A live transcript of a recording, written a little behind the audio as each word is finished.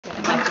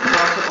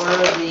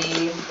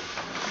the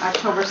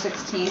October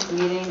 16th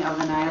meeting of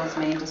the Niles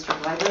Main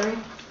District Library.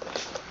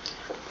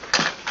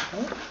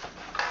 Okay.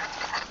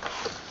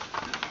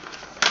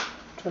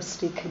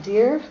 Trustee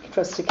Kadir.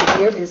 Trustee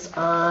Kadir is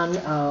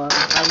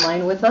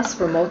online with us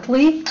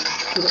remotely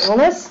due to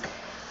illness.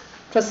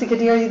 Trustee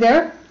Kadir, are you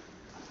there?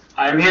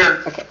 I am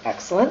here. Okay,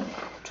 excellent.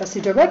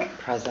 Trustee Durbeck?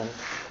 Present.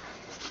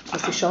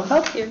 Trustee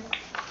Schoenfeld? Here.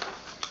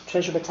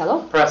 Treasurer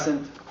Batello?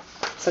 Present.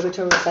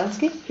 Secretary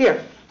Rosansky?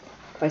 Here.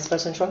 Vice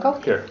President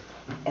Schronko? Here.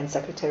 And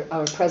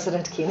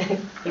President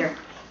Keenan? Here.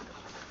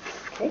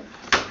 Okay.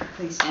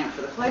 Please stand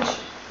for the pledge.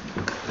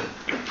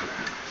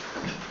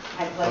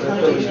 I pledge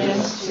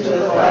Allegiance to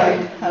the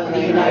flag of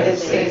the United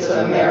States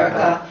of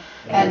America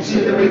and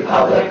to the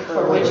republic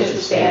for which it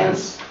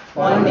stands,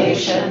 one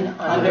nation,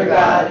 under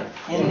God,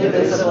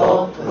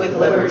 indivisible, with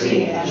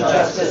liberty and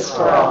justice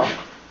for all.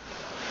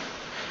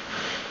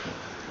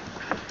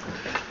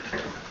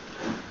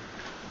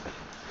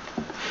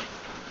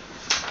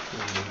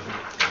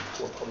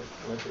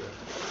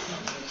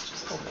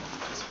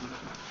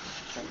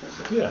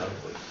 Yeah.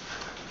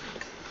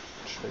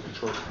 Just making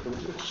sure it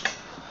was.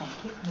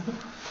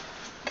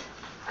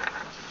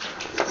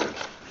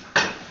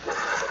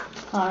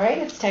 All right,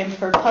 it's time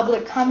for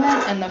public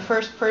comment, and the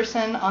first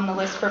person on the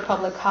list for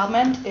public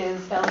comment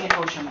is Elliot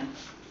Osherman.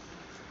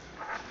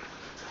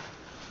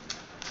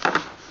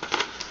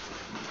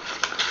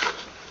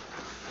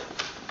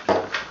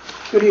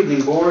 Good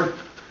evening, Board.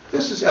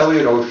 This is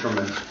Elliot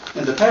Osherman.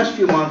 In the past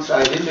few months, I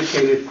had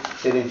indicated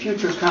that in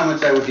future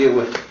comments I would deal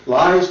with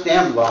lies,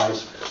 damned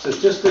lies,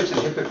 statistics,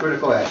 and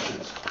hypocritical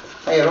actions.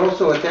 I had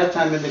also at that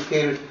time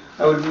indicated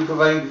I would be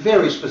providing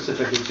very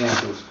specific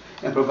examples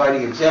and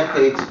providing exact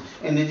dates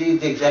and indeed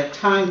the exact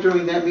time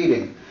during that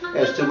meeting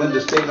as to when the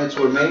statements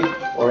were made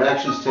or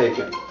actions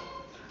taken.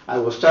 I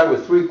will start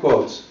with 3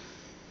 quotes,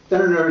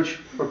 then an urge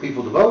for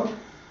people to vote,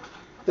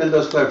 then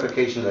those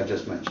clarifications I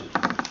just mentioned.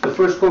 The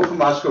first quote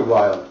from Oscar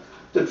Wilde: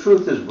 "The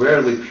truth is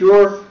rarely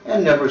pure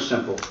and never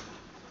simple."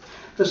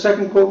 The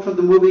second quote from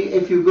the movie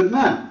A Few Good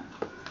Men: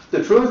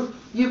 "The truth,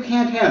 you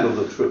can't handle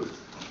the truth."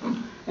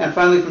 And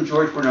finally from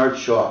George Bernard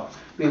Shaw: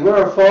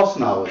 "Beware of false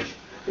knowledge.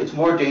 It's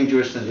more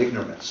dangerous than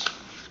ignorance."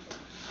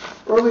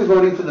 Early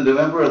voting for the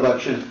November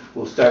election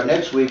will start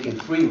next week in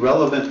 3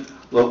 relevant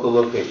local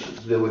locations: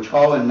 Village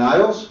Hall in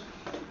Niles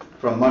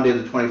from Monday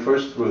the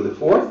 21st through the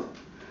 4th,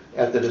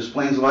 at the Des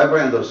Plaines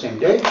Library on those same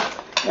dates,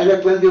 and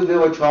at Glenview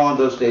Village Hall on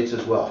those dates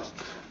as well.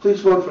 Please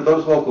vote for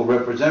those local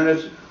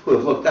representatives who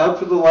have looked out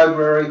for the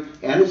library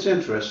and its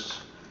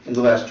interests in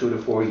the last 2 to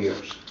 4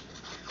 years.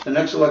 The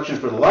next election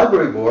for the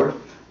Library Board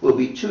will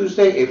be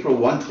Tuesday, April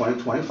 1,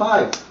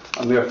 2025,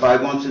 a mere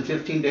 5 months and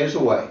 15 days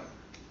away.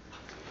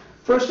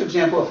 First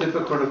example of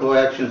hypocritical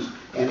actions: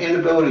 an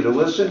inability to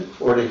listen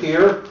or to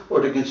hear or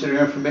to consider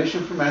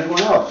information from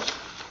anyone else.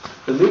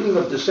 The meeting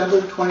of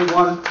December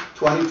 21,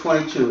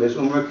 2022 is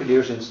Umar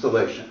Kadir's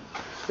installation.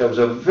 There was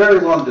a very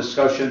long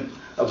discussion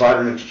about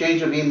an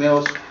exchange of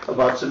emails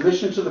about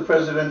submission to the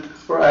President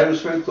for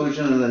items for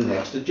inclusion in the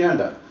next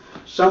agenda.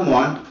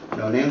 Someone,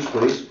 no names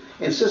please,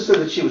 insisted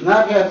that she was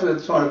not happy with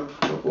the tone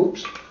of,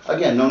 oops,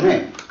 again, no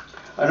name,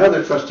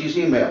 another trustee's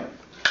email.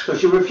 So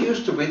she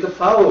refused to read the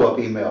follow-up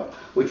email,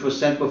 which was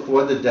sent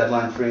before the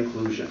deadline for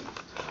inclusion.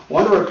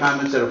 One of her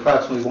comments at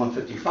approximately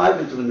 1:55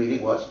 into the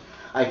meeting was,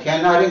 "I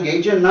cannot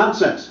engage in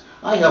nonsense.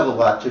 I have a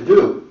lot to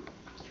do."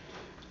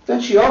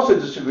 Then she also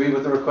disagreed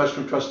with the request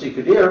from Trustee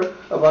Kadir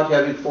about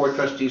having 4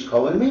 trustees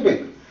call a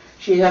meeting.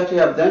 She had to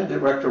have then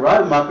Director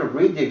Rademacher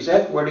read the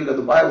exact wording of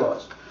the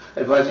bylaws,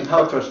 advising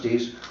how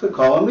trustees could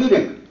call a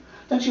meeting.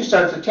 Then she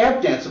started to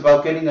tap dance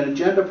about getting an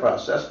agenda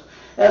process,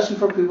 asking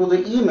for people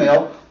to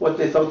email what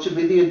they thought should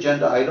be the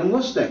agenda item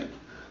listing.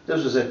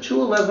 This was at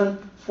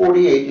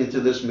 2:11:48 into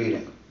this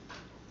meeting.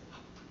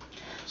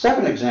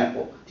 Second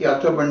example, the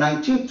October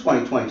 19th,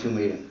 2022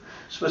 meeting.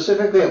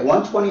 Specifically at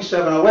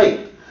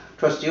 1:27:08,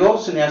 Trustee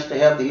Olson asked to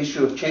have the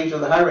issue of change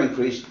of the hiring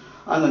freeze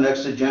on the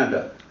next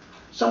agenda.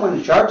 Someone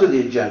in charge of the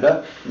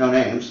agenda, no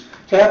names,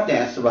 tap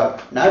danced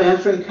about not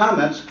answering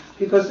comments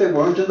because they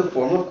weren't in the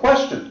form of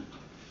question.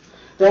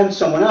 Then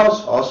someone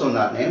else, also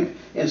not named,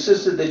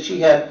 insisted that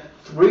she had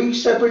 3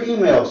 separate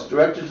emails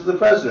directed to the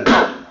President,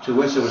 to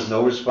which there was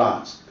no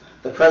response.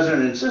 The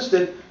President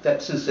insisted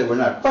that since they were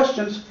not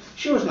questions,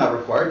 she was not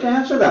required to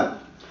answer them.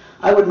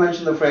 I would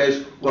mention the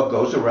phrase, "What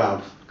goes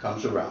around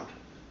comes around."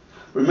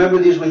 Remember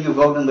these when you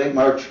vote in late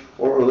March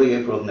or early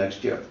April of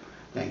next year.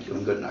 Thank you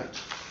and good night.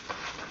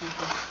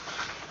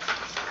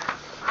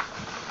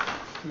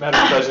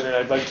 Madam President,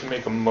 I'd like to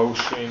make a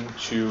motion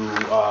to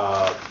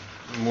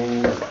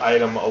move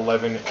item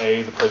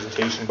 11A, the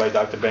presentation by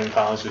Dr. Ben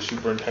Collins, the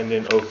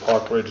Superintendent of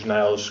Park Ridge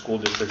Niles School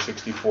District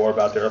 64,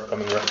 about their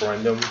upcoming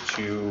referendum,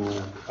 to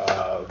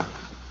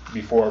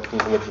before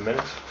approval of the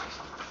minutes.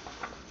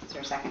 Is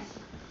there a second?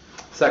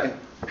 Second.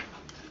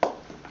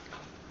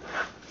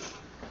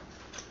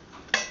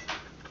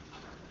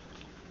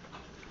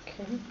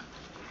 Okay.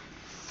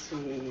 Let's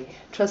see.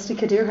 Trustee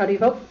Kadir, how do you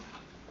vote?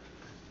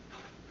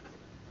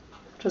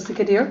 Trustee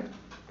Kadir?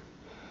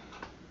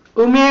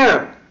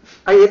 Umar,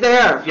 are you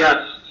there? Yes.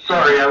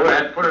 Sorry, I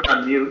had put it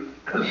on mute,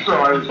 so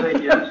I was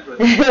saying yes,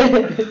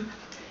 but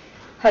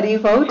How do you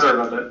vote? sorry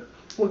about that.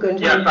 We're going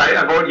to. Yes,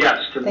 I vote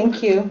yes to move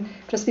Thank it. you.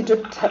 Trustee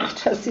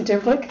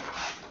Dirblick?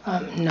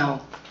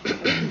 No.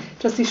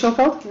 Trustee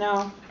Schofield?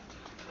 No.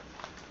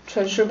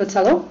 Treasurer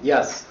Vitello?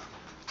 Yes.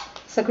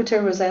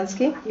 Secretary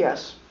Rosansky?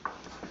 Yes.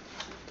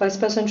 Vice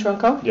President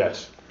Trunko?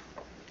 Yes.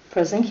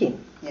 President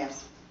Keane?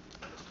 Yes.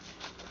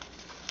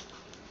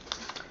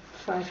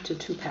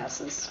 5-2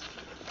 passes.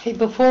 Okay,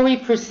 before we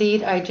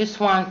proceed, I just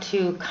want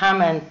to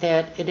comment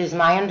that it is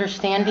my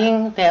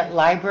understanding that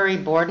library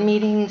board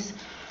meetings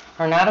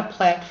are not a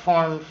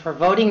platform for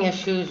voting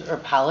issues or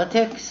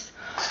politics.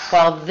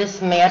 While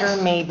this matter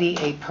may be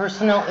a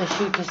personal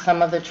issue to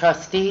some of the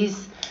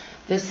trustees,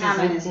 this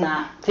Comment is is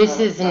not this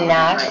is relevant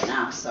not right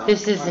now, so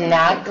this is we're gonna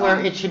not keep where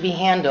going. it should be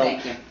handled.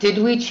 Thank you. Did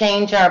we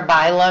change our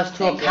bylaws to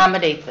Thank you.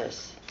 accommodate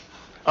this?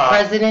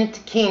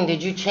 President King,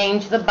 did you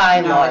change the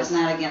bylaws? No, it's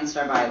not against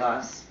our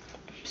bylaws.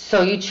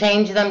 So you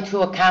changed them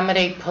to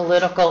accommodate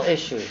political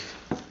issues?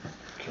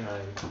 Can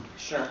I?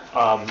 Sure.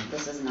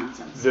 This is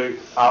nonsense.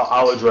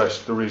 I'll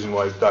address the reason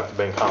why Dr.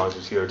 Ben Collins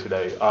is here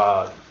today.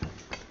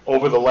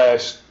 Over the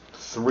last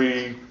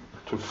 3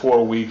 to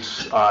 4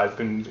 weeks, I've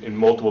been in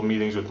multiple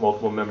meetings with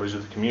multiple members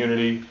of the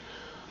community,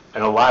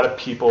 and a lot of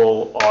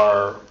people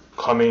are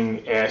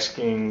coming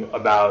asking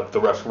about the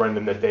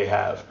referendum that they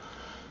have.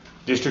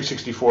 District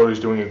 64 is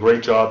doing a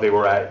great job. They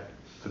were at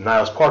the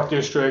Niles Park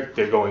District,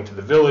 they're going to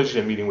the village,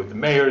 they're meeting with the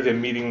mayor, they're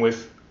meeting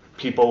with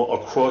people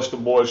across the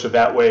board, so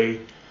that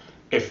way,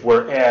 if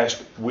we're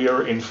asked, we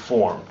are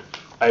informed.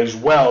 As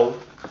well,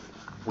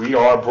 we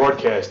are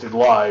broadcasted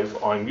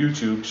live on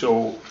YouTube,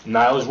 so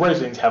Niles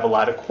residents have a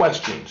lot of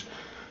questions.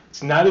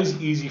 It's not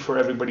as easy for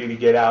everybody to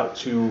get out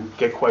to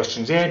get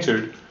questions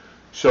answered,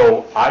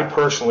 so I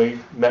personally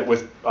met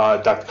with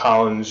Dr.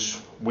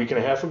 Collins a week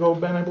and a half ago,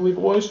 Ben, I believe it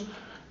was,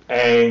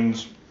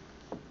 and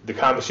the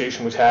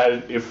conversation was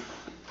had if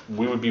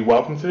we would be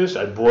welcome to this.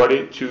 I brought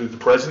it to the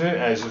president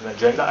as an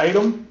agenda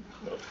item,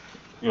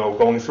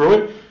 going through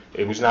it.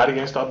 It was not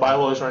against our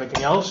bylaws or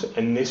anything else,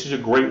 and this is a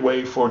great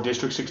way for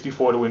District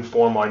 64 to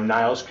inform our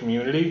Niles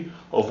community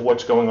of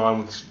what's going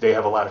on. They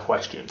have a lot of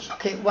questions.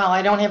 Okay, well,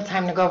 I don't have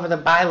time to go over the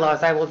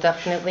bylaws. I will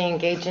definitely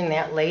engage in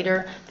that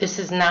later. This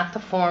is not the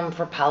forum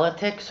for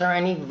politics or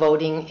any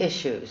voting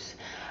issues.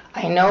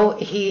 I know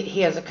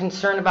he has a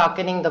concern about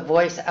getting the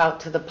voice out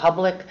to the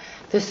public.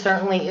 This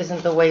certainly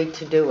isn't the way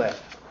to do it.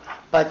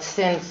 But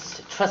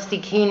since Trustee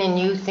Keane and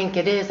you think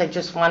it is, I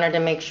just wanted to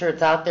make sure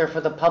it's out there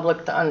for the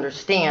public to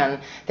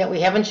understand that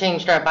we haven't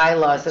changed our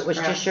bylaws. It was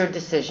just your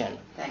decision.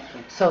 Thank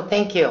you. So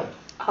thank you.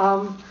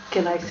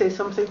 Can I say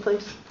something,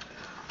 please?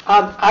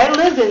 I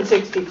live in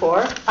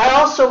 64. I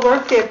also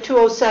worked at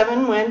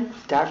 207 when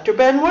Dr.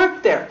 Ben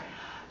worked there.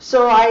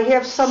 So I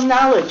have some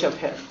knowledge of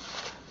him.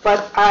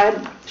 But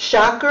I'm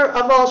shocker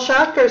of all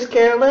shockers,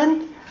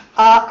 Carolyn.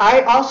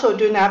 I also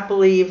do not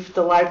believe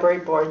the library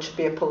board should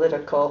be a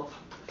political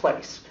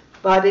place.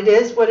 But it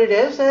is what it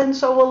is, and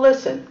so we'll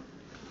listen.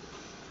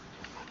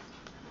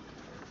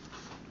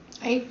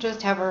 I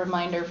just have a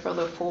reminder for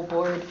the full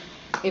board,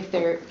 if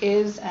there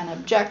is an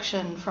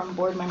objection from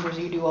board members,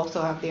 you do also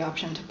have the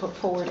option to put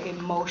forward a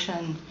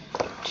motion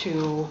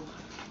to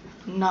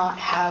not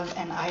have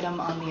an item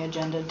on the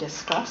agenda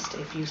discussed,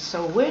 if you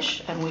so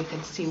wish, and we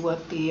could see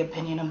what the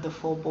opinion of the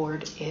full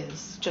board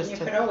is. You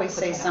could always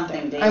say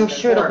something days I'm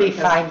sure it'll before be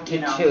because, 5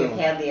 to 2. We've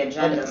had the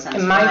agenda since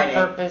And my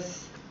Friday.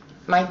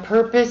 My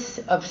purpose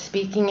of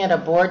speaking at a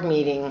board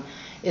meeting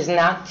is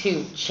not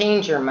to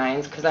change your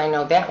minds, because I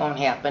know that won't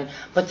happen,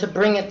 but to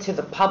bring it to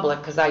the public,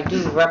 because I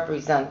do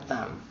represent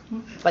them.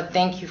 But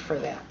thank you for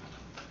that.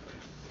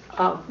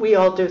 We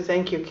all do.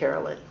 Thank you,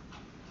 Carolyn.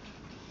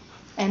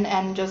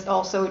 And just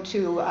also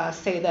to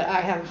say that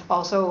I have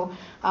also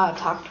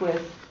talked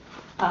with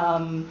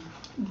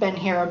Ben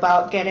here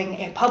about getting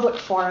a public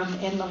forum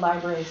in the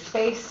library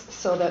space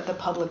so that the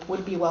public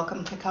would be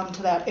welcome to come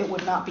to that. It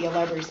would not be a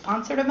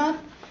library-sponsored event,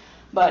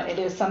 but it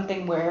is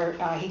something where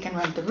he can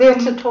rent the room.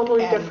 It's a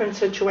totally different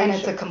situation. And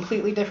it's a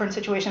completely different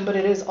situation, but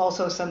it is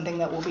also something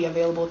that will be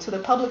available to the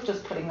public,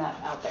 just putting that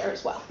out there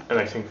as well. And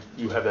I think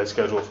you have that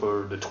scheduled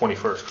for the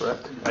 21st,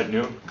 correct? At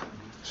noon?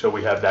 So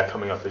we have that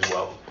coming up as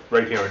well,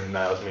 right here in the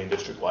Niles Main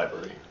District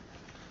Library.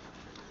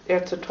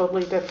 It's a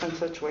totally different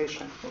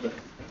situation.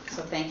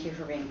 So thank you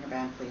for being here,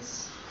 Ben,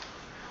 please.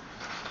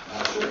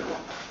 All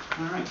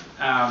right.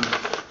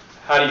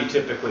 How do you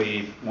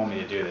typically want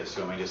me to do this?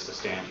 You want me just to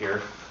stand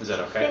here? Is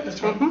that okay?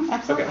 That's right.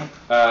 Absolutely.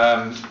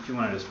 Okay. If you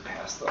want to just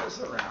pass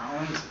those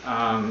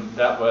around.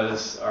 That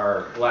was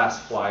our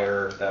last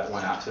flyer that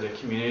went out to the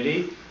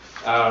community.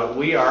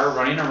 We are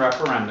running a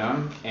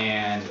referendum,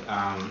 and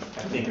I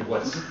think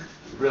what's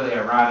really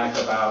ironic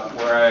about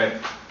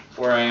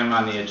where I am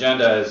on the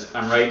agenda is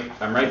I'm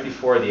right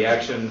before the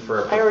action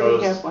for a I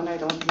already have proposed one. I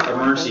don't need one.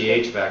 emergency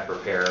HVAC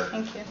repair.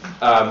 Thank you.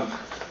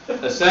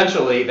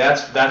 Essentially,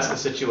 that's the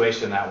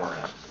situation that we're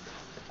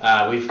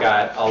in. We've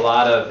got a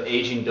lot of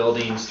aging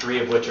buildings, 3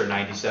 of which are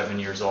 97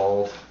 years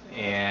old,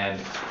 and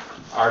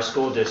Our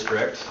school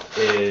district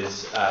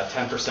is,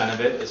 10% of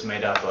it is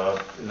made up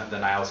of the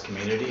Niles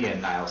community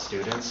and Niles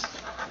students.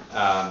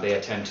 They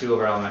attend 2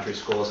 of our elementary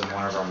schools and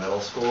 1 of our middle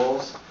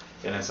schools,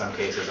 and in some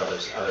cases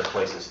other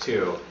places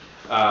too.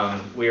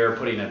 We are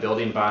putting a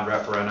building bond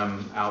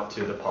referendum out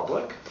to the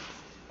public.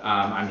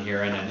 I'm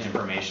here in an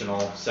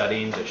informational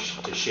setting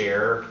to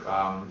share,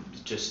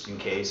 just in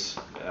case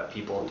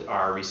people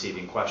are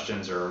receiving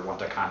questions or want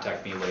to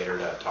contact me later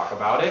to talk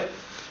about it.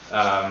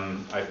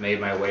 I've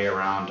made my way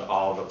around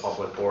all the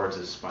public boards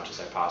as much as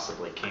I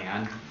possibly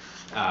can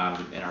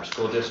in our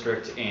school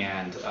district,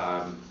 and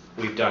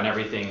we've done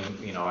everything,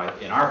 you know,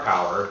 in our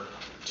power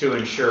to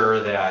ensure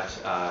that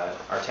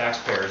our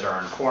taxpayers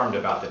are informed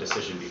about the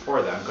decision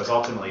before them, because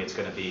ultimately it's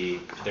going to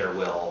be their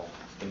will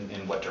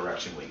in what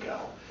direction we go.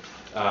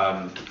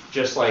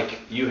 Just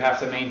like you have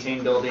to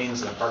maintain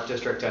buildings and the park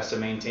district has to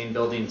maintain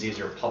buildings, these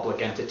are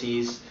public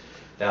entities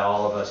that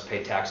all of us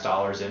pay tax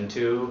dollars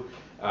into,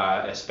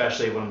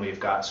 especially when we've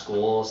got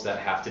schools that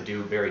have to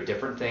do very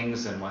different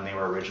things than when they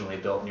were originally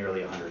built nearly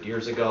 100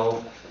 years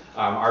ago.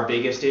 Our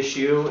biggest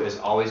issue is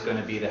always going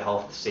to be the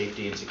health,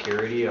 safety, and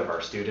security of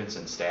our students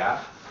and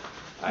staff.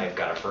 I've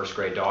got a 1st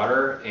grade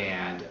daughter,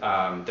 and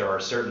there are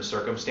certain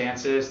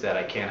circumstances that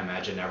I can't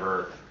imagine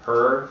ever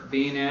her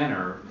being in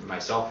or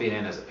myself being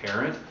in as a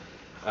parent.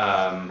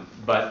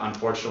 But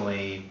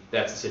unfortunately,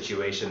 that's the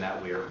situation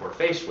that we're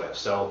faced with.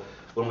 So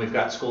when we've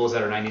got schools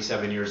that are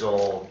 97 years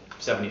old,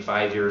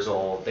 75 years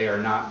old, they are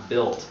not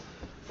built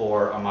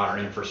for a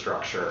modern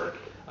infrastructure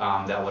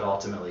that would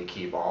ultimately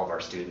keep all of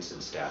our students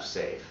and staff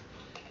safe.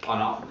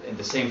 And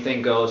the same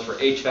thing goes for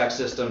HVAC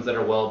systems that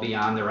are well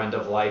beyond their end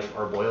of life.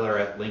 Our boiler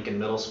at Lincoln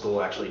Middle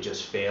School actually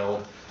just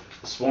failed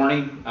this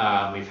morning.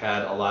 We've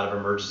had a lot of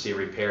emergency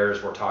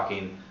repairs. We're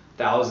talking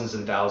thousands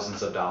and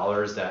thousands of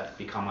dollars that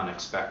become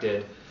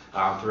unexpected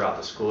throughout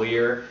the school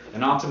year.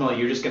 And ultimately,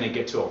 you're just going to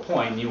get to a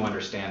point, and you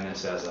understand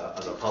this as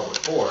a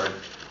public board,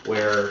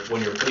 where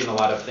when you're putting a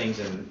lot of things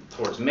in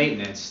towards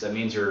maintenance, that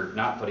means you're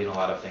not putting a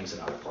lot of things in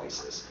other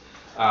places.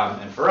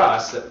 And for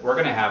us, we're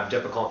going to have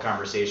difficult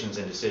conversations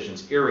and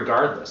decisions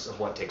irregardless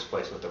of what takes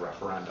place with the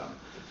referendum.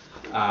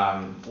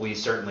 We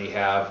certainly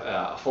have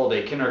a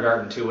full-day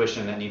kindergarten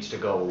tuition that needs to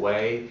go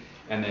away,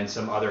 and then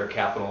some other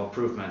capital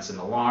improvements in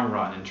the long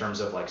run in terms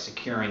of like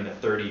securing the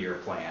 30-year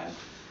plan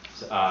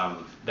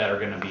that are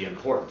going to be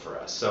important for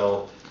us.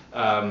 So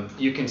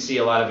you can see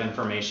a lot of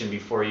information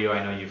before you.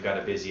 I know you've got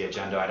a busy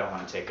agenda. I don't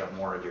want to take up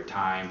more of your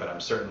time, but I'm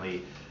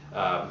certainly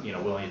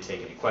willing to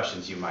take any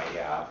questions you might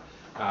have.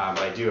 But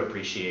I do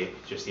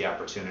appreciate just the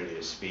opportunity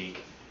to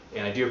speak,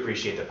 and I do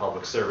appreciate the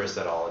public service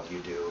that all of you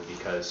do,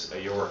 because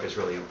your work is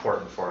really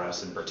important for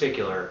us, in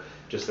particular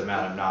just the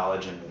amount of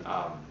knowledge and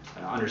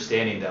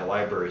understanding that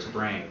libraries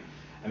bring.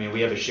 I mean,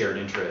 we have a shared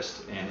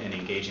interest in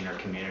engaging our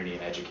community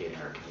and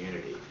educating our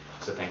community.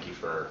 So thank you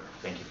for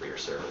your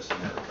service in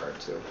that regard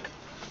too.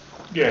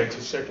 Yeah,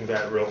 to second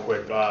that real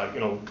quick,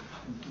 what'd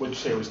you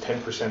say it was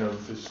 10%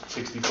 of the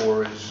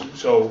 64 is,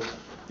 so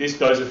this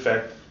does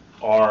affect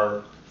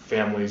our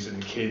families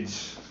and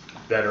kids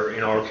that are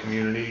in our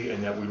community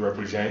and that we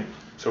represent.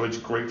 So it's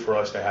great for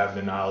us to have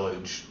the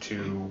knowledge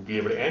to be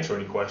able to answer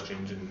any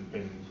questions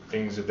and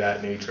things of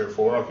that nature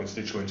for our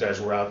constituents as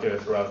we're out there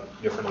throughout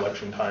different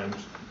election times.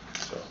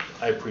 So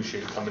I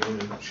appreciate coming in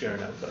and sharing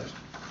that with us.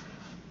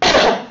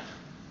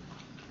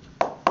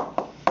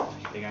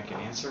 Anything I can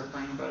answer for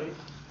anybody?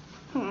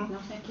 No,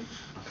 thank you.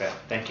 Okay,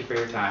 thank you for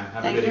your time.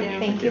 Have a Thank good you. evening.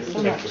 Thank you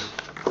so much.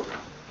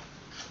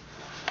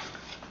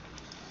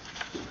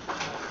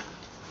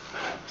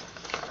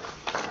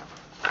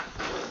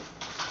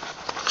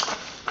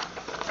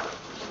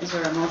 Is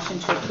there a motion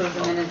to approve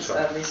the minutes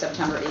of the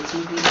September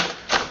 18th meeting?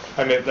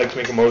 I'd like to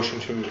make a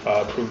motion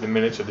to approve the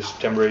minutes of the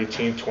September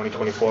 18th,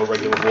 2024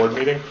 regular board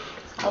meeting.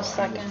 I'll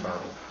second.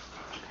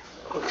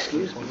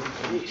 Excuse me,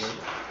 please.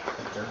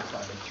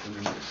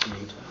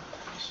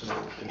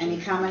 Any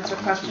comments or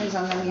questions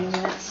on the meeting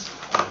minutes?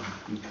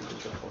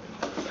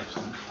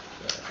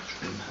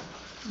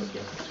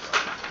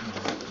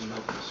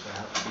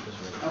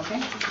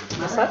 Okay.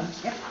 All set?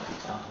 Yep.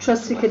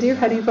 Trustee Kadir,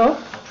 how do you vote?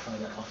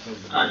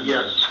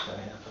 Yes.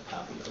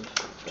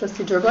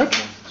 Trustee Durblick?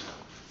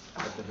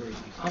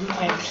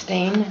 I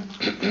abstain.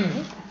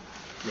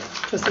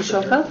 Trustee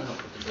Schoenfeld?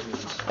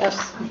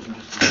 Yes.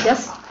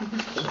 Yes?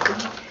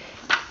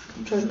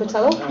 Treasurer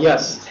Patello?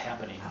 Yes.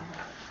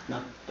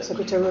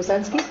 Secretary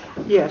Rosansky?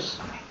 Yes.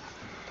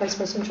 Vice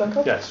President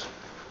Trunko? Yes.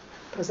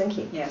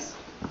 Pozenki? Yes.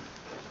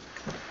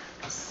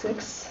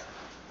 6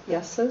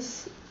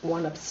 yeses,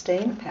 1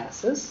 abstain,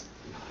 passes.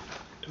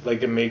 I'd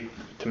like to make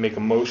a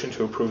motion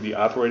to approve the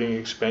operating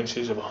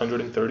expenses of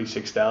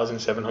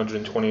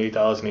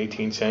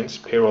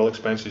 $136,728.18, payroll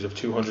expenses of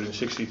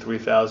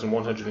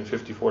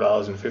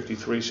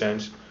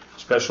 $263,154.53,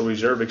 special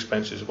reserve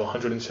expenses of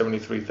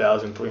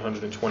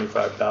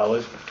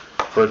 $173,325,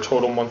 for a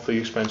total monthly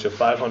expense of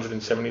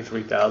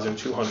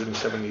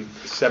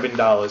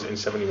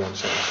 $573,277.71.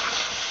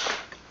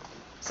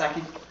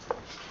 Second.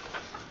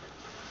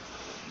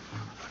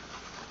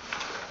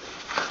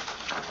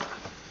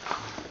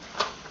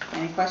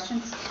 Any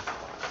questions?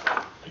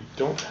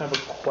 don't have a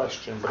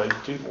question, but I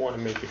did want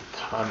to make a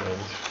comment.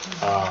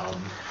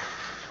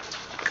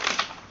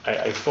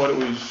 I thought it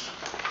was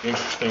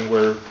interesting,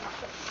 we're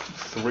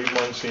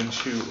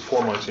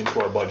 4 months into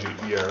our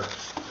budget year,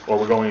 or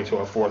we're going into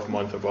our 4th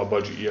month of our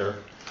budget year,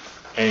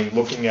 and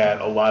looking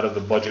at a lot of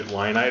the budget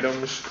line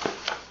items,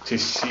 to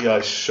see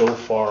us so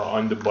far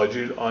under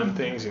budget on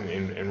things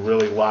and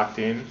really locked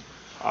in.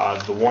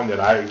 The one that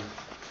I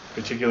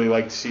particularly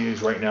like to see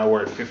is right now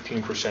we're at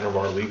 15% of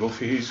our legal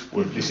fees.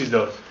 This is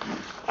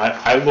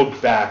I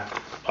look back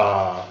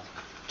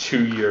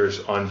 2 years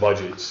on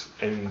budgets,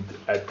 and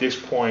at this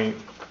point,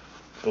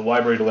 the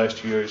library the last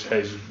 2 years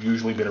has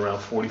usually been around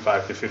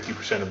 45 to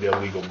 50% of their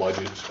legal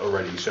budgets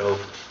already. So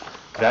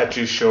that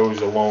just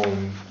shows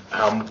alone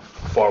how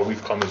far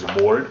we've come as a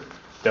board,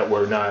 that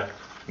we're not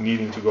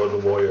needing to go to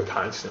the lawyer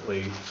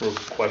constantly for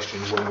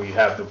questions when we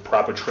have the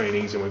proper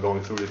trainings and we're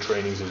going through the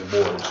trainings as a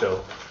board.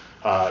 So,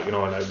 and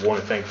I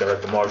want to thank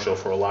Director Marshall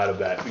for a lot of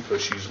that,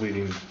 because she's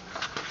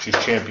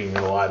championing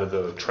a lot of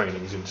the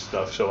trainings and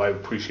stuff. So I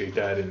appreciate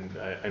that, and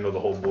I know the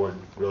whole board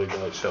really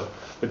does. So,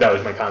 but that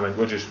was my comment.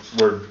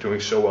 We're doing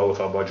so well with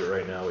our budget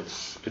right now.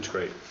 It's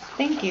great.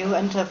 Thank you,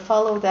 and to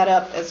follow that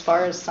up, as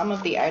far as some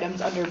of the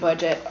items under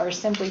budget are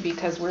simply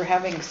because we're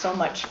having so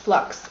much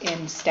flux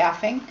in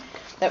staffing,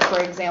 that, for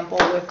example,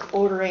 with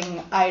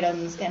ordering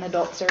items in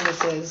adult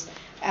services,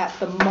 at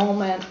the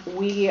moment,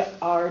 we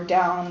are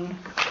down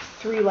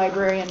 3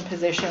 librarian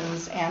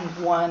positions and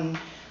 1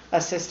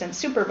 assistant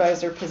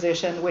supervisor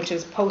position, which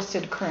is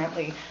posted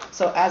currently.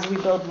 So as we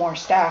build more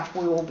staff,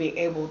 we will be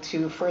able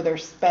to further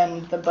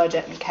spend the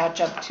budget and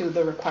catch up to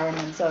the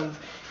requirements of,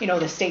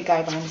 the state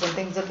guidelines and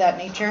things of that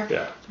nature.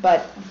 Yeah.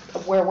 But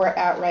where we're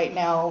at right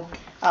now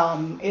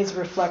is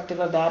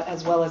reflective of that,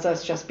 as well as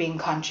us just being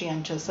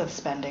conscientious of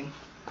spending.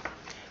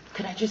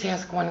 Could I just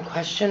ask one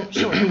question?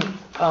 Sure.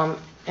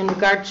 In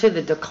regard to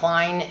the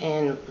decline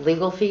in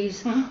legal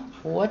fees,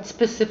 what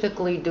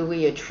specifically do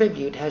we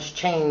attribute has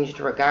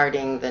changed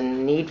regarding the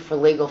need for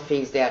legal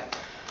fees that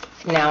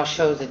now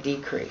shows a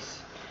decrease?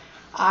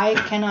 I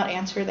cannot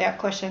answer that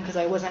question because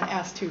I wasn't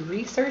asked to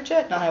research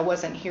it, and I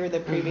wasn't here the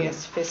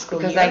previous fiscal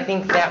year. Because I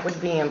think that would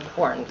be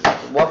important.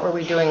 What were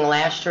we doing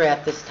last year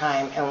at this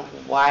time, and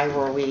why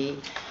were we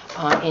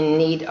in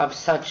need of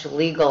such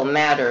legal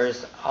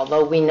matters?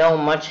 Although we know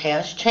much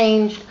has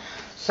changed,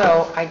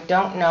 so I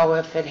don't know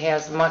if it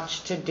has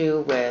much to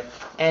do with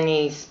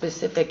any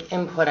specific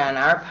input on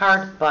our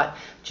part, but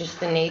just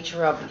the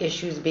nature of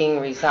issues being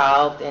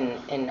resolved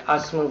and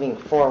us moving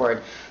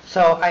forward.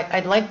 So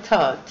I'd like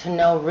to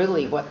know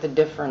really what the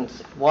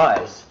difference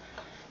was,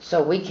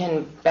 so we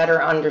can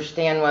better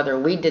understand whether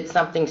we did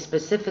something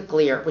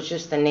specifically or it was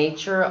just the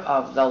nature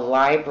of the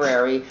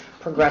library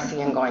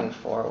progressing and going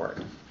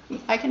forward.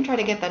 I can try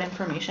to get that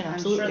information,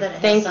 absolutely. I'm sure that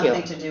has Thank you.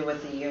 something to do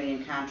with the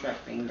union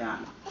contract being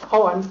done.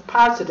 Oh, I'm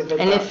positive it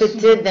And does. if it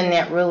did, then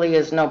that really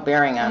is no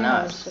bearing on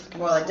us.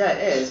 Well, it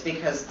is,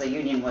 because the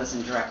union was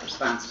in direct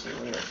response to your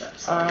leadership,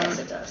 so yes,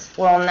 it does.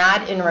 Well,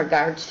 not in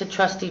regards to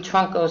Trustee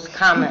Trunko's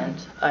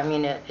comment. I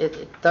mean,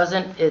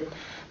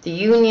 the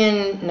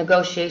union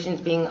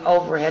negotiations being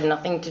over had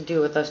nothing to do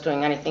with us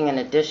doing anything in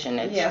addition.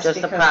 It's Yes, just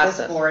a because process.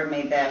 this board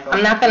made that.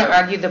 I'm not going to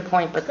argue the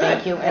point, but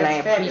thank Good. you, and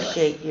I That's fabulous.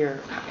 appreciate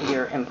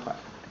your input.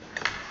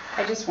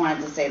 I just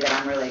wanted to say that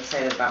I'm really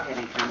excited about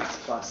having Comics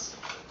Plus.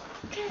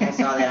 I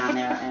saw that on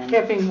there, and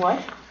Having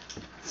what?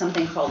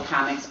 something called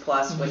Comics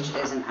Plus, which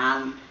is an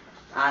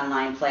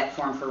online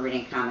platform for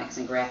reading comics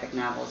and graphic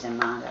novels and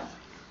manga.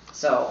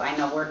 So I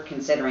know we're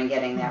considering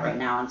getting that right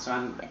now, and so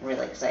I'm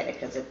really excited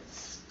because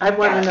it's. I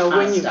want to know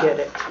when you get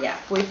it. Yeah.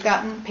 We've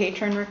gotten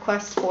patron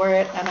requests for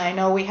it, and I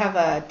know we have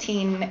a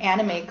teen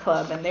anime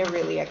club, and they're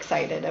really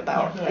excited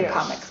about the Yes.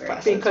 Comics Plus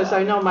as Because well.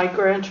 I know my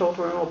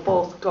grandchildren will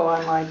both go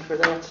online for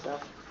that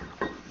stuff.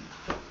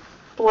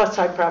 Plus,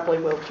 I probably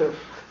will too.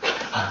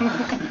 Are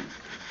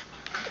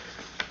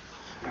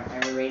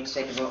we ready to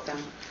take a vote then?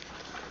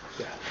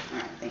 Yeah. All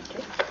right, thank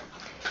you.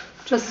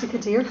 Trustee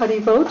Kadir, how do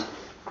you vote?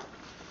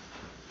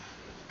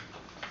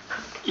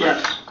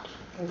 Yes.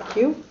 Thank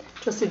you.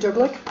 Trustee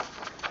Derblick?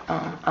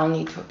 I'll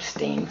need to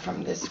abstain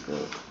from this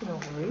group. No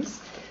worries.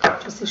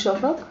 Trustee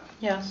Schofield?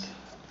 Yes.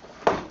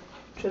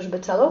 Treasurer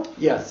Battello?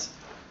 Yes.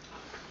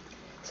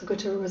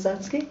 Secretary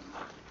Rosansky?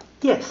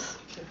 Yes.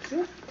 Thank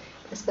you.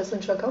 Vice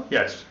President Trunko?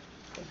 Yes.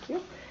 Thank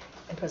you.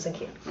 And President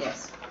Keane?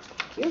 Yes.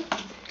 Thank you.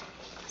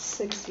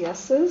 6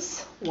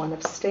 yeses, 1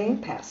 abstain,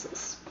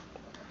 passes.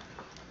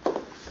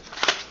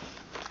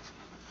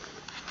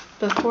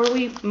 Before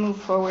we move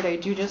forward, I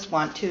do just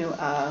want to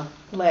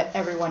let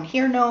everyone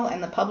here know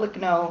and the public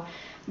know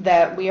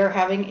that we are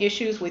having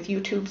issues with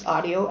YouTube's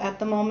audio at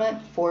the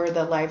moment for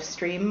the live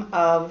stream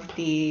of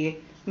the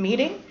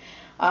meeting.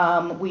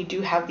 We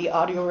do have the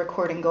audio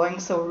recording going,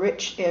 so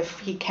Rich, if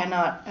he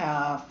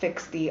cannot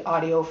fix the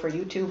audio for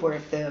YouTube, or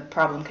if the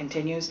problem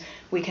continues,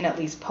 we can at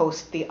least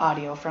post the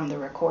audio from the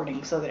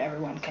recording so that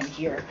everyone can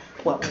hear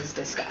what was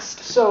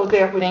discussed. So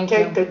that would Thank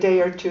take you. a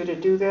day or two to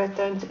do that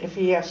then, if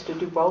he has to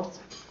do both?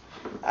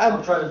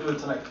 I'll try to do it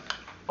tonight.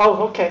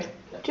 Oh, okay.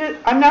 Yeah.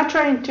 I'm not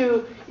trying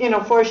to,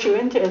 force you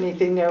into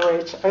anything there,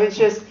 Rich. I was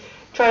just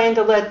trying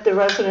to let the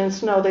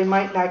residents know they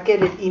might not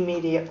get it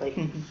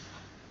immediately.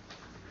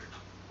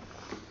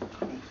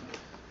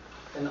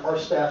 And our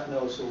staff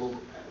knows, so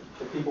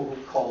the people who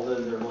called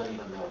in, they're letting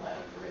them know that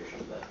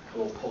information, but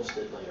we'll post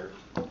it later.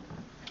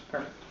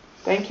 Perfect.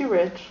 Thank you,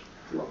 Rich.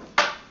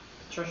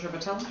 Treasurer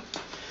Battel?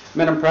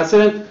 Madam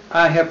President,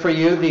 I have for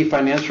you the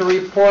financial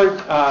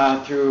report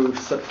through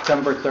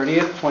September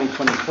 30th,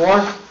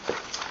 2024.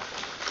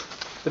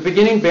 The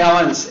beginning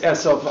balance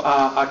as of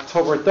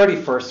October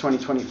 31st,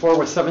 2024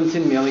 was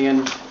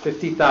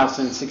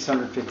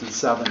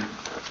 $17,050,657.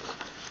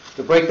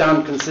 The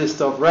breakdown consists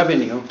of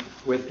revenue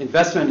with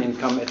investment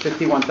income at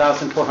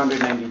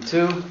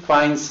 $51,492,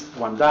 fines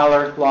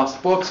 $1,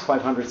 lost books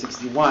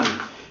 $561,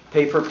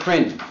 pay for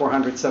print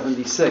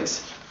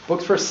 $476,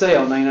 books for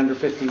sale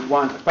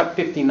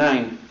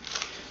 $959,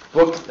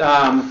 booked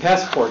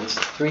passports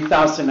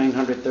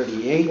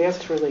 $3,938.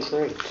 That's really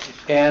great.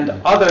 And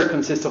other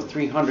consists of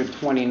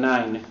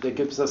 329. That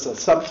gives us a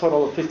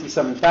subtotal of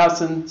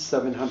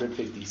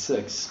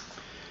 57,756.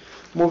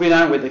 Moving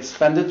on with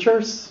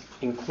expenditures,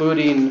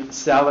 including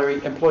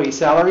employee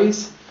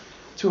salaries,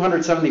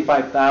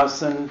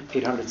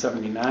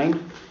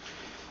 275,879.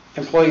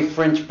 Employee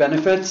fringe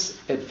benefits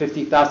at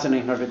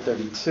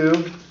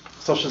 50,832.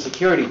 Social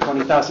Security,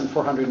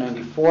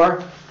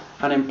 20,494.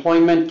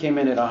 Unemployment came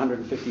in at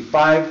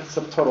 155.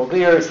 Subtotal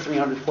there is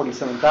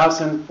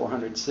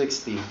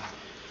 347,460.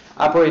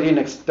 Operating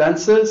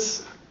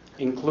expenses,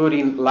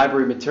 including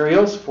library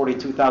materials,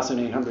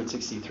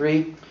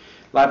 42,863.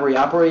 Library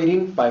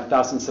operating,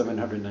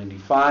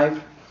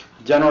 5,795.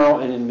 General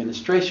and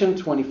administration,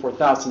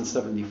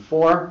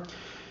 24,074.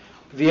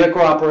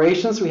 Vehicle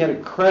operations, we had a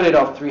credit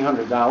of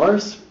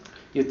 $300.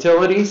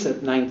 Utilities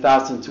at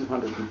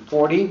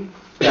 9,240.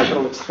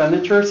 Capital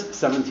expenditures,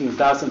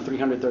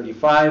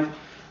 $17,335.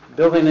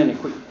 Building and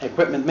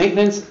equipment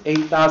maintenance,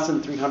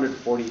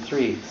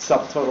 $8,343.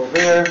 Subtotal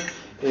there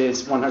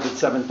is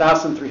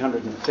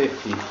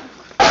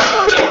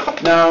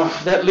 $107,350. Now,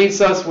 that leaves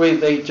us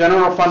with a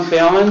general fund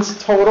balance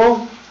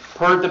total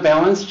per the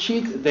balance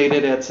sheet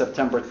dated at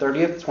September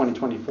 30th,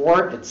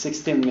 2024 at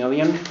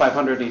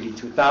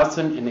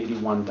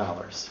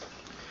 $16,582,081.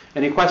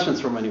 Any questions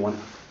from anyone?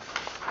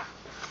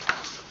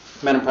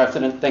 Madam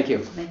President, thank you.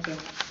 Thank you.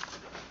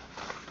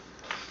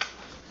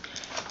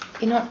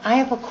 I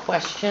have a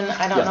question.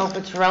 I don't know if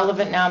it's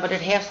relevant now, but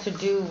it has to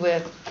do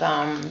with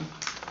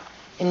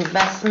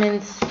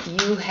investments.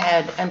 You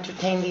had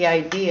entertained the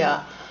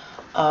idea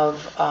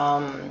of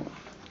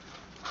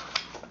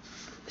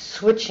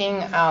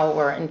switching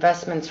our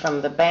investments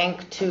from the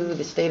bank to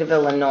the state of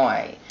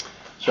Illinois.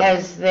 Sure.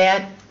 Has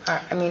that,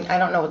 I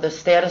don't know the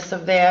status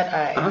of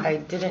that. I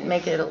didn't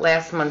make it at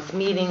last month's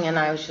meeting, and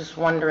I was just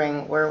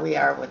wondering where we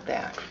are with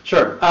that.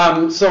 Sure.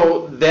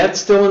 So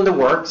that's still in the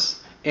works.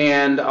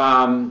 And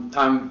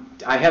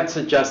I had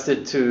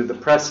suggested to the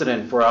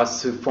president for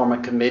us to form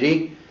a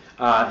committee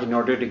in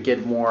order to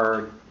get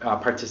more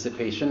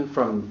participation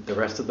from the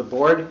rest of the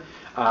board,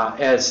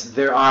 as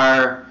there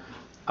are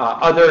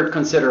other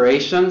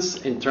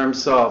considerations in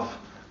terms of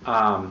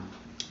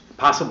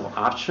possible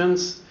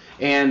options.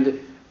 And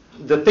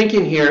the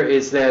thinking here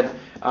is that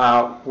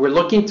we're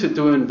looking to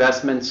do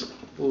investments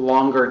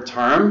longer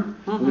term,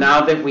 now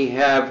that we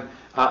have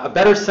a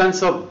better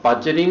sense of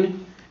budgeting.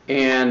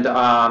 And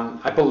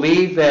I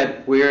believe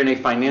that we're in a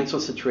financial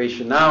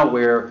situation now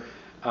where,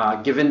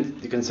 given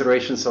the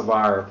considerations of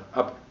our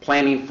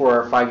planning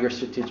for our 5-year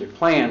strategic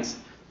plans,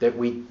 that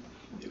we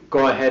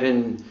go ahead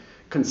and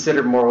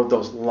consider more of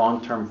those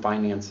long-term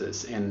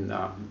finances and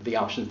the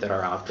options that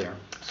are out there.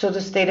 So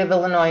the state of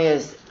Illinois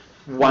is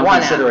one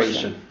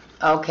consideration. Option.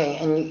 Okay,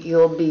 and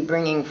you'll be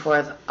bringing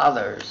forth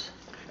others.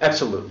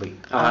 Absolutely.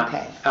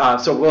 Okay.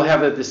 So we'll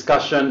have a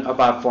discussion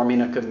about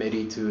forming a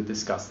committee to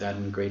discuss that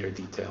in greater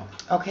detail.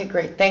 Okay,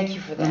 great. Thank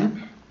you for that.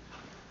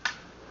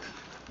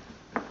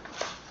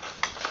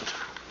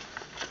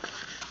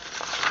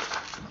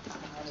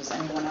 Does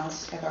anyone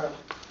else have a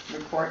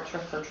report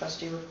for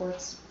trustee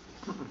reports?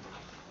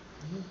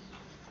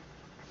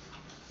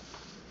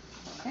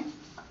 Okay.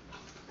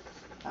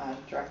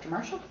 Director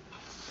Marshall?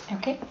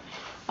 Okay.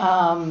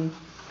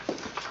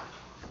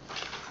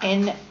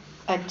 In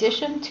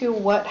addition to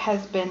what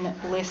has been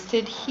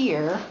listed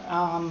here,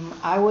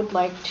 I would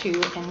like to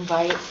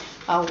invite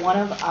one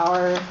of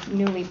our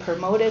newly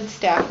promoted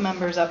staff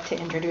members up to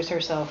introduce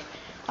herself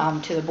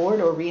to the board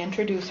or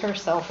reintroduce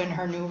herself in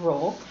her new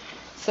role.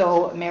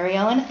 So Mary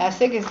Ellen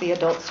Essig is the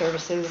Adult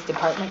Services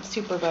Department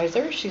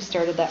Supervisor. She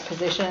started that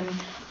position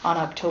on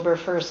October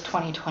 1st,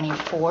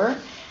 2024.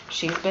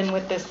 She's been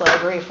with this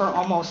library for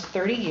almost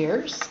 30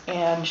 years,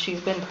 and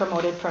she's been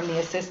promoted from the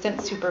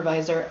assistant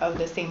supervisor of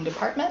the same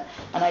department.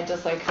 And I'd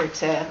just like her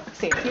to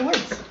say a few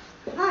words.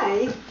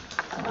 Hi.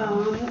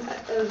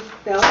 As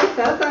Valerie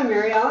says, I'm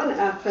Mary Ellen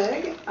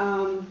Essig.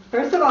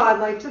 First of all, I'd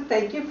like to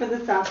thank you for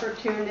this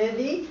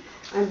opportunity.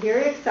 I'm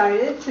very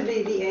excited to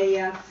be the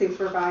AES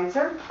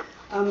supervisor.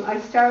 I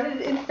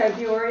started in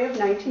February of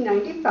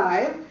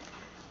 1995.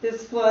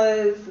 This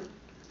was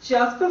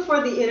just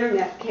before the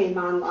internet came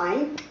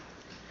online.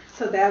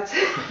 So that's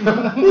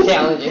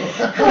Challenging.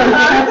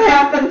 has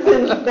happened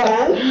since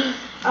then.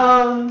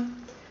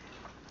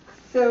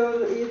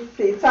 So let's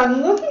see. So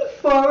I'm looking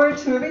forward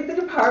to moving the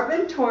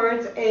department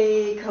towards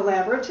a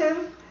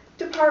collaborative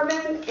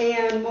department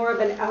and more of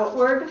an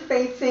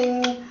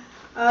outward-facing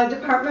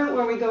department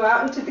where we go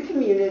out into the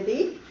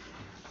community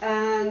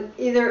and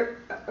either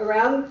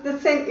around the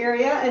same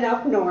area and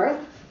up north.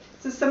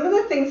 So some of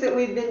the things that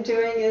we've been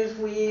doing is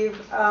we've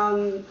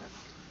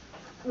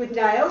with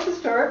Niles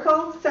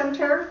Historical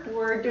Center,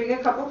 we're doing a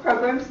couple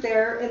programs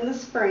there in the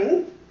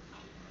spring.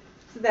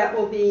 So that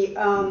will be,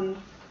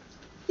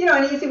 you know,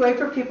 an easy way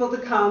for people to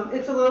come.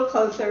 It's a little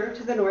closer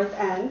to the north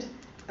end.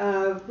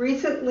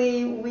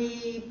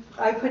 Recently,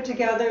 I put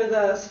together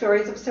the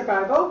Stories of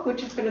Survival,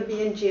 which is going to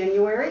be in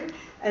January,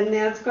 and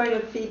that's going to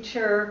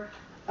feature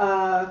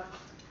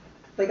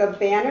like a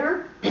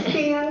banner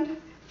stand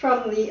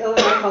from the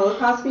Illinois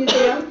Holocaust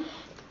Museum.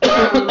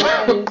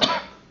 And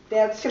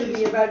that's going to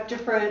be about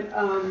different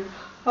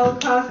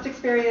Holocaust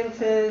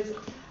experiences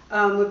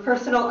with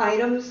personal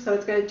items, so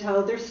it's going to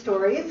tell their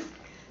stories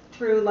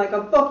through like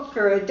a book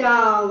or a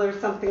doll or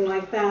something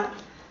like that.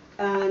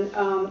 And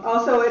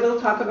also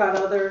it'll talk about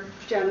other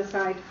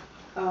genocide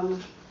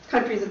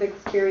countries of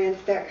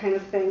experience, that kind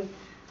of thing.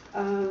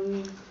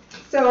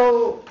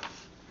 So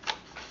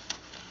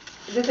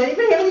does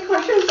anybody have any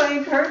questions? I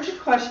encourage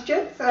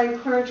questions. I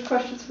encourage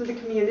questions from the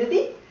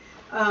community.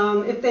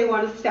 If they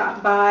want to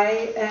stop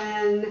by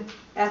and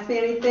ask me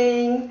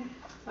anything,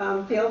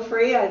 feel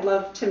free. I'd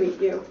love to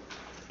meet you.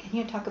 Can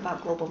you talk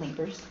about Global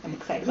Neighbors? I'm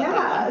excited about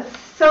that one. Yeah,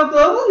 so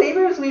Global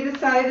Neighbors, we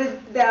decided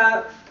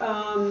that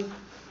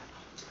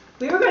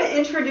we were going to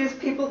introduce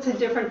people to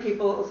different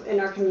people in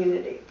our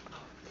community.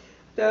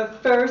 The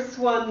first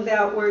one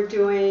that we're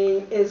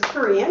doing is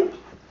Korean,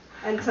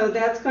 and so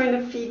that's going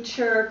to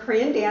feature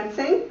Korean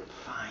dancing,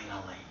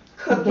 Finally.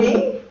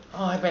 cooking,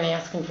 Oh, I've been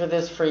asking for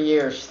this for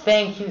years.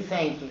 Thank you,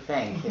 thank you,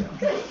 thank you.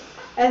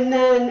 and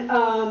then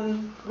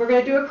we're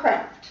going to do a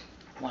craft.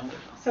 Wonderful.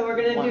 So we're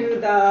going to do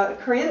the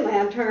Korean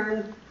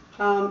lantern.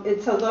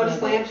 It's a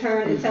lotus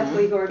lantern. It's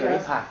absolutely Very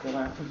gorgeous.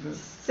 popular.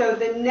 So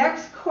the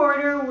next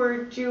quarter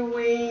we're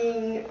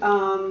doing,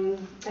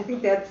 I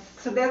think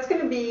that's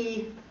going to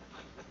be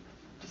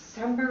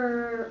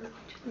December,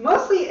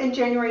 mostly in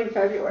January and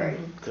February.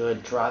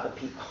 Good, draw the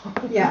people.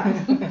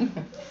 Yeah.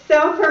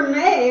 So for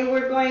May,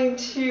 we're going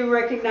to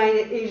recognize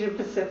Asian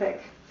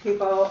Pacific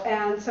people.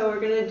 And so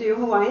we're going to do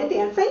Hawaiian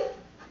dancing.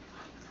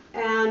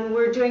 And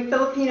we're doing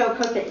Filipino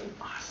cooking.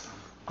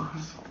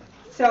 Awesome.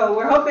 So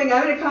we're hoping,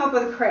 I'm going to come up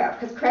with a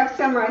craft, because craft's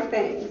my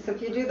thing. So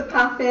if you do the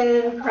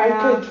pop-in I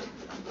craft. could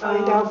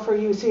find out for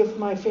you, see if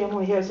my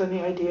family has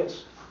any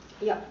ideas.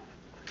 Yep.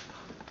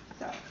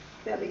 So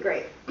that'd be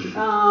great.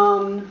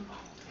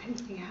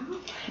 Anything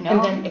else?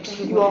 And then,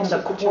 excuse me, and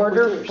the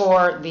quarter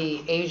for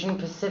the Asian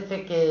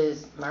Pacific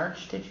is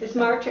March, did you It's say?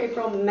 March,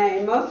 April,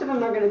 May. Most of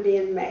them are going to be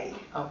in May.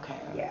 Okay.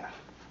 Yeah.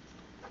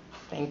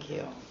 Thank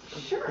you.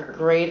 Sure.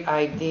 Great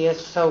idea,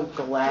 so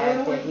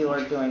glad that you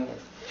are doing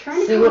this.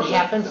 Trying to See come what up with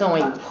happens some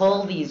when we fun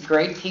pull these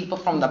great people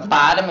from the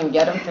bottom and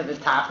get them to the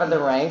top of the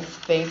ranks.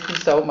 Thank you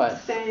so much.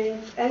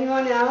 Thanks.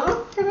 Anyone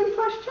else have any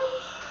questions?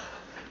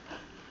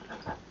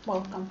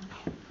 Welcome.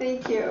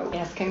 Thank you.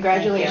 Yes,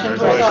 congratulations.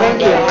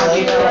 Thank you.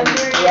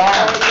 Congratulations.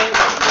 Yeah.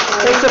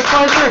 It's a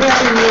pleasure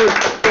having you,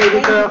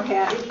 baby girl.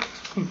 Thank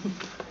you, Patty.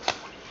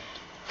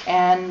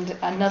 And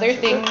another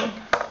thing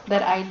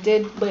that I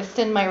did list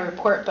in my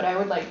report, but I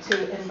would like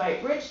to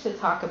invite Rich to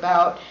talk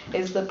about,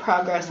 is the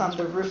progress on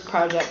the roof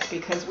project,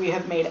 because we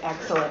have made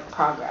excellent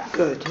progress.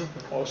 Good.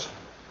 Awesome.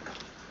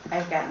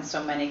 I've gotten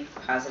so many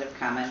positive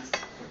comments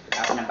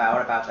out and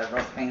about the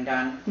roof being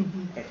done.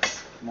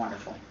 It's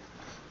wonderful.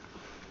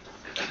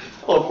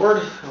 Hello,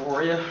 board. How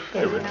are you?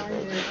 Hey, Rich.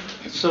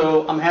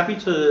 So I'm happy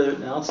to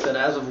announce that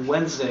as of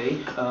Wednesday,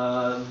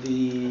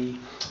 the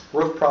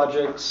roof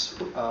project's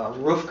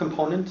roof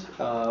component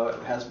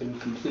has been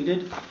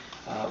completed.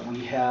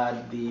 We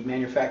had the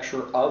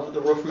manufacturer of the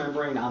roof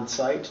membrane on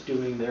site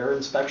doing their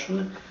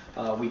inspection.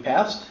 We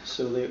passed,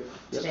 so they.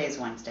 Yes? Today's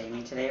Wednesday. You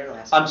mean today or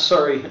last? I'm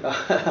sorry.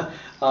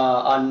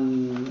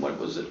 On what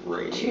was it?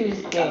 Ray?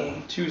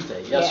 Tuesday.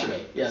 Tuesday.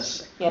 Yesterday.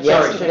 Yes. Yes,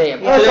 Sorry. Yesterday.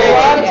 Today, a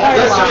lot of time.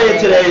 yesterday and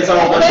today is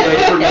all one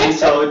day for me,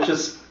 so it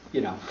just,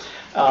 you know.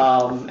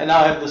 And now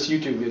I have this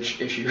YouTube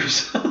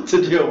issues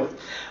to deal with.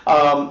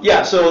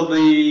 Yeah, so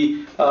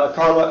the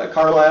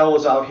Carlisle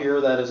was out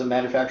here, that is a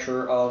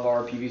manufacturer of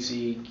our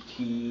PVC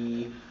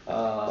key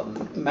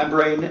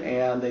membrane,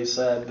 and they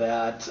said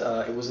that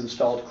it was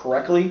installed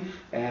correctly,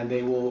 and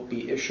they will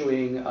be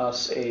issuing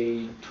us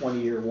a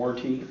 20-year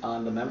warranty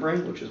on the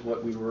membrane, which is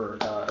what we were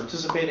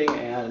anticipating,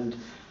 and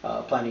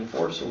planning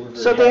for, so we're very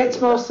So happy that's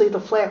with that. mostly the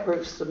flat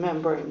roofs, the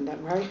membrane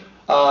then, right?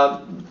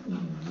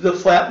 The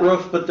flat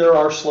roof, but there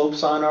are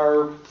slopes on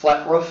our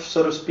flat roof,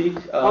 so to speak.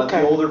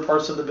 Okay. The older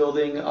parts of the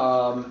building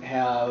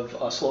have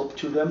a slope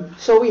to them.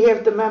 So we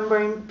have the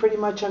membrane pretty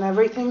much on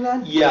everything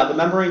then? Yeah, the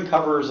membrane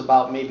covers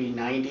about maybe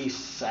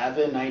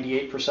 97,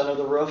 98% of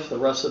the roof. The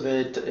rest of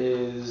it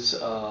is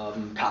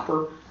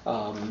copper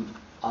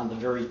on the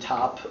very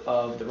top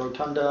of the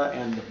rotunda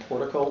and the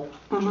portico,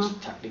 which is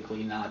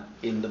technically not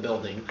in the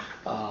building.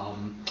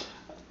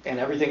 And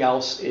everything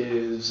else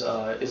is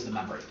the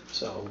membrane.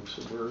 So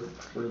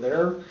we're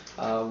there.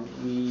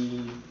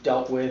 We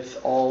dealt with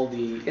all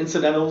the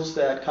incidentals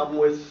that come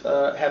with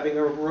having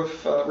a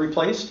roof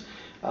replaced,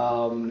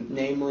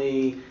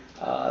 namely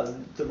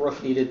the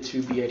roof needed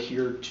to be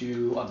adhered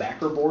to a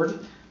backer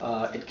board.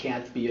 It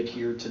can't be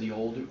adhered to the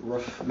old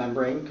roof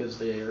membrane because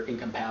they're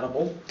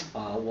incompatible.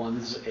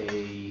 One's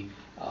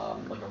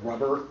like a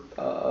rubber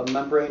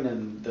membrane,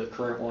 and the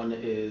current one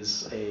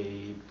is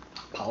a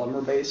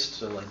polymer based,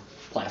 so like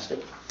plastic.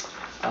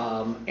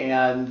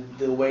 And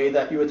the way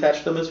that you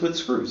attach them is with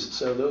screws.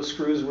 So those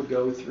screws would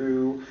go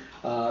through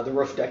the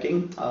roof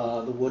decking,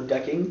 the wood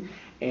decking,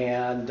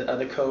 and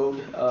the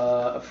code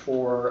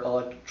for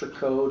electric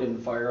code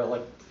and fire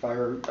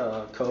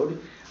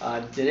code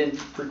didn't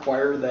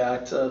require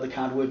that the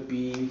conduit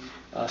be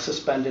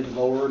suspended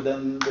lower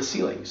than the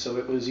ceiling. So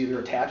it was either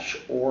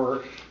attached,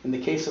 or in the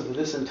case of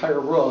this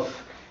entire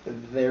roof,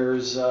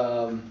 there's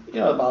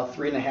about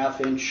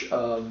 3.5 inch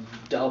of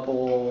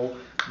double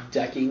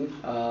decking,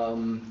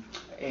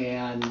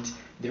 and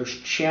there's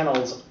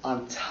channels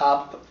on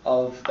top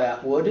of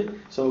that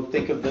wood. So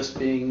think of this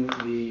being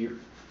the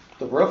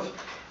roof,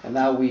 and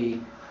now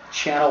we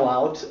channel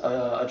out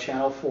a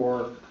channel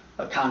for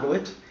a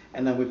conduit,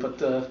 and then we put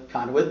the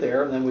conduit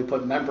there, and then we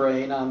put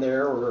membrane on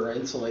there or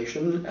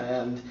insulation,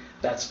 and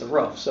that's the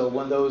roof. So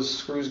when those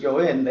screws go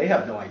in, they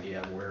have no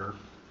idea where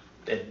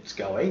it's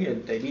going,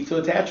 and they need to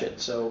attach it.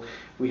 So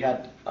we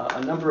had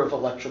a number of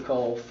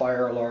electrical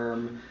fire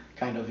alarm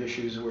kind of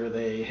issues where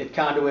they hit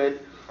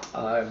conduit,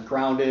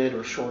 grounded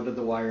or shorted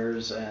the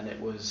wires, and it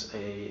was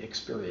a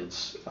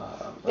experience.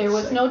 There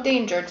was no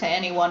danger to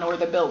anyone or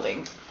the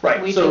building.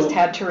 Right, We so- just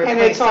had to And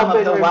replace it's all some of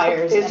been the re-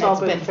 wires, and it's all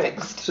it's been been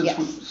fixed. fixed.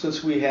 Yes.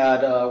 Since we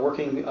had a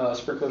working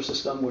sprinkler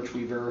system, which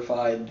we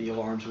verified the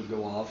alarms would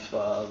go off,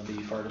 the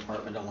fire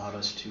department allowed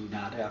us to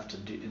not have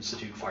to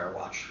institute fire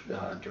watch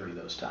during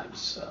those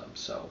times.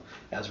 So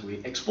as we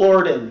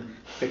explored and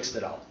fixed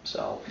it all.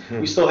 So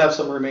we still have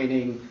some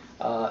remaining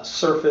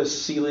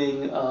surface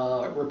ceiling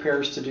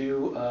repairs to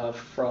do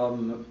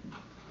from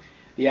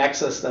the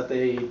access that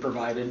they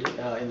provided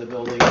in the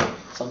building.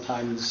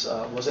 Sometimes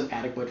wasn't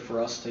adequate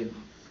for us to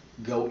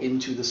go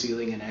into the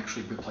ceiling and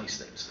actually replace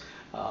things.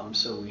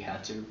 So we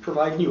had to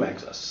provide new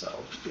access. So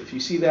if you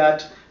see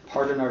that,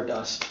 pardon our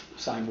dust,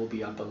 sign will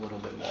be up a little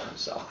bit more.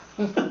 So,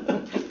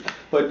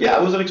 but yeah,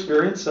 it was an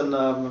experience, and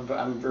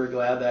I'm very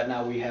glad that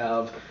now we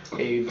have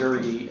a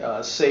very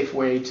safe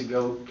way to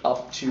go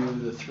up to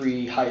the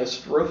 3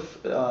 highest roof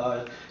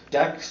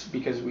decks,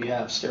 because we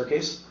have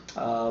staircase.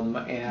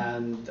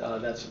 And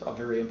that's a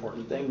very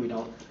important thing. We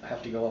don't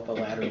have to go up a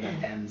ladder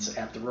that ends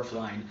at the roof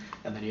line,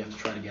 and then you have to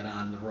try to get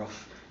on the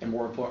roof, and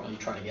more importantly,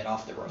 try to get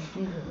off the roof.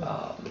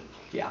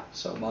 Yeah,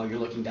 so while you're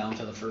looking down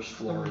to the first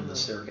floor in the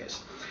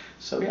staircase.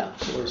 So yeah,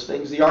 so those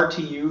things. The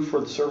RTU for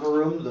the server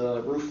room,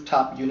 the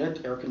rooftop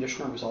unit air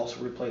conditioner, was also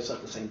replaced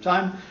at the same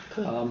time.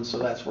 So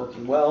that's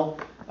working well.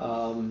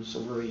 So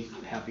very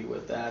happy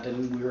with that.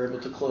 And we were able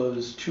to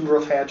close 2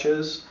 roof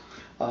hatches,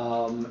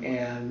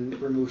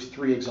 and removed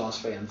 3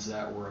 exhaust fans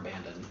that were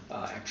abandoned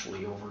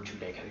actually over 2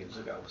 decades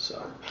ago.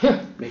 So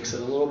makes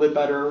it a little bit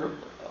better,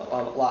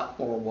 a lot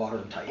more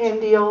watertight.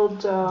 And the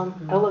old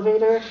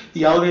elevator?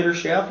 The elevator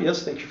shaft,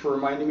 yes, thank you for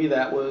reminding me.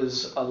 That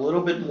was a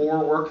little bit more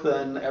work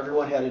than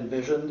everyone had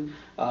envisioned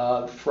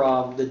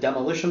from the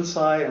demolition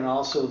side and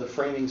also the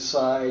framing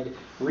side,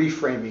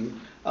 reframing,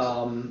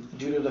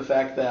 due to the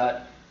fact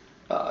that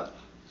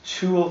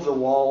 2 of the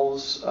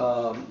walls,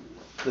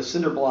 the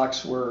cinder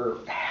blocks were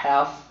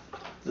half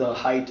the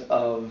height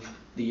of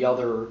the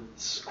other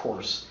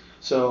course,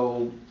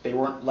 so they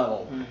weren't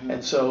level.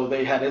 And so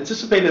they had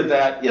anticipated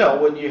that,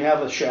 when you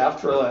have a shaft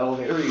for an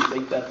elevator, you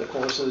think that the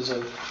courses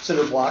of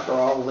cinder block are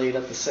all laid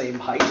at the same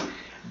height.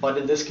 But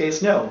in this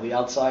case, no. The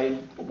outside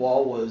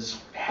wall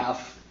was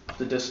half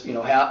the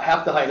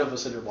half the height of a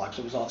cinder block,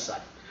 so it was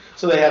offset.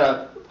 So they had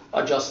to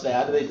adjust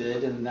that, and they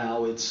did, and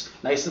now it's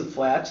nice and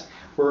flat.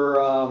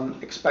 We're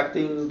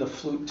expecting the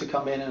flute to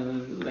come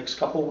in the next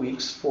couple of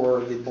weeks for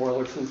the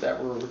boiler flute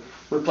that we're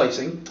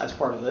replacing as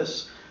part of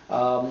this.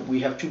 We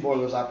have 2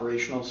 boilers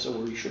operational, so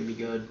we should be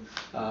good.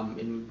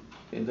 In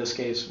this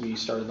case, we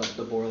started up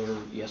the boiler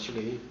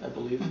yesterday, I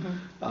believe,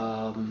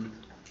 and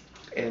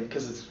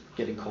because it's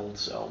getting cold,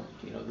 so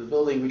the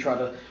building, we try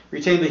to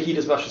retain the heat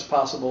as much as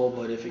possible,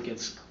 but if it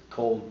gets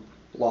cold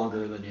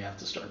longer, then you have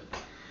to start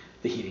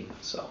the heating.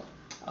 So.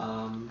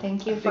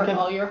 Thank you for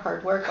all your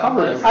hard work on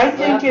covered this. I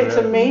think it's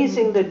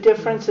amazing the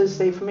differences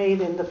they've made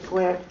in the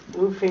flat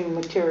roofing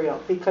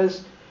material,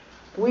 because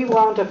we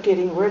wound up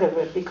getting rid of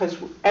it because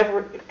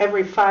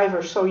every 5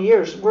 or so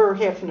years, we're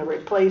having to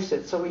replace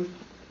it, so we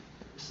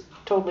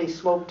totally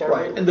sloped our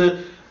Right, roof. and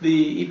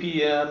the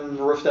EPM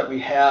roof that we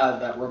had,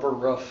 that rubber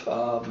roof,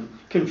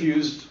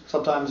 confused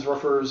sometimes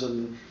roofers,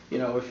 and, you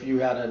know, if you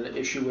had an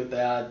issue with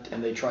that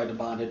and they tried to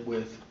bond it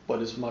with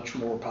what is much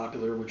more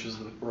popular, which is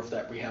the roof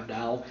that we have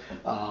now,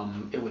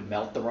 it would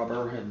melt the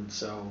rubber, and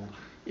so,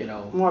 you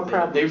know, More they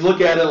problems. look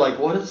at it like,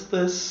 what is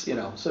this, you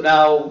know? So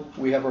now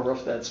we have a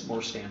roof that's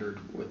more standard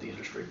with the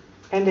industry.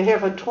 And to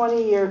have a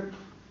 20-year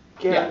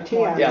guarantee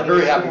on it Yeah,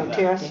 very is happy with that.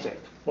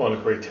 fantastic. Well, and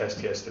a great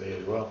test yesterday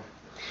as well.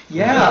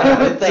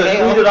 Yeah, it They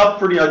cleaned it up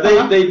pretty hard.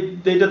 Uh-huh. They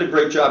did a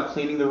great job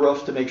cleaning the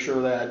roof to make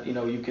sure that, you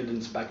know, you could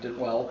inspect it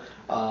well.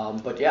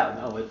 But yeah,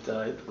 no,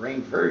 it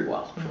rained very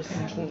well.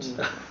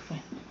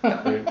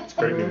 And, It's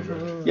great news,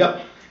 Rich.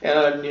 yep,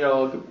 and, you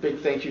know, a big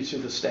thank you to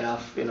the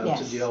staff, you know, to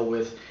Yes. deal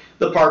with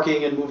the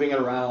parking and moving it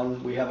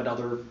around. We have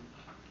another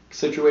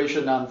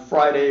situation on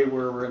Friday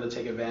where we're gonna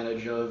take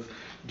advantage of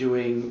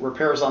doing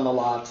repairs on the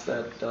lots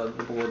that the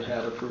board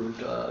had approved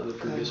the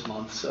previous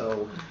month,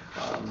 so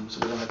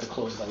we don't have to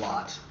close the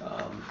lot.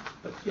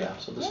 But yeah,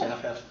 so the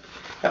staff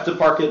have to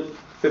park it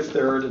Fifth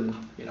Third, and,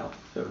 you know,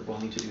 they're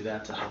willing to do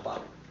that to help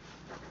out.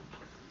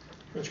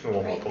 It's gonna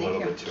warm up a little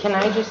bit too. Can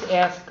I just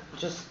ask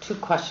just 2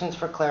 questions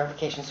for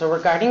clarification? So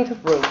regarding the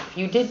roof,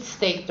 you did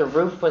state the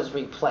roof was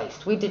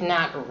replaced. We did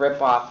not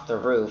rip off the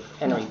roof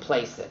and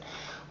replace it.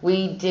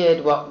 We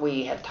did what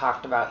we had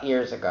talked about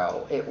years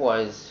ago. It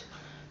was,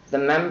 the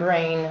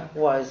membrane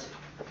was,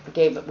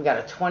 we got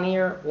a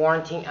 20-year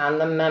warranty on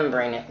the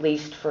membrane, at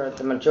least for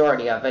the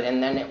majority of it,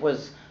 and then it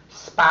was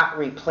spot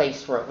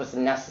replaced where it was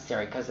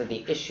necessary because of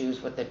the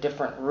issues with the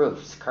different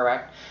roofs,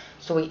 correct?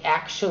 So we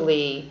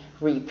actually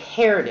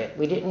repaired it.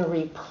 We didn't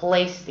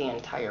replace the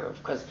entire roof,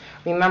 because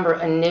remember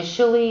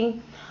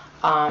initially,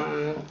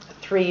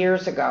 3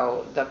 years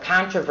ago, the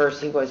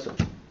controversy was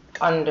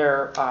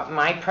under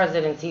my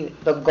presidency.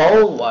 The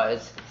goal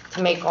was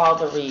to make all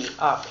the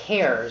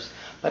repairs,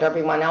 but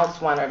everyone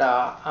else wanted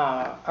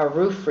a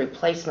roof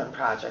replacement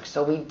project.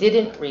 So we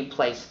didn't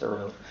replace the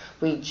roof.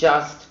 We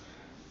just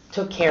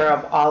took care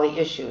of all the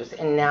issues,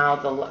 and now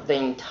the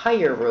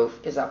entire roof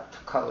is up to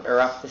code, or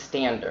up to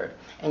standard.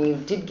 And you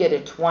did get a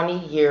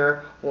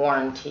 20-year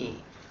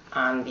warranty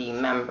on the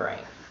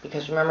membrane,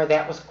 because remember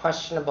that was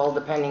questionable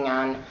depending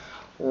on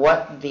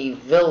what the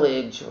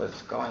village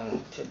was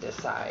going to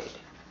decide.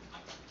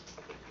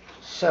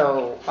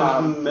 So,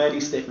 Many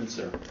statements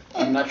there.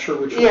 I'm not sure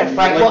which one. Yes, you'd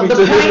right, like well, me the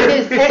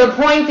to do.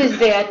 point is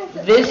that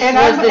this And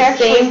was I'm the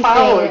actually same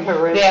following thing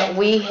her, Rich. that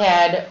we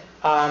had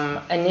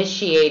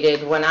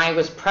initiated when I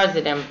was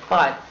president,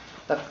 but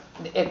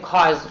it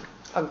caused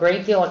a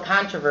great deal of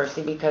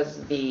controversy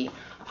because the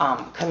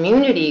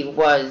community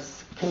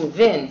was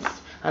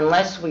convinced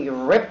unless we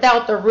ripped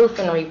out the roof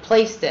and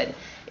replaced it,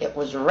 it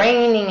was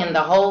raining and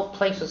the whole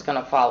place was going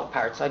to fall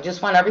apart. So I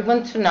just want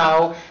everyone to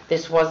know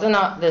this wasn't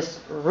this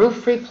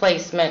roof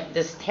replacement,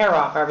 this tear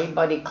off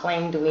everybody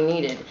claimed we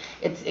needed.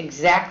 It's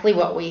exactly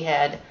what we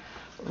had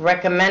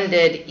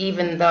recommended,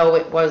 even though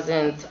it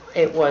wasn't,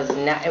 it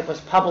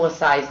was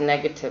publicized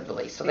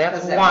negatively. So that's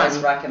Because it one. was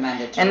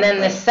recommended to And then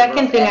the replace the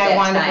second roof thing at I that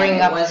want to time. bring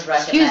It up, was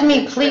excuse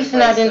me, recommended to please do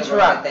not replace the roof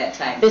interrupt. at that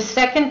time. The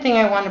second thing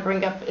I want to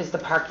bring up is the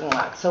parking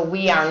lot. So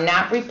we are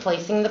not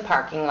replacing the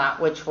parking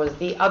lot, which was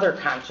the other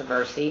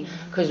controversy,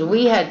 because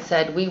we had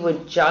said we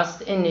would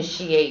just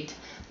initiate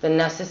the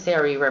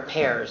necessary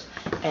repairs.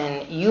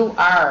 And you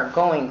are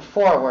going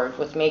forward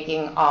with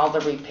making all the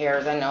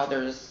repairs. I know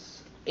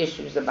there's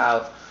issues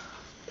about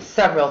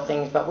several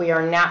things, but we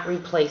are not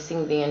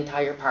replacing the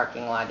entire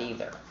parking lot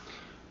either.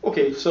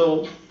 Okay,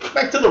 so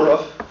back to the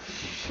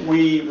roof.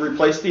 We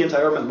replaced the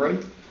entire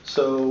membrane,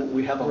 so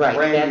we have a Right,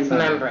 brand that's new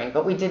membrane,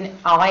 but we didn't,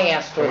 all I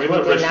asked was, Can we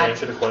let Rich did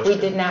answer the not, question? we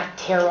did not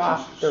tear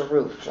off the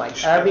roof,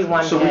 like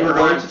everyone had So we were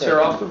going to wanted.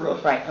 tear off the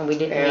roof. Right, and we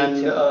didn't And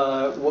need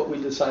to. what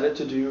we decided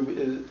to do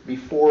is,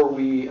 before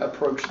we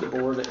approached the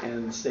board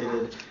and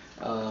stated,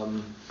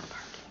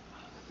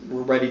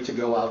 we're ready to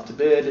go out to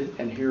bid,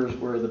 and here's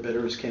where the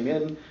bidders came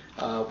in.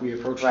 We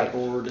approached the Right.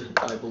 board,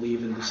 I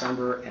believe, in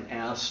December and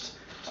asked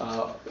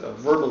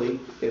verbally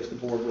if the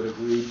board would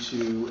agree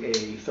to a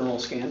thermal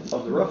scan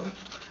of the roof.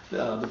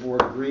 The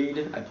board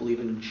agreed, I believe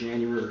in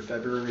January or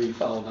February,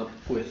 followed up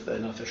with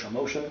an official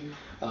motion.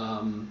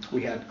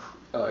 We had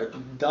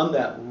done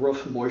that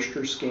roof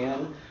moisture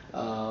scan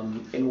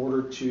in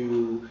order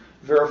to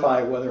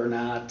verify whether or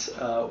not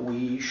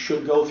we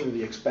should go through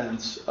the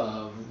expense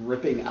of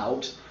ripping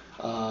out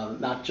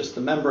not just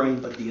the membrane,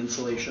 but the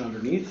insulation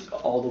underneath,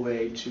 all the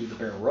way to the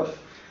bare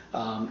roof.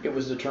 It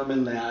was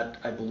determined that,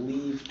 I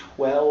believe,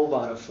 12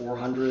 out of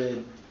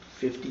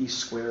 450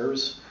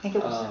 squares. I think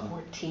it was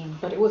 14,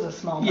 but it was a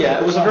small. Yeah,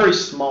 number. it was a very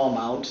small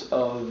amount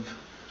of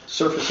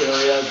surface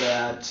area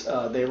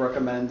that they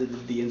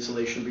recommended the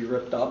insulation be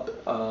ripped up.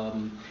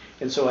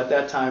 And so at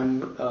that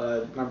time,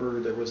 remember,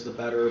 there was the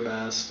better,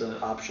 best,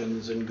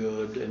 options, and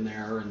good in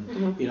there,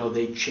 and you know,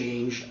 they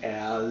changed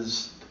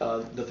as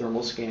the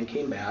thermal scan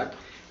came back.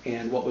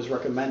 And what was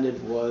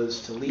recommended was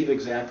to leave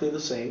exactly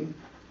the same,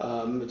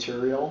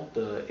 material,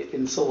 the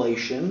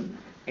insulation,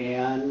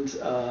 and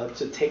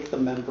to take the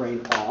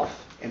membrane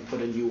off and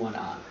put a new one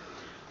on.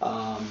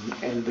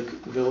 And the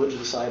village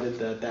decided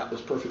that that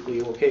was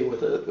perfectly okay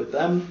with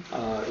them.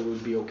 It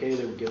would be okay,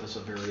 they would give us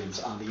a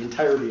variance on the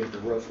entirety of the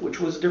roof, which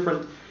was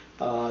different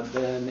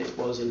than it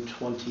was in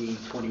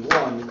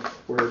 2021,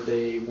 where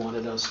they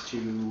wanted us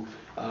to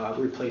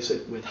replace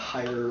it with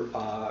higher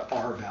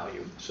R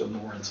value, so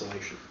more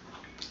insulation.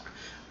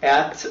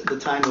 At the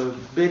time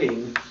of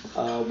bidding,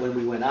 when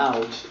we went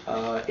out,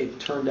 it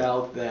turned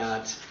out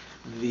that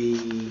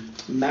the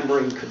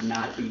membrane could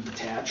not be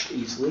detached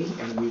easily,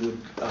 and we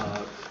would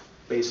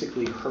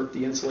basically hurt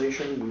the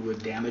insulation. We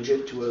would damage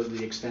it to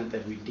the extent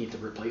that we'd need to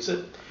replace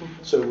it.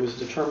 So it was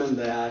determined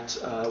that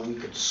we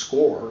could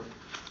score,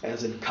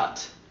 as in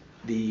cut,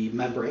 the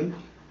membrane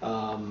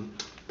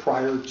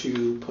prior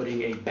to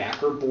putting a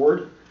backer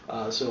board,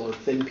 so a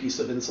thin piece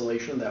of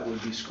insulation that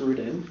would be screwed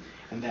in,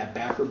 and that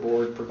backer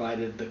board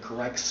provided the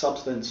correct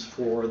substance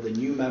for the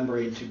new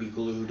membrane to be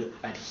glued,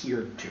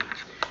 adhered to.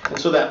 And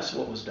so that's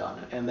what was done,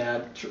 and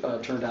that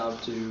turned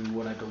out to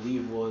what I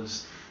believe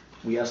was,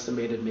 we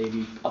estimated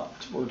maybe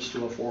upwards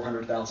to a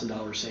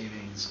 $400,000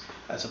 savings,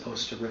 as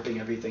opposed to ripping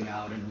everything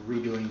out and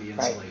redoing the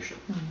insulation.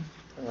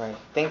 Right,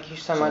 thank you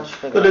so much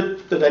for But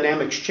that. the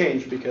dynamics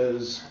changed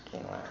because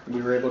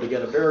we were able to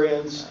get a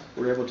variance,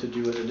 we were able to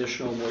do an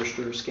additional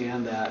moisture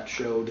scan that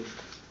showed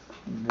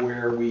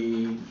where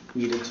we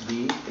needed to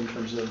be in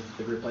terms of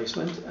the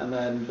replacement, and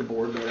then the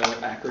board made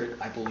an accurate,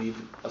 I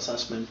believe,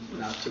 assessment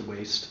not to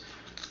waste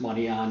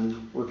money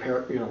on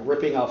repair,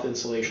 ripping off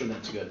insulation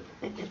that's good.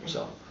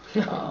 So.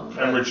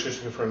 And Rich, just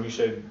to confirm, you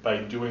said by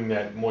doing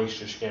that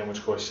moisture scan,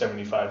 which cost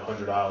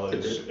 $7,500,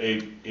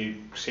 it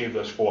saved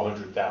us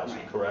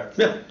 $400,000, correct?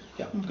 Yeah,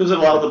 because it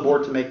allowed the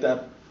board to make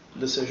that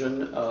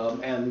decision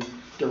and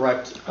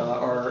direct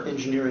our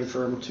engineering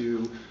firm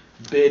to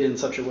bid in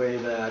such a way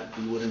that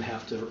we wouldn't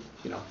have to,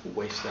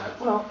 waste that.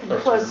 Well,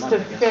 plus the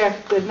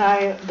fact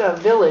that the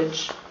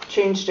village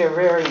changed their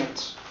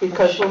variance,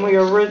 because when we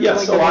were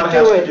originally going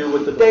to do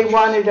it, they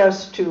wanted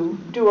us to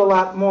do a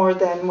lot more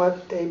than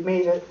what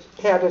they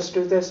had us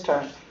do this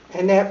time,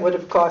 and that would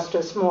have cost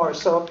us more.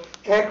 So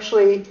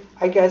actually,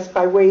 I guess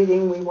by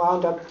waiting, we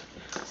wound up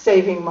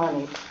saving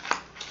money.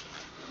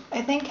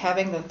 I think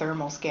having the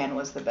thermal scan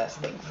was the best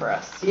thing for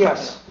us.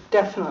 Yes,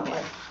 definitely.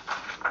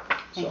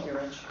 Thank you,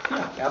 Rich.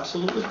 Yeah,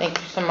 absolutely. Thank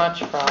you so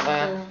much for all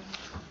that.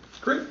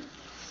 Great.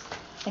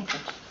 Thank you.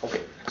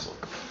 Okay, excellent.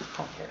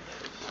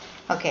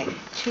 Okay,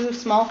 two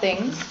small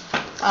things.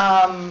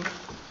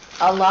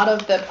 A lot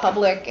of the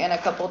public and a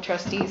couple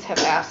trustees have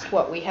asked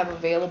what we have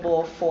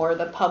available for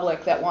the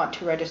public that want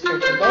to register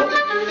to vote.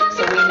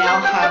 So we now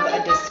have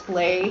a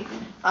display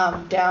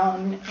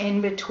down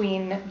in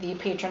between the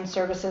patron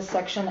services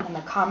section and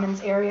the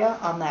commons area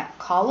on that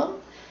column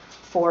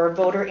for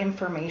voter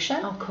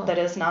information that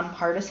is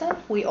nonpartisan.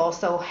 We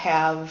also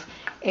have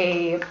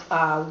a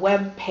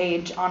web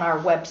page on our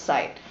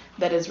website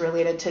that is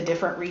related to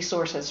different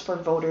resources for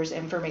voters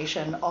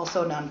information,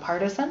 also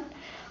nonpartisan.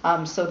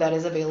 So that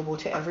is available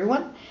to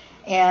everyone.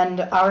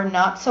 And our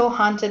Not So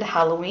Haunted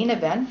Halloween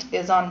event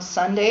is on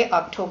Sunday,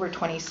 October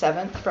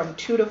 27th from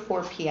 2 to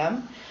 4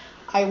 p.m.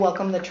 I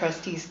welcome the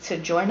trustees to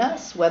join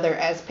us, whether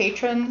as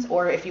patrons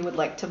or if you would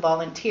like to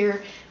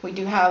volunteer. We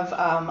do have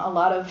a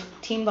lot of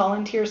teen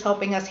volunteers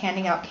helping us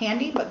handing out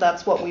candy, but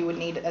that's what we would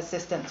need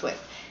assistance with,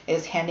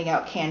 is handing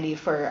out candy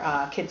for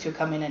kids who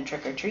come in and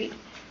trick or treat.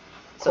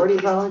 So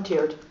already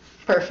volunteered.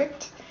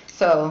 Perfect.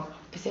 So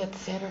is that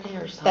Saturday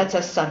or Sunday? That's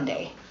a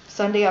Sunday.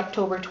 Sunday,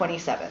 October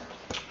 27th.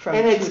 From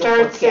and it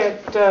starts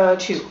at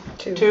 2.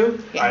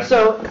 2? Yeah.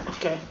 So,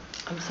 okay.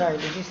 I'm sorry,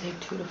 did you say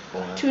 2 to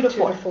 4? 2 to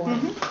 4. 4.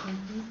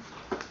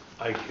 Mm-hmm.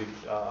 I could,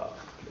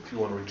 if you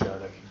want to reach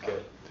out, I could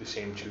get the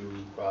same two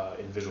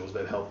individuals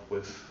that help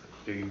with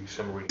the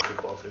summer reading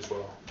kickoff as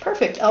well.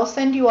 Perfect. I'll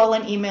send you all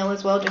an email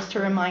as well just to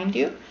remind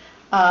you.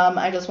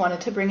 I just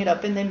wanted to bring it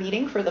up in the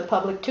meeting for the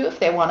public too. If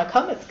they want to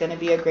come, it's going to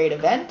be a great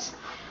event.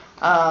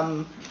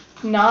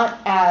 Not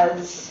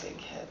as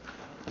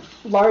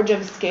large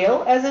of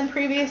scale as in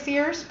previous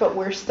years, but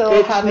we're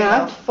still having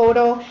a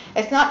photo.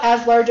 It's not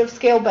as large of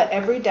scale, but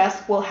every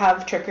desk will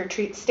have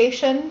trick-or-treat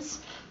stations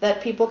that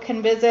people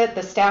can visit.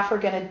 The staff are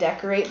going to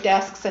decorate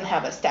desks and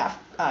have a staff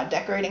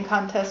decorating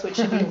contest, which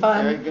should be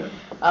fun. Very good.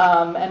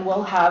 And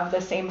we'll have the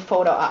same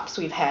photo ops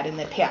we've had in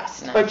the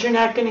past. But you're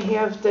not going to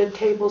have the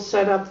table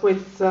set up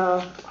with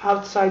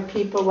outside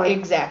people like...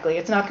 Exactly.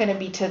 It's not going to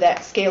be to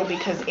that scale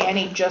because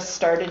Annie just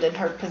started in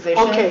her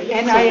position. Okay,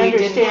 and so I we didn't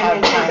understand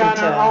have that she's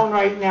time on her own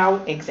right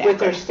now Exactly.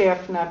 with her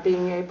staff not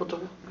being able to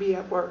be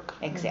at work.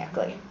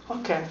 Exactly.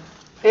 Okay,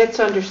 it's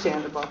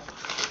understandable.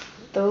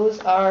 Those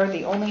are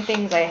the only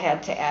things I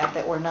had to add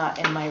that were not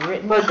in my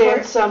written But report.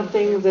 that's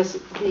something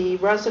the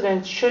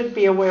residents should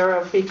be aware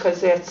of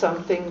because that's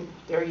something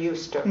they're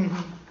used to.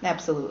 Mm-hmm.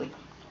 Absolutely.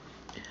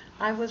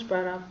 I was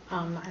brought up,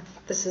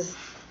 this is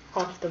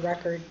off the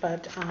record,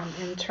 but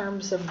in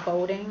terms of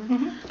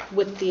voting,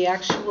 with the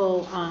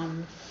actual,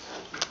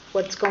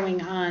 what's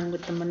going on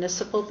with the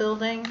municipal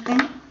building,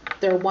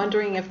 they're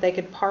wondering if they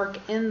could park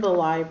in the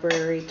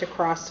library to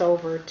cross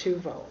over to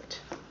vote.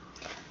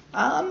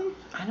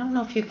 I don't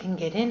know if you can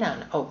get in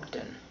on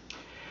Oakton.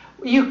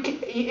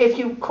 If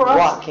you cross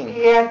Walking.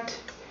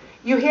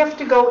 you have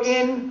to go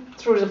in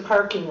through the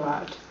parking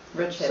lot.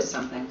 Rich has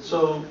something.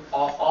 So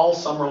all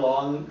summer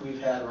long,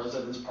 we've had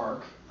residents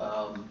park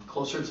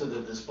closer to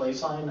the display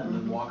sign and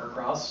then walk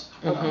across,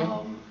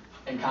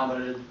 and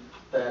commented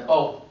that,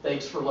 oh,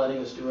 thanks for letting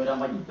us do it.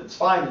 I'm like, it's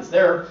fine, it's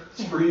there,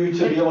 it's for you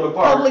to be able to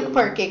park. Public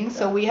parking,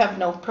 so we have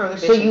no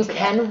prohibition. So you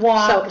can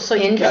walk So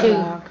you can into,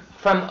 walk.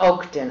 from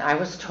Oakton. I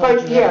was told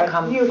But you had to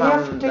come you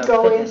have from to the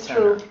go in fitness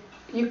center. through,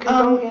 you can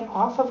go in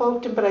off of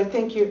Oakton, but I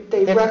think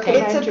they That's okay.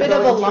 recommend It's a you bit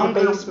of a go into the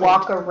longer basement.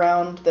 walk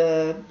around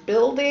the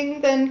building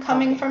than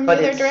coming from the But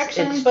other it's-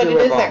 direction, it's but it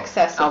is doable.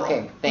 accessible.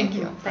 Okay, thank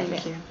you.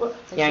 Thank you.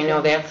 Yeah, I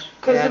know that's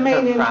Because a the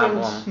main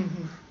problem.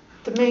 entrance,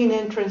 the main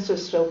entrance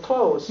is still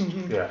closed.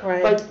 Yeah.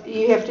 Right. But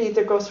you have to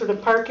either go through the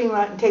parking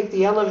lot and take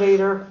the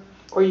elevator,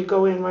 or you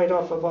go in right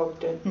off of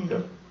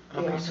Oakton.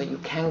 Okay, so you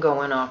can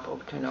go in off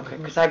Oakton, okay,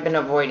 because I've been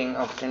avoiding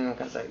Oakton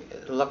because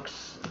it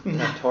looks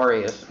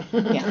notorious.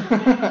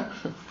 Yeah.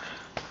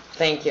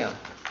 Thank you.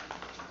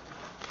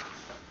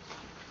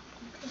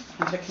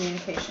 Under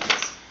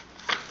communications.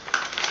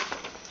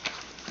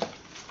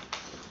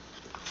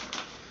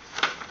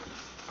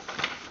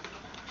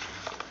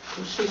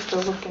 She's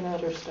still looking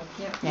at her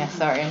stuff. Yeah,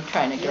 sorry, I'm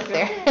trying to get You're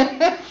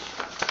there.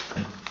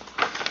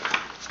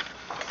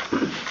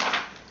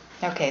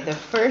 Okay, the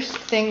first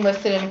thing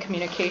listed in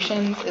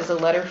communications is a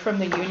letter from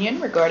the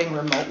union regarding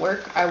remote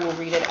work. I will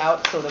read it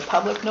out so the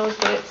public knows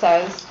what it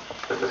says.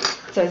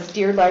 It says,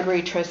 "Dear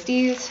Library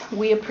Trustees,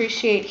 we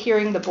appreciate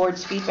hearing the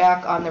board's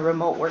feedback on the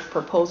remote work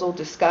proposal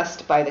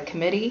discussed by the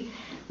committee.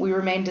 We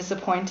remain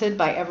disappointed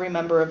by every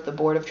member of the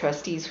Board of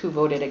Trustees who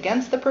voted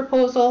against the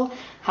proposal.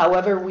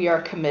 However, we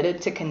are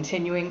committed to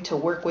continuing to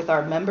work with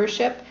our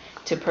membership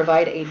to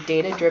provide a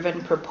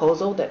data-driven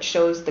proposal that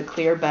shows the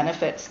clear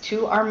benefits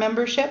to our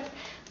membership,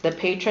 the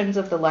patrons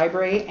of the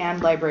library,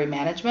 and library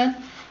management.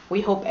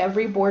 We hope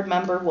every board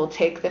member will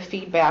take the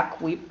feedback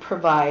we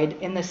provide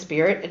in the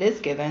spirit it is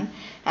given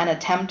and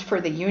attempt for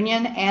the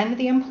union and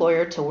the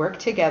employer to work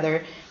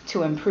together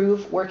to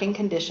improve working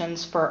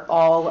conditions for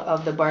all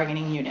of the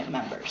bargaining unit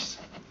members."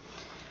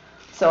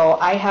 So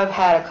I have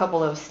had a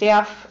couple of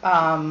staff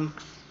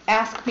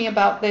ask me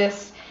about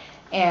this,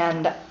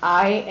 and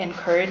I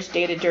encourage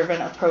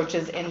data-driven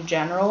approaches in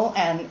general,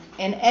 and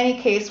in any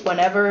case,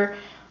 whenever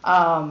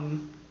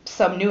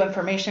some new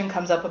information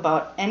comes up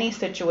about any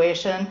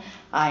situation,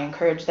 I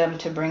encourage them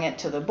to bring it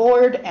to the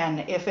board,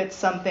 and if it's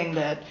something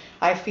that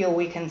I feel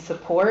we can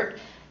support,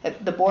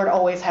 the board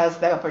always has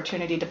the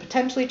opportunity to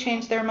potentially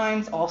change their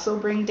minds, also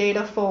bring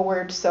data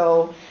forward.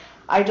 So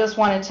I just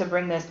wanted to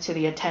bring this to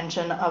the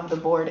attention of the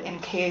board in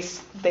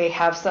case they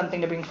have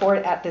something to bring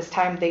forward. At this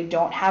time, they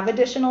don't have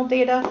additional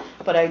data,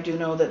 but I do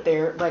know that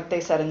they're, like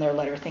they said in their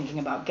letter, thinking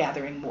about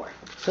gathering more.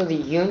 So the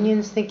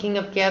union's thinking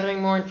of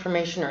gathering more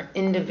information, or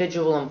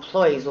individual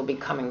employees will be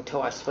coming to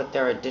us with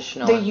their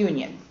additional? The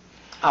union.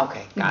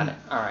 Okay, got it,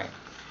 all right.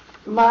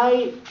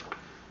 My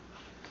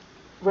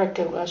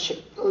recollection,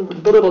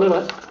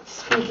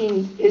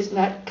 speaking is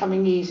not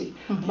coming easy.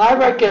 My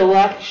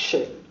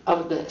recollection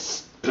of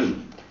this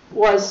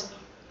was,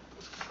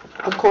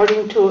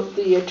 according to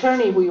the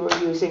attorney we were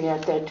using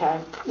at that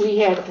time, we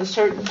had a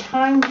certain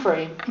time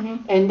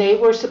frame, and they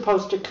were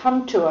supposed to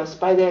come to us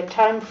by that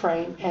time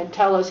frame and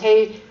tell us,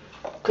 hey,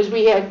 because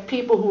we had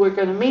people who were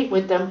going to meet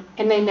with them,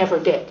 and they never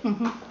did.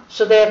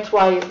 So that's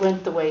why it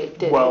went the way it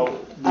did,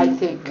 I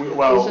think,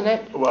 isn't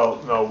it? Well,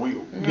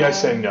 no,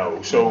 yes and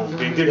no. So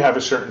they did have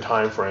a certain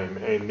time frame,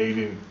 and they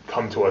didn't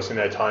come to us in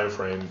that time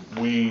frame.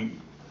 We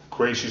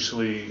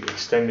graciously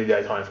extended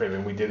that time frame,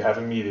 and we did have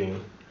a meeting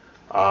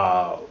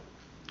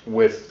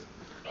with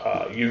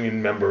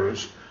union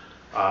members.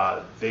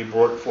 They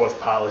brought forth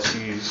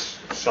policies,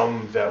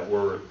 some that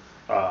were,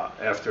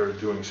 after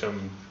doing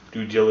some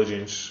due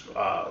diligence,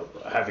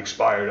 have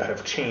expired,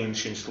 have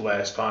changed since the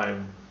last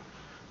time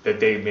that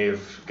they may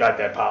have got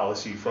that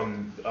policy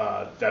from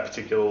that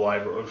particular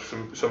library, or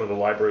from some of the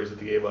libraries that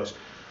they gave us.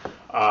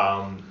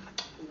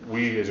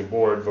 We as a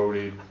board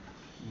voted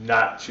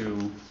not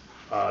to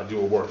do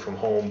a work from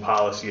home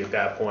policy at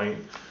that point,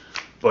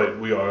 but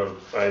we are,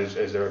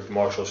 as Eric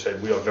Marshall said,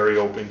 we are very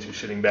open to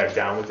sitting back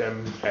down with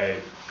them at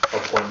a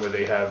point where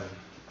they have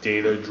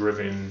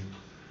data-driven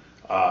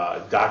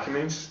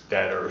documents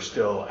that are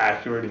still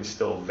accurate and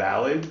still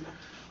valid,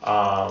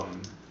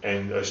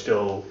 and are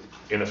still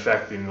in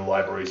effect in the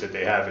libraries that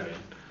they have it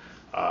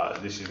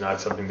in. This is not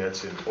something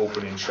that's an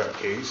open and shut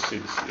case.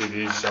 It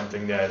is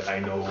something that I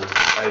know,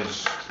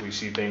 as we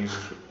see things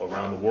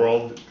around the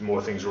world,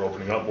 more things are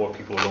opening up, more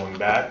people are going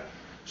back.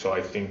 So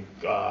I think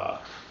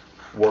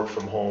work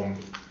from home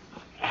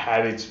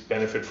had its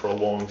benefit for a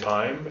long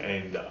time,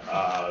 and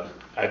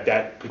at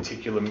that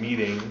particular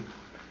meeting,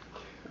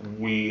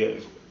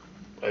 we,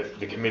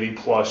 the committee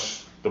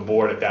plus the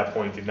board at that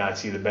point, did not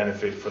see the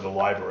benefit for the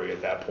library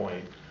at that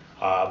point.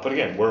 But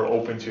again, we're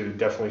open to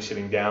definitely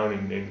sitting down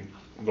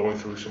and going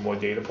through some more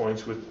data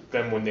points with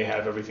them when they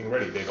have everything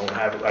ready. They don't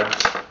have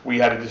it. We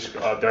had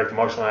Director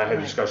Marshall and I had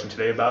a discussion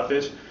today about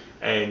this,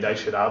 and I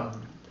said I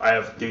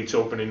have dates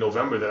open in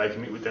November that I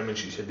can meet with them, and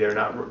she said they're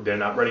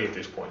not ready at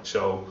this point.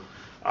 So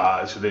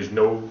there's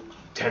no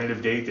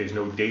tentative date. There's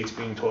no dates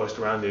being tossed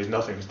around. There's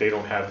nothing because they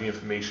don't have the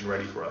information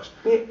ready for us.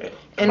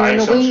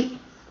 And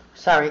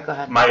sorry, go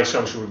ahead. My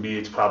assumption would be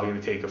it's probably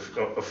going to take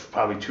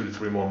probably 2 to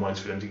 3 more months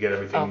for them to get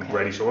everything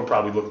ready. So we're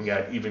probably looking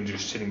at even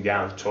just sitting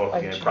down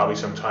talking at probably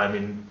sometime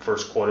in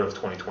first quarter of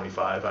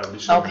 2025, I would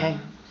assume. Okay.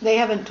 They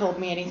haven't told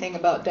me anything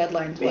about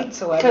deadlines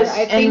whatsoever.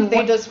 I think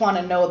they just want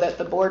to know that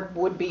the board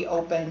would be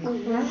open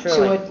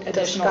to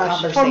additional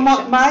conversations. From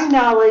my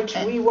knowledge,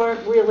 we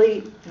weren't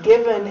really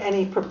given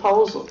any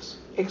proposals,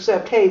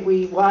 except, hey,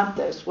 we want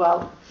this.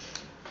 Well,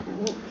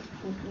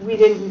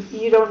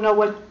 you don't know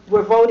what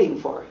we're voting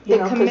for.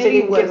 The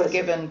committee was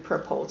given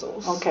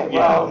proposals. Okay,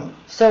 well,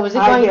 so is it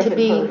going I to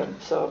be? haven't heard them,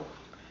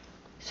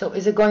 So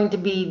is it going to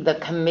be the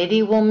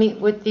committee will meet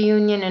with the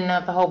union and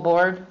not the whole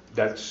board?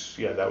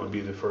 That would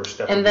be the first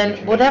step. And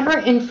then whatever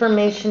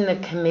information the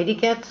committee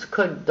gets,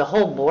 could the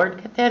whole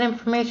board get that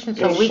information?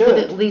 So we could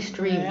at least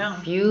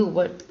review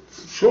what?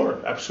 Sure,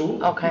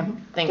 absolutely. Okay,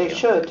 thank you. They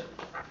should.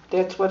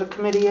 That's what a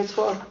committee is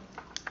for.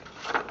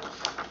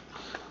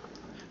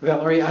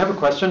 Valerie, I have a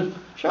question.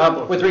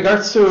 Sure. With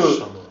regards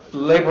to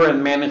labor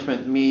and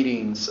management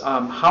meetings,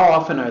 how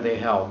often are they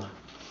held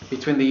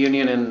between the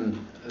union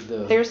and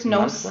the? There's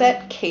no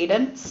set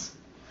cadence.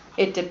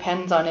 It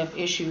depends on if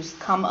issues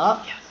come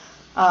up.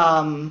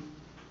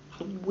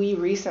 We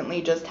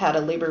recently just had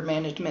a labor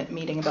management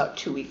meeting about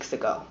 2 weeks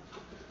ago.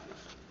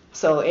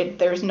 So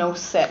there's no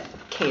set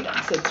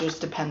cadence. It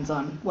just depends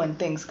on when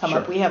things come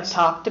up. We have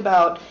talked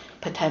about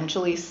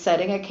potentially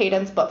setting a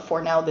cadence, but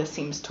for now this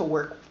seems to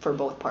work for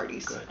both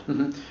parties. Good.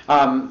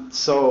 Mm-hmm.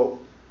 So,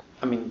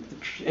 I mean,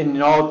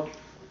 in all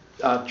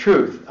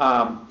truth,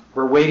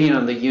 we're waiting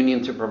on the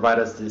union to provide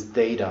us this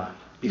data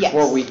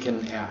before we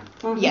can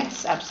act. Mm-hmm.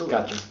 Yes, absolutely.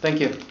 Gotcha. Thank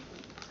you.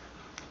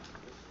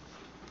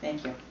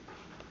 Thank you.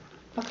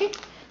 Okay.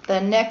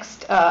 The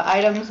next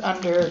items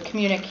under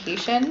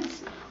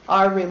communications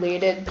are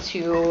related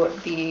to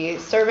the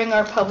Serving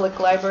Our Public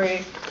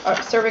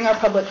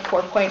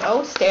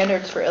 4.0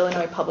 Standards for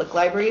Illinois Public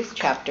Libraries,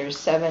 Chapters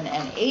 7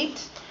 and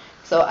 8.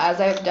 So as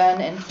I've done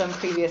in some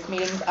previous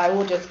meetings, I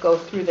will just go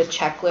through the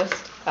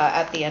checklist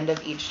at the end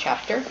of each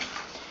chapter.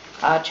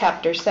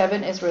 Chapter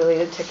 7 is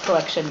related to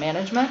collection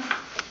management.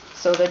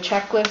 So the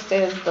checklist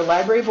is the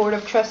Library Board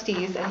of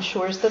Trustees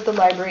ensures that the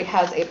library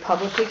has a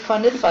publicly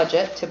funded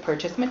budget to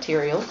purchase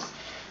materials.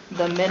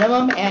 The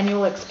minimum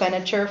annual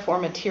expenditure for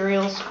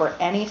materials for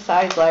any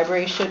size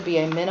library should be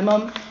a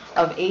minimum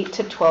of 8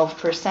 to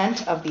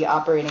 12% of the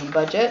operating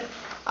budget.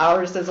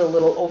 Ours is a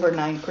little over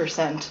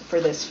 9% for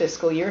this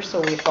fiscal year,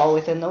 so we fall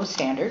within those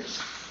standards.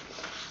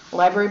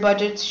 Library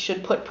budgets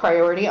should put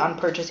priority on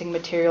purchasing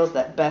materials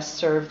that best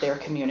serve their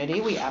community.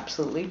 We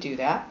absolutely do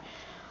that.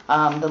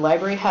 The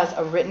library has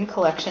a written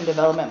collection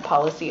development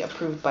policy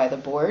approved by the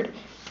board.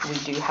 We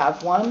do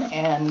have one,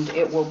 and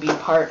it will be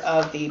part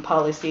of the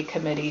policy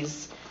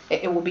committee's,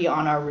 it will be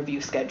on our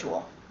review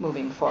schedule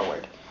moving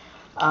forward.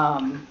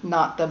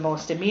 Not the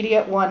most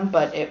immediate one,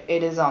 but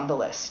it is on the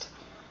list.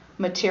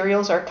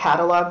 Materials are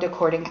cataloged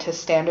according to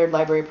standard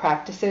library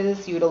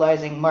practices,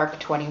 utilizing MARC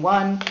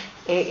 21,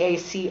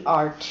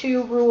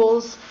 AACR2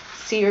 rules,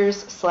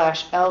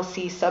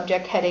 Sears/LC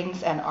subject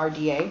headings, and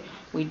RDA.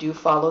 We do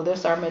follow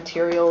this. Our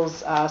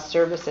materials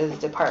services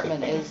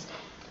department is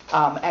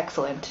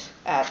excellent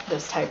at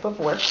this type of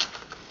work.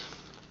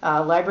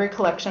 Library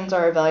collections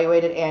are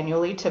evaluated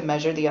annually to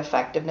measure the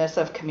effectiveness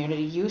of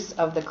community use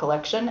of the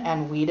collection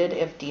and weeded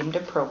if deemed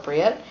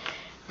appropriate.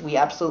 We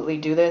absolutely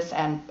do this,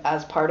 and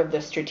as part of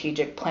the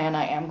strategic plan,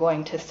 I am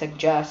going to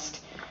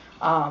suggest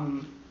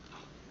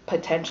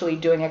potentially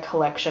doing a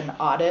collection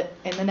audit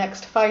in the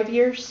next 5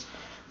 years,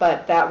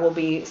 but that will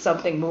be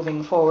something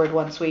moving forward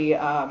once we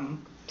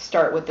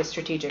start with the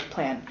strategic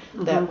plan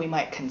that we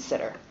might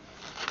consider.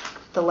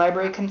 The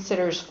library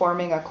considers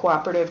forming a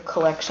cooperative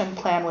collection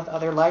plan with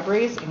other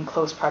libraries in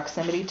close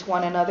proximity to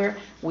one another.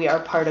 We are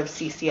part of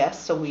CCS,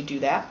 so we do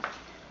that.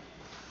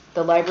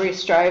 The library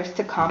strives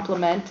to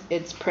complement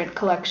its print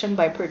collection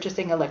by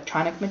purchasing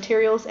electronic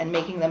materials and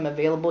making them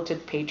available to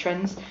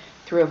patrons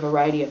through a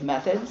variety of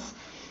methods.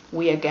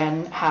 We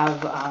again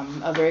have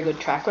a very good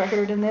track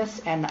record in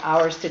this, and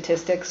our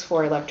statistics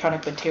for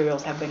electronic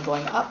materials have been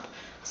going up.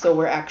 So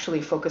we're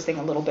actually focusing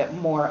a little bit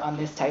more on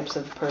this types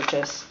of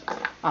purchase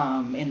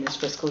in this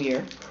fiscal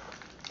year.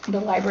 The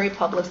library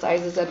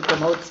publicizes and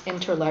promotes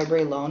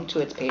interlibrary loan to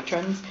its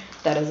patrons.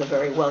 That is a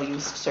very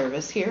well-used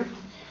service here.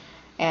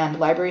 And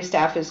library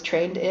staff is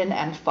trained in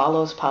and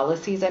follows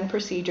policies and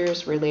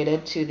procedures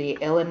related to the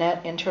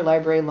ILLINET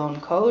Interlibrary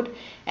Loan Code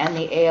and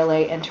the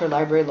ALA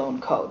Interlibrary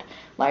Loan Code.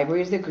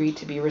 Libraries agree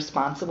to be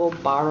responsible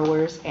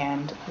borrowers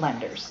and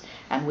lenders,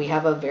 and we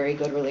have a very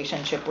good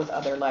relationship with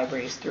other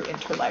libraries through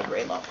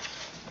interlibrary loan.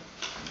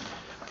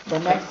 The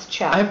next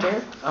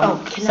chapter.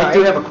 I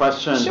do have a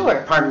question.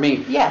 Sure. Pardon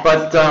me. Yes.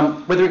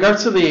 But with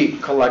regards to the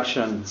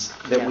collections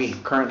that we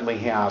currently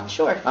have.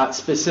 Sure.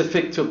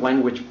 Specific to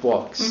language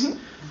books.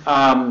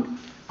 Mm-hmm.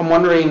 I'm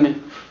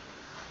wondering,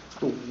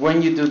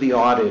 when you do the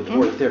audit,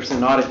 or if there's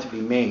an audit to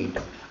be made,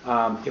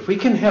 if we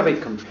can have a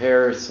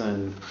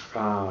comparison,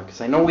 because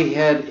I know we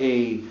had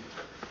a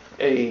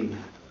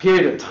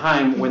period of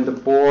time when the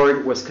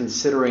board was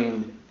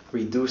considering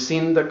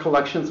reducing the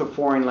collections of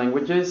foreign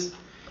languages.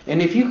 And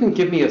if you can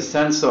give me a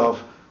sense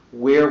of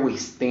where we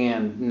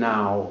stand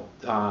now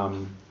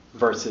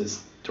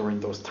versus during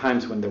those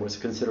times when there was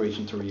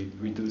consideration to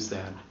reduce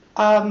that.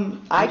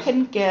 I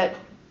can get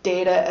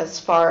data as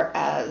far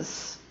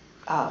as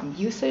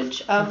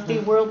usage of the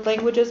world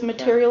languages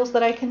materials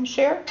that I can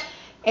share.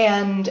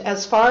 And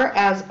as far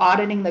as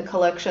auditing the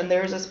collection,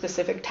 there's a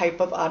specific type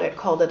of audit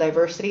called a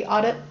diversity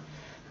audit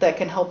that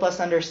can help us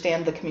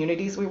understand the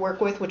communities we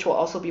work with, which will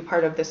also be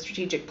part of the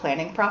strategic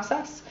planning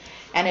process.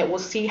 And it will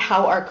see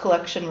how our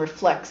collection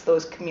reflects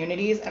those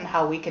communities and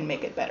how we can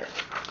make it better.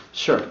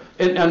 Sure.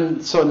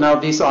 And so now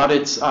these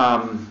audits,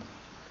 I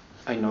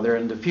know they're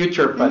in the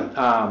future, but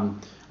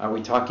are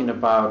we talking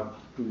about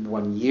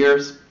 1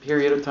 year's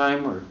period of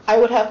time? Or I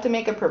would have to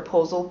make a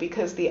proposal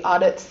because the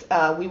audits,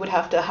 we would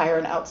have to hire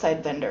an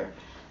outside vendor.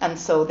 And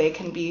so they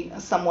can be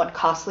somewhat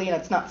costly, and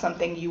it's not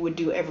something you would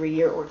do every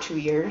year or 2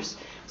 years.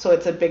 So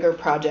it's a bigger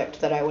project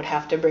that I would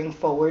have to bring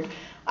forward.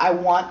 I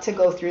want to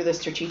go through the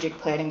strategic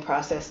planning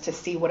process to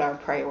see what our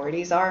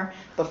priorities are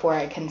before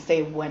I can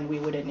say when we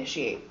would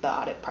initiate the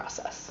audit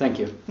process. Thank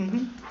you.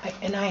 Mm-hmm.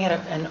 And I had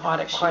an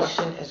audit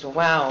question as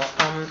well.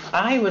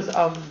 I was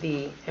of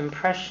the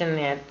impression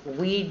that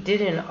we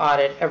did an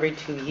audit every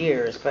 2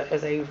 years, but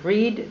as I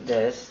read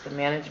this, the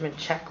management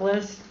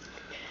checklist,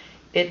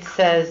 it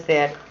says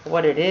that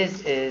what it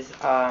is,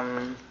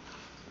 oh,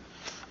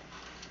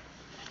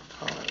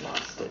 I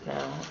lost it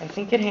now. I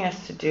think it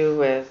has to do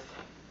with,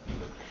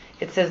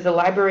 it says the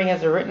library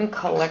has a written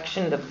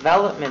collection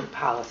development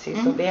policy,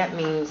 so that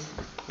means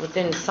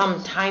within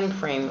some time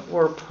frame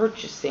we're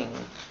purchasing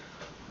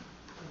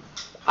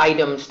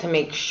items to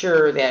make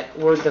sure that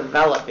we're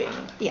developing.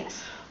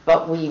 Yes.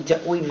 But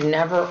we've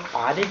never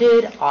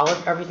audited all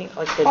of everything,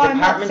 like the I'm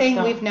not departments saying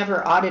don't- we've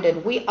never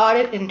audited. We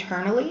audit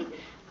internally,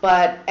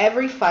 but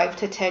every 5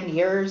 to 10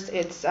 years,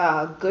 it's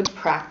good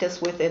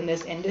practice within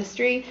this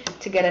industry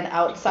to get an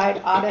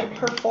outside audit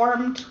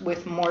performed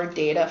with more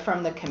data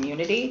from the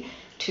community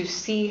to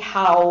see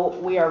how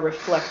we are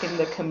reflecting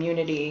the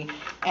community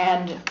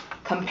and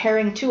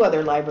comparing to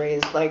other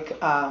libraries like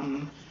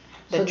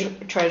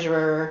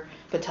Treasurer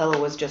Patella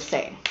was just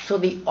saying. So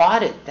the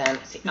audit then,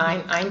 see,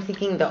 I'm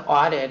thinking the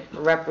audit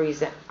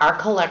our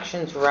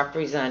collections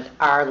represent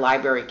our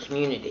library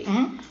community.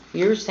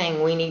 You're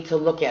saying we need to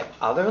look at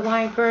other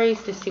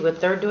libraries to see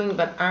what they're doing,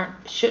 but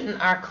shouldn't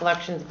our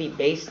collections be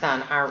based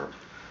on our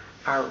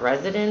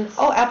residents?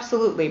 Oh,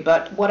 absolutely.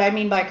 But what I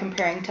mean by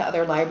comparing to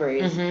other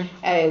libraries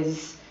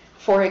is,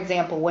 for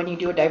example, when you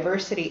do a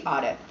diversity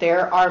audit,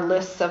 there are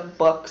lists of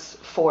books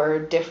for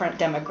different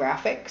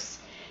demographics.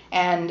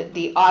 And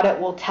the audit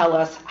will tell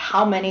us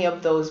how many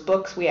of those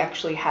books we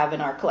actually have in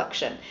our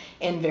collection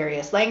in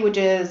various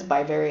languages,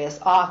 by various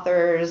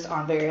authors,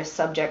 on various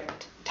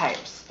subject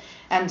types.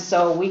 And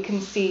so we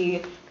can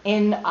see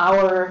in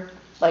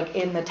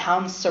in the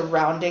towns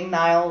surrounding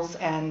Niles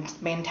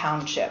and Main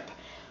Township,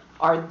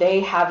 are they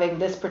having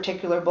this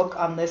particular book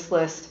on this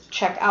list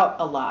check out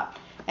a lot?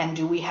 And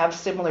do we have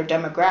similar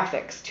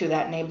demographics to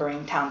that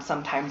neighboring town?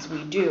 Sometimes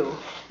we do.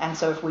 And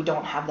so if we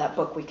don't have that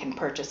book, we can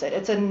purchase it.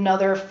 It's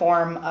another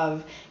form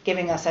of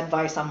giving us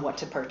advice on what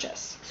to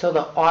purchase. So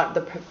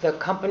the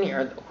company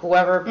or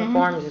whoever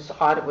performs this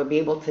audit would be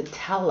able to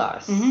tell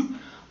us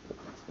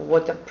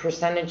what the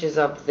percentages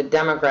of the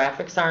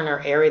demographics are in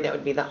our area. That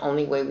would be the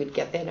only way we'd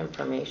get that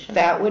information.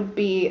 That would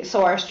be,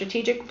 so our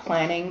strategic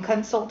planning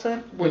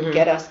consultant would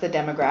get us the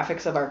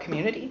demographics of our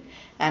community.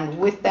 And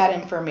with that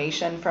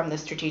information from the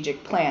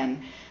strategic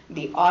plan,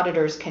 the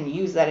auditors can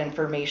use that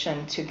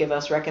information to give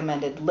us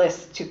recommended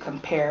lists to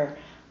compare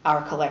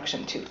our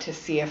collection to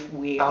see if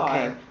we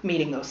are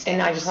meeting those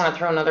standards. And I just want to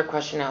throw another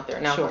question out there.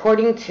 Now, Sure.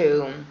 according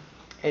to,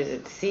 is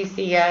it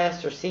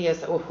CCS or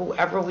CS, or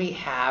whoever we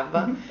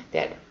have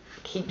that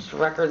keeps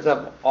records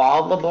of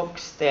all the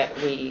books that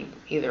we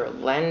either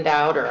lend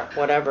out or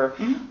whatever,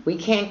 we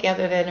can't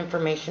gather that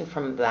information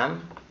from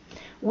them?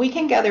 We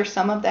can gather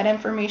some of that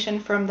information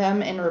from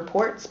them in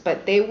reports,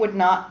 but they would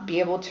not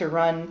be able to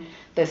run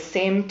the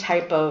same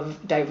type of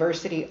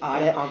diversity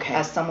audit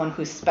as someone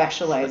who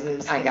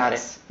specializes I in got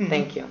this. it.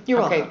 Thank you.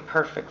 You're Okay, welcome.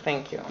 perfect.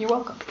 Thank you. You're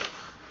welcome.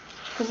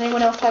 Does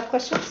anyone else have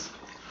questions?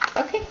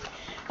 Okay.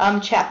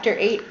 Chapter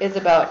 8 is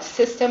about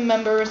system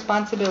member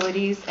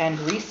responsibilities and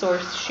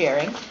resource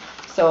sharing.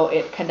 So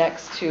it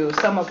connects to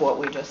some of what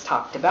we just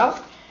talked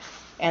about.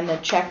 And the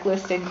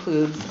checklist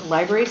includes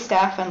library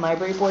staff and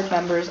library board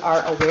members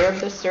are aware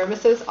of the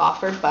services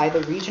offered by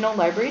the regional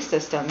library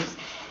systems,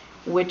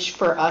 which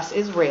for us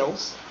is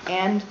RAILS,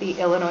 and the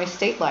Illinois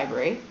State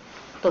Library.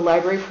 The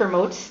library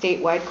promotes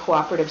statewide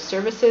cooperative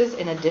services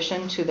in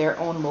addition to their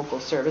own local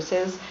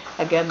services.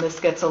 Again, this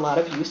gets a lot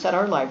of use at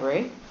our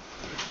library.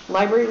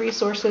 Library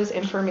resources,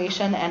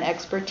 information, and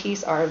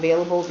expertise are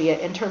available via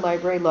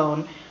interlibrary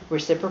loan,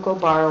 reciprocal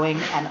borrowing,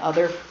 and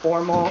other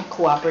formal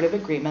cooperative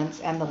agreements,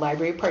 and the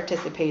library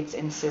participates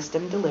in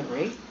system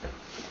delivery.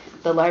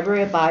 The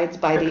library abides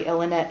by the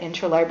Illinois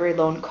Interlibrary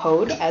Loan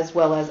Code as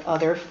well as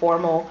other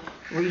formal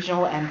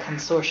regional and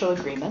consortial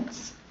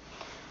agreements.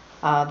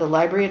 The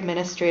library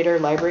administrator,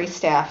 library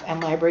staff,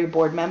 and library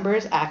board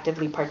members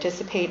actively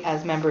participate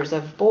as members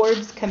of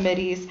boards,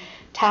 committees,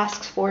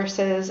 task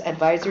forces,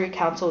 advisory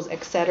councils,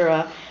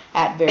 etc.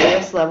 at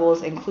various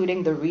levels,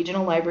 including the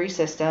regional library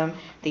system,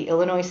 the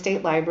Illinois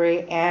State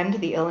Library, and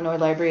the Illinois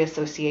Library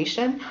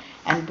Association,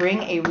 and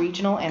bring a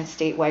regional and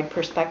statewide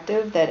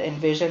perspective that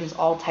envisions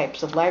all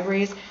types of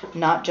libraries,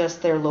 not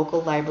just their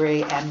local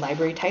library and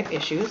library type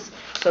issues.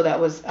 So that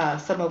was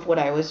some of what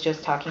I was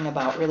just talking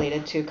about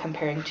related to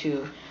comparing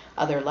to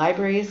other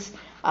libraries.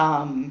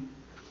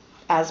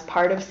 As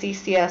part of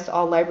CCS,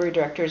 all library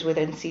directors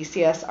within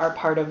CCS are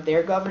part of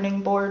their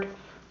governing board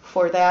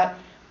for that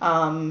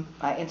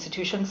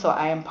institution, so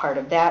I am part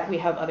of that. We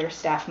have other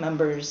staff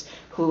members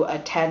who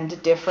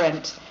attend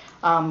different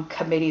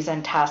committees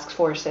and task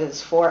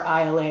forces for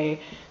ILA.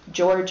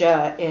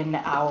 Georgia in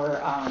our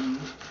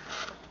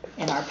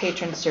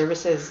patron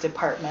services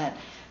department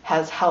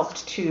has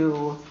helped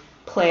to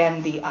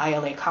plan the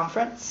ILA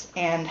conference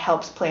and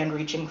helps plan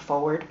Reaching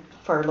Forward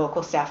for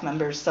local staff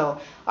members. So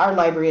our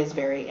library is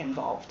very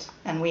involved,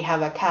 and we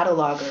have a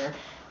cataloger,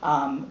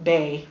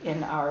 Bay,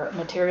 in our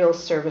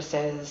materials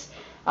services,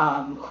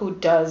 who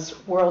does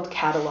world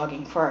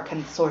cataloging for our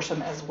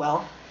consortium as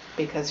well,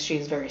 because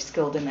she's very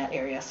skilled in that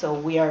area. So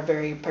we are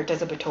very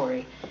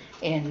participatory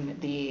in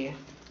the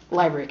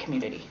library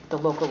community, the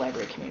local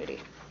library community.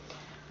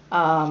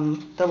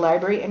 The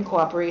library, in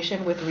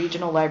cooperation with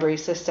regional library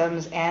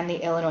systems and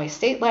the Illinois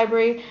State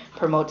Library,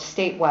 promotes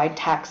statewide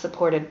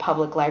tax-supported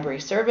public library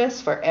service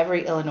for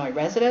every Illinois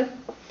resident.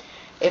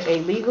 If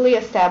a legally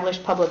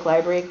established public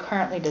library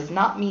currently does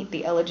not meet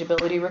the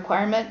eligibility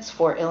requirements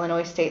for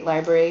Illinois State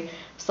Library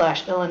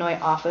 / Illinois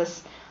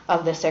Office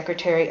of the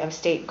Secretary of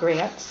State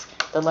grants,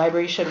 the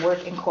library should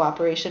work in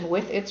cooperation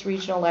with its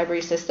regional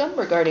library system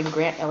regarding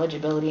grant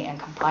eligibility and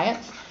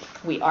compliance.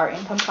 We are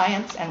in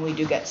compliance, and we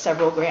do get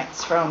several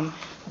grants from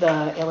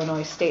the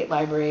Illinois State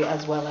Library,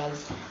 as well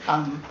as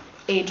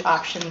age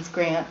options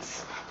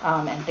grants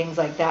and things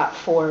like that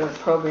for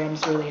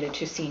programs related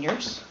to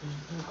seniors.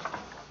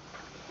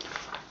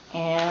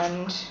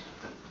 And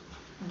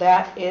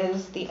that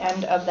is the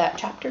end of that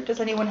chapter. Does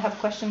anyone have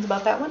questions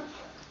about that one?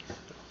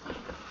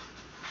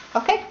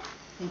 Okay,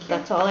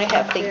 that's all I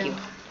have. Thank you.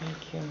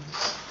 Thank you.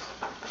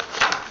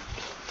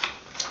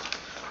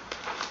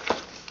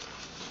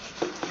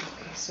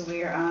 So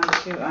we are on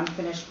to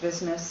unfinished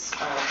business.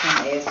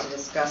 10A is to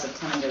discuss a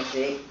tentative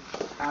date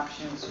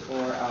options for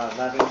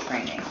levy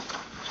training.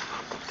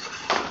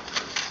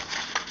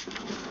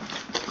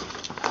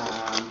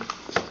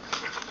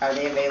 Are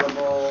they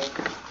available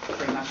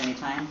pretty much any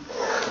time?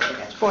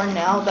 For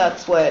now,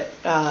 that's what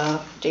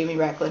Jamie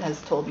Racklin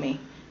has told me.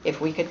 If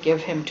we could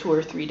give him 2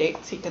 or 3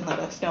 dates, he can let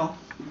us know.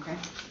 Okay.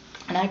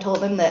 And I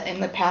told him that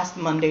in the past,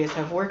 Mondays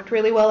have worked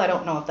really well. I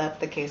don't know if that's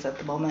the case at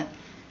the moment,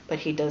 but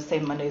he does say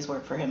Mondays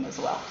work for him as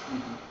well.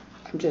 Mm-hmm.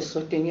 I'm just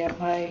looking at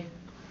my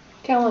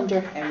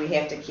calendar. And we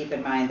have to keep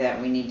in mind that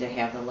we need to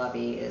have the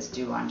levy is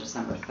due on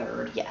December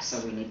 3rd. Yes.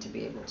 So we need to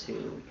be able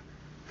to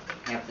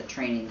have the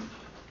training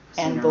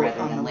And sooner vote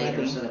rather on than the later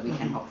levy. so that we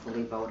can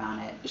hopefully vote on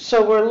it.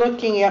 So we're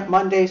looking at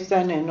Mondays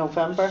then in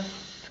November?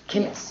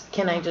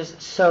 Can I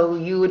just, so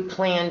you would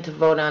plan to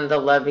vote on the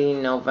levy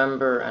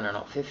November, I don't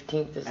know,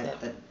 15th, is At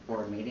that? the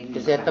board meeting in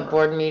Is that the November.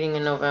 board meeting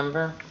in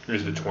November?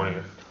 Here's the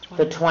 20th.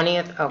 The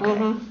 20th?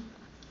 Okay.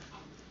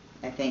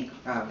 I think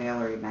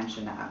Valerie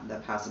mentioned the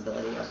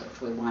possibility of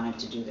if we wanted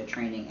to do the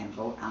training and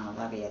vote on the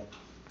levy at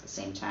the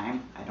same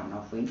time. I don't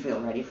know if we'd feel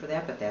ready for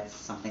that, but that's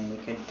something we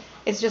could.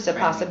 It's just a try and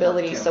make work,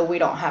 possibility, too. so we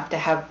don't have to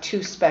have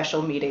 2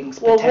 special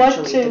meetings Well, potentially,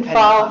 what's depending on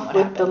involved what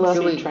with the happens.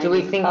 levy Do we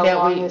training? think How that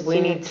long is we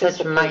he need such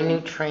anticipating?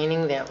 minute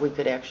training that we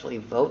could actually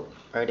vote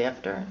right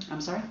after?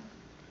 I'm sorry?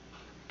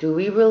 Do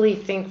we really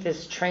think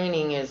this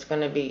training is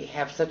going to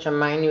have such a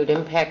minute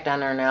impact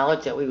on our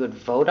knowledge that we would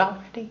vote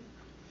already?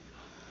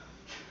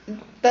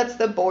 That's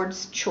the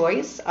board's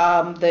choice.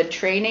 The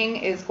training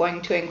is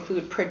going to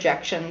include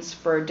projections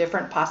for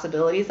different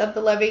possibilities of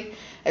the levy.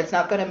 It's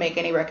not going to make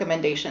any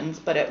recommendations,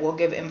 but it will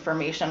give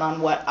information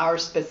on what our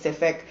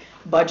specific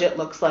budget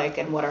looks like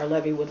and what our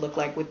levy would look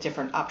like with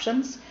different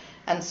options.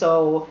 And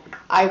so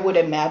I would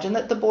imagine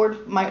that the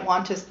board might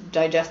want to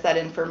digest that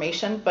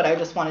information, but I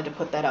just wanted to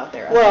put that out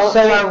there. Well,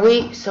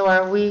 So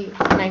are we,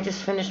 can I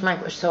just finish my,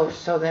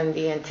 so then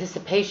the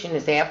anticipation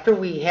is after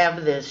we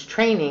have this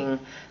training,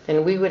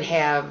 then we would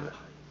have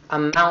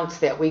amounts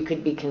that we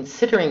could be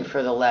considering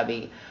for the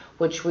levy,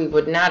 which we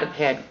would not have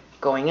had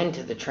going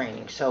into the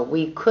training. So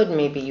we could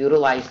maybe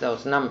utilize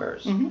those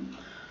numbers.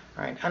 All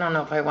All right, I don't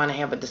know if I want to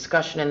have a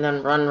discussion and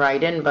then run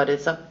right in, but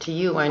it's up to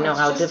you. I know It's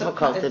how just a-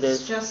 difficult it it's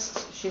is.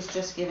 just, she's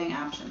just giving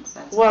options,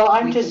 that's. Well,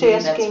 I'm we just can do-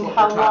 that's asking what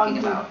how we're talking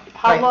long, about.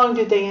 how Right. long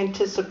do they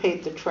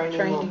anticipate the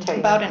training will take?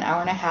 About an hour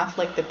and a half,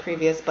 like the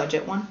previous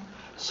budget one.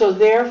 So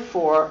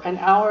therefore, an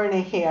hour and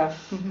a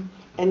half,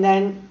 and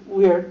then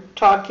we're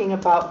talking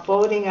about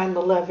voting on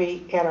the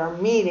levy at our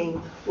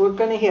meeting. We're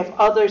gonna have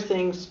other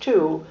things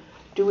too.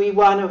 Do we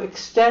want to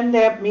extend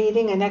that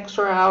meeting an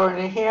extra hour and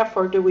a half,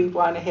 or do we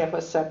want to have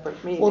a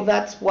separate meeting? Well,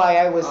 that's why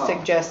I was Oh.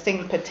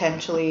 suggesting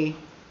potentially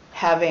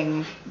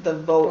having the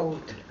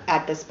vote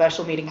at the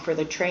special meeting for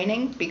the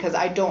training, because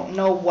I don't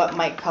know what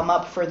might come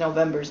up for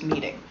November's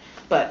meeting,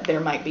 but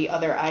there might be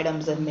other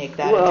items and make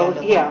that Well,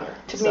 agenda yeah, longer.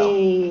 to so.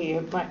 me,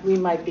 we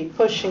might be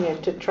pushing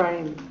it to try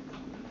and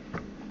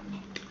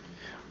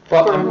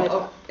Well, firm it.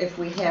 Well, if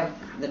we have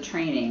the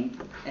training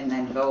and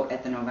then vote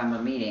at the November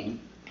meeting,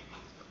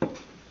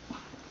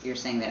 you're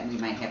saying that we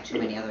might have too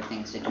many other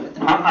things to do at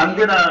the November I'm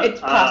meeting? gonna,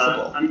 It's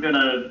possible. I'm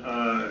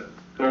gonna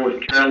go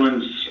with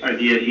Carolyn's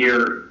idea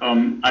here.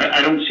 I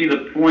don't see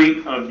the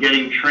point of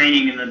getting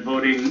training and then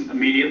voting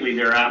immediately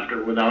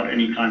thereafter without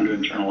any time to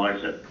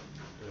internalize it.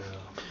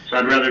 So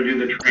I'd rather do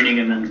the training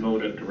and then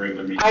vote at the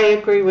regular meeting. I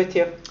agree with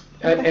you.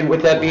 And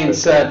with that being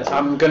said,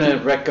 I'm going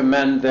to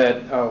recommend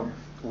that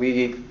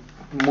we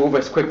move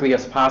as quickly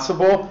as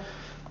possible.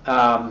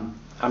 I'm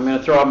going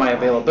to throw out my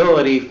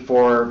availability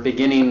for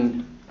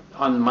beginning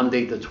on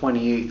Monday, the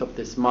 28th of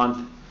this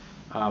month,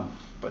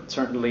 but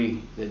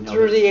certainly.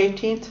 Through the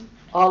 18th,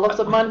 all of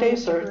the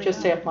Mondays, or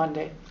just that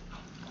Monday?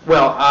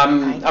 Well,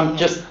 I'm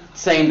just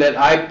saying that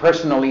I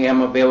personally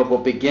am available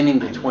beginning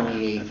the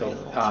 28th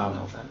of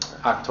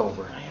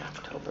October.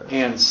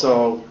 And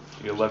so.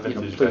 The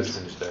 11th is please.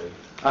 Veterans Day.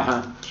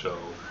 Uh-huh. So,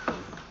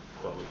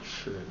 well, we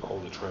shouldn't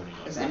hold the training.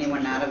 on Is Veterans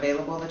anyone not Day.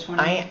 available the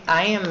 20th?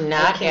 I am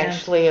not can't.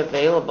 actually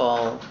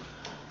available.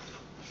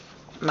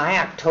 My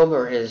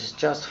October is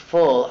just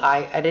full.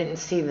 I didn't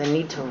see the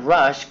need to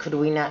rush. Could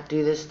we not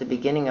do this the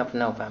beginning of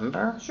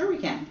November? Sure we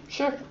can.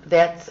 Sure.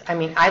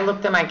 I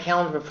looked at my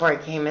calendar before I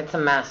came. It's a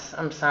mess.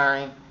 I'm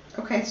sorry.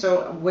 Okay,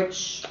 so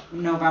which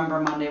November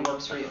Monday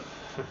works for you?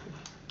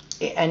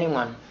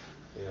 Anyone.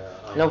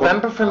 Yeah,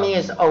 November for me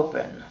is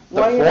open.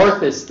 The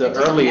 4th is the It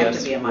doesn't have to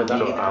earliest. be a Monday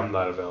without- either. I'm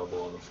not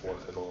available on the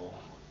 4th at all.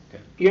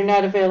 You're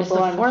not Is available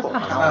the on the 4th 4th? a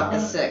How about the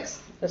holiday? 6th?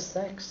 The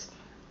 6th.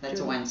 That's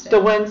a Wednesday. The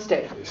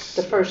Wednesday,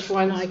 the first No,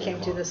 I Wednesday.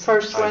 can't do the 6th.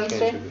 First I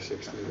Wednesday? can't do the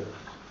 6th either.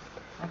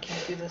 I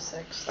can't do the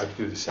 6th. I could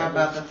do the 7th. How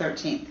about the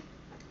 13th?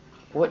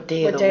 What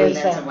day What of the day week?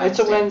 is That's that? a It's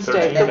a Wednesday,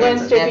 the Thirteenth.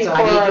 Wednesday That's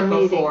before a our week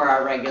meeting. before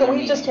our regular Can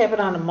meeting. we just have it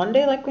on a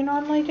Monday like we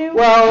normally do?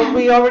 Well,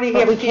 we already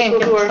But have we can't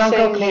people who get- are Trunco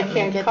saying they can't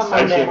can't get come some-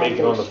 I on can't that make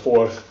it on the Monday.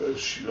 4th.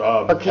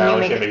 But can you Carolyn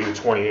make can't it- make it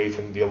the 28th,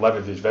 and the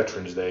 11th is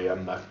Veterans Day.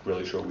 I'm not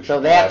really sure we should So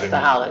be that's having. the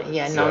holiday.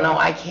 Yeah, no,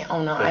 I can't.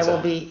 Oh, no, I That's will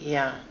a- be,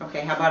 yeah. Okay,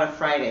 how about a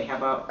Friday? How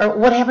about Or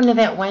what happened to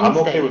that Wednesday? I'm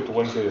okay with the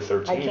Wednesday the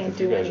 13th. I can't if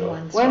you do guys any are.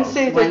 Wednesday.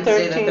 Wednesday the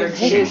Wednesday the 13th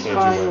 13th. is Can't do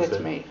fine with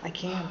Wednesday. me. I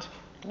can't.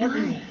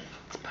 Why?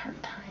 It's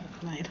part-time.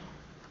 Night.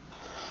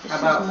 How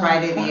about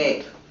Friday the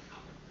 8th?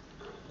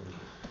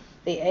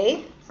 The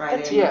 8th?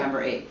 Friday, Yeah.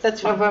 November 8th.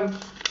 That's fine. November, Are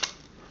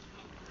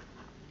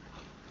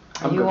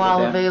I'm good you with all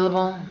that.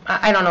 available?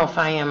 I don't know if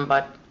I am,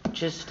 but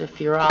just if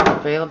you're all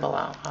available,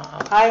 I'll.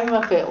 I'm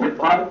available.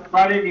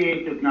 Friday the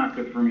 8th is not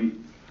good for me.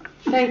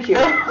 Thank you.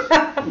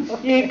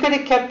 You could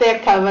have kept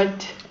that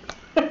comment.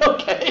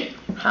 Okay.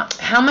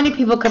 How many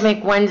people could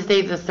make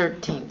Wednesday the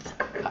 13th?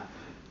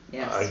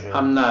 Yes. I can.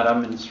 I'm not,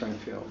 I'm in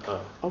Springfield.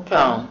 Okay.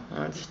 Oh,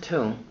 that's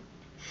 2.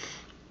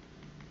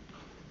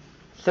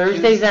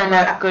 Thursdays are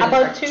not good. How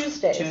about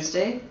Tuesdays?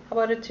 Tuesday? How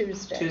about a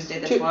Tuesday? Tuesday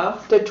the Tu-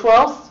 12th The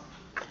 12th?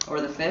 or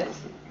the 5th?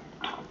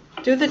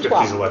 Do the 5th is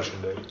 12th.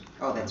 election day.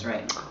 Oh, that's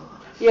right.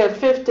 Yeah,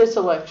 5th is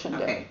election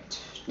day. Okay.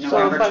 So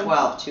November if I'm-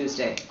 12th,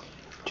 Tuesday.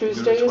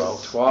 Tuesday is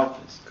 12th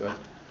is good.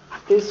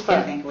 is I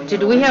fine. think we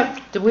Did we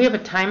have a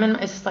time in,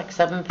 is it like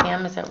 7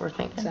 PM, is that what we're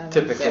thinking?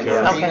 Typically,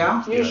 There yeah.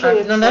 you go. Usually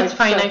it's No, that's like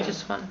fine, I 7.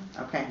 just want,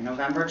 Okay,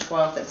 November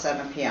 12th at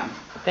 7 PM.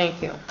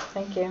 thank you.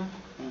 Thank you.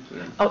 Thank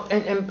you. Oh,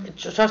 and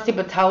trustee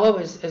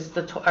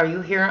Batalo are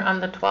you here on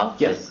the 12th?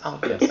 Yes, Oh,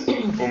 yes.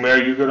 Well,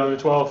 Mary, you good on the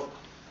 12th?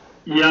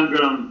 Yeah, I'm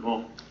good on the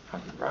 12th.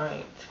 all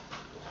right.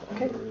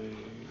 Okay.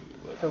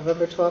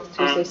 November 12th,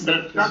 Tuesday.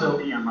 That's 7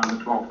 PM on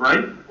the 12th,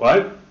 right?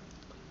 What?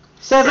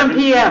 7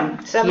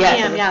 PM. 7 Yes,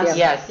 PM, yes.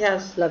 yes.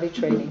 Yes, Levy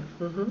training.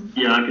 Mm-hmm.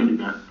 Yeah, I can do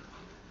that.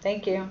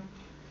 thank you.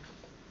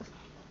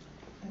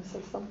 Is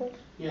there something?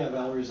 Yeah,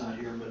 Valerie's not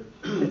here, but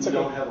It's we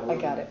don't okay. have a room. I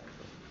got it.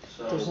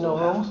 So There's no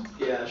we'll have- room?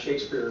 Yeah,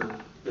 Shakespeare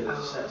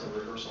has a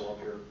rehearsal up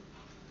here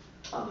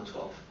on the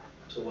 12th,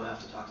 so we'll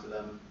have to talk to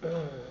them.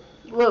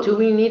 Well, Do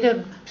we need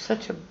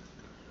such a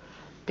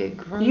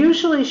big room?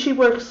 usually she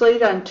works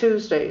late on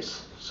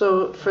Tuesdays,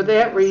 so for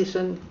that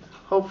reason,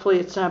 hopefully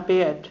it's not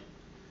bad.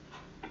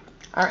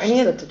 Are any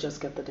of, to just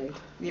get the date.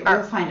 Yeah,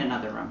 we'll find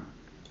another room.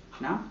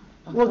 No?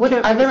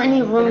 are there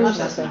any rooms,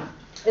 That's not-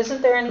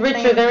 Isn't there anything?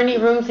 Rich, are there any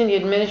rooms in the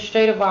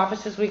administrative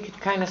offices we could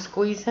kind of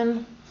squeeze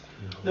in?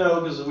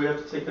 No, because we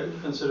have to take into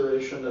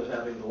consideration of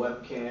having the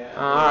webcam.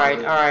 All right,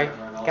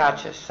 and all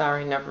gotcha, that.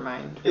 sorry, never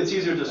mind. It's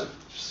easier to just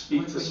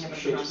speak to Would we have it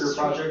Shakespeare across the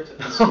Project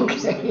and see if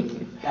we Okay.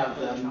 can have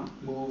them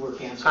move or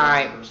cancel. All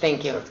right,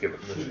 thank you. Have to give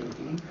it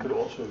permission. But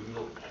also, you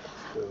don't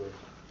have to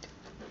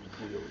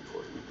video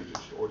record, we could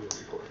just audio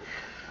record,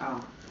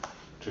 Oh,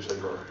 just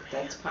like our.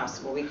 that's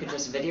possible. We could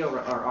just video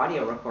or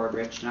audio record,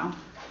 Rich, no?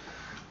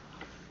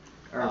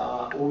 Or,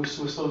 Well, we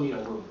still need a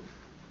room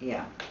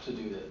yeah. to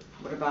do that.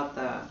 What about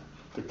the,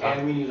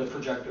 And we need a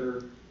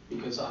projector,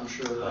 because I'm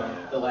sure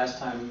that the last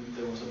time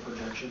there was a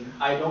projection.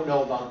 I don't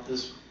know about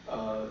this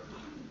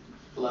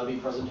levy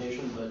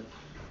presentation,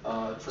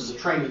 but for the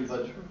training,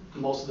 but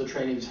most of the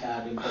trainings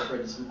had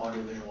incorporated some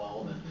audiovisual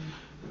element.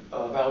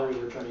 Valerie,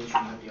 your training, she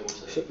might be able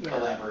to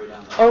elaborate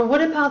on that. Or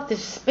what about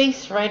this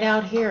space right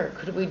out here?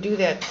 Could we do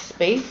that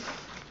space?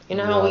 You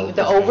know how No, the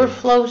because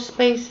overflow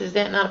space, is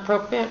that not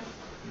appropriate?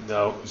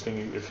 No, I was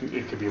thinking if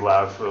it could be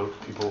loud for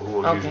people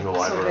who are using the so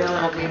library.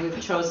 Bill, we've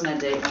chosen a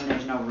date when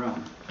there's no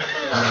room.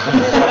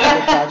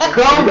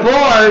 Go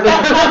board!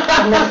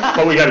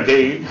 But we got a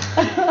date.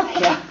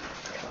 Yeah.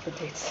 The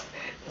dates.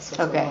 This was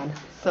the Okay, one,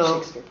 so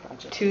Shakespeare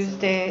Project.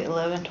 Tuesday,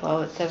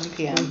 11/12 at 7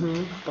 PM,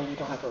 Mhm, but we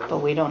don't have a room. but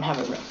we don't have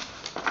a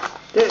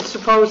room.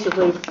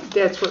 Supposedly,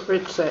 that's what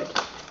Rich said.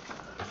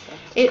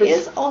 It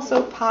is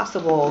also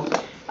possible,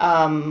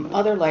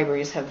 other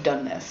libraries have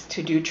done this,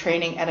 to do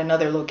training at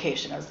another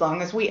location. As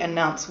long as we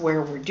announce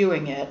where we're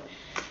doing it,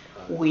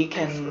 we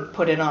can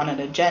put it on an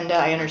agenda.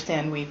 I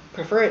understand we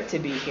prefer it to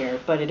be here,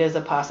 but it is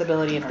a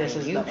possibility if this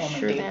is the only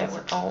Sure date that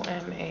that's we're.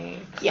 OMA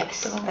Yes,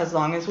 acceptable? as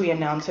long as we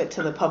announce it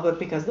to the public,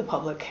 because the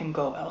public can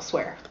go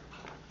elsewhere.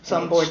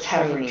 Some It's boards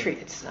have training,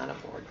 retreats. It's not a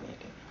board meeting.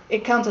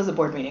 It counts as a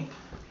board meeting.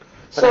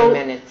 But I So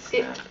meant it's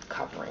it- not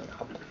covering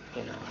up,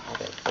 you know, all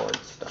that board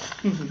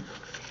stuff.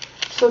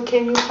 So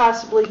can you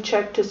possibly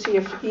check to see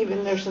if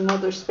even there's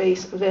another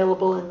space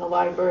available in the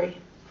library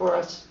for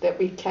us that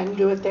we can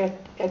do it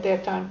at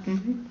that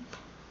time?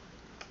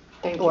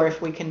 Thank you. Or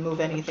if we can move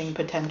anything,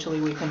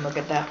 potentially, we can look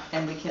at that.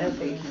 And we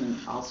can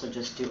also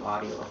just do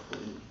audio if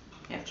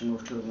we have to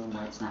move to a room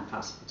where it's not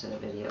possible to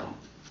video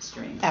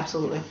stream.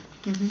 Absolutely.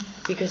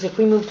 Because if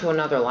we move to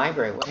another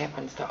library, what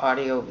happens to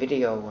audio,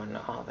 video, and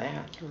all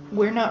that?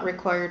 We're not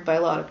required by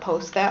law to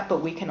post that,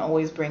 but we can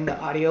always bring the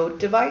audio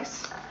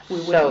device. We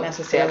So wouldn't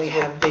necessarily that's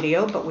what- have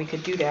video, but we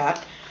could do that.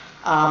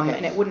 Okay.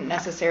 And it wouldn't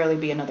necessarily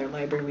be another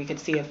library. We could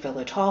see if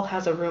Village Hall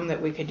has a room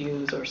that we could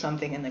use or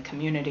something in the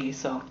community,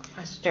 so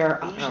there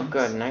are options. Oh,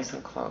 good, nice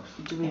and close.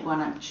 Do we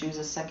want to choose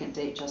a second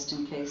date just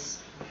in case?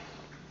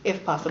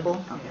 If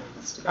possible. Okay,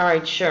 let's do All that.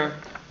 right, sure.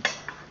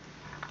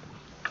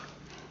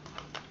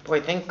 Boy,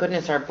 thank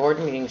goodness our board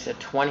meeting's the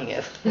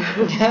 20th.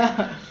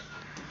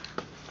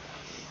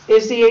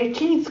 Is the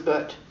 18th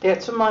good?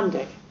 That's a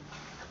Monday.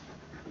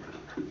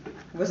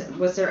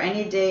 Was there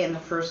any day in the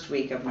first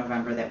week of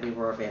November that we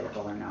were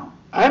available or no?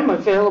 I'm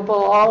available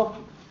all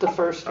the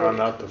first week.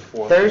 Not the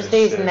 4th. and the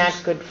Thursday's 6th,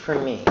 not good for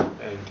me.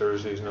 And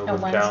Thursday's no And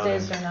good calendar.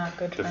 Wednesdays are not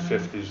good The for me.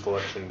 5th is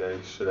election day,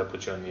 so that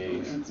puts you on the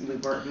 8th. We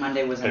were,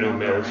 Monday was a And no-go,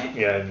 Umair's, right?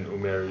 yeah, and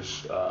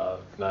Umair's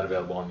not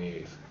available on the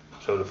 8th.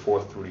 So the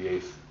 4th through the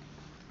 8th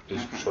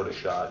is Okay. sort of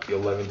shot. The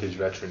 11th is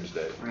Veterans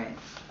Day. Right.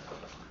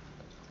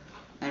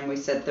 And we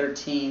said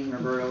 13,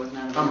 Roberto was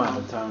not I'm available. out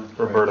of town.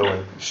 Roberto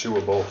and Sue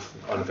are both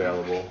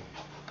unavailable.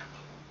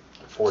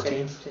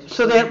 14th?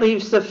 So that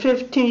leaves the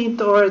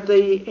 15th or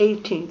the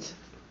 18th.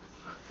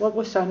 What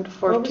was on the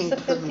 14th? What was the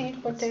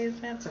 15th? What day is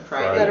that? It's a Is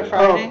Friday. that a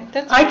Friday? Oh,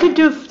 That's I fine. could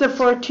do the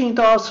 14th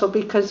also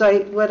because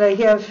what I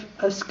have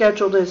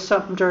scheduled is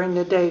something during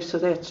the day, so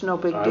that's no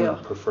big I deal.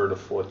 would prefer the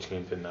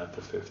 14th and not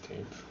the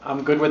 15th.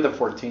 I'm good with the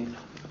 14th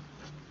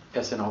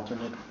as an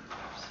alternate.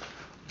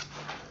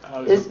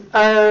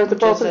 Are the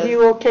both of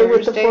you okay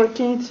with the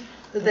Thursday? 14th?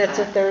 That's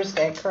a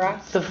Thursday,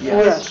 correct? The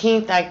Yes.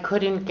 14th, I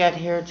couldn't get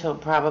here till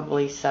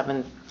probably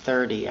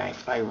 7:30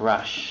 by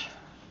rush.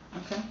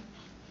 Okay.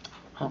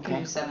 We can Okay.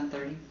 do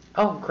 7:30.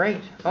 Oh,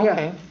 great,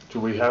 okay. Do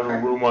we have a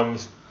room on,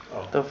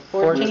 The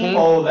 14th?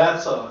 Oh,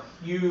 that's a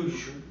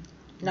huge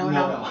No.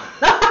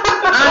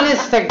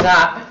 Honest to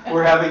God.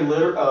 We're having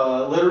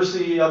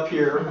literacy up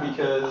here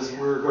because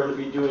we're going to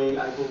be doing,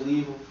 I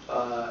believe,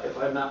 if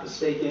I'm not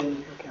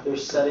mistaken, they're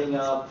setting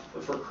up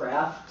for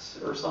crafts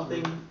or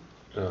something.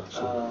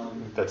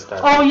 that's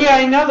that. Oh, yeah,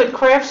 I know the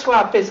craft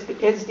swap is the,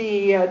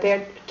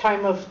 that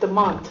time of the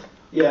month.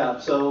 Yeah,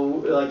 so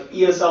like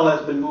ESL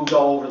has been moved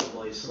all over the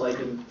place, like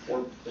in.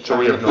 So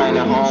we have no Find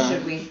a room. home.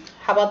 Should we,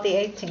 How about the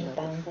 18th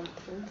then?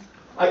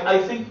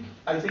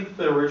 I think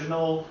the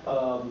original,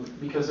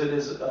 because it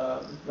is,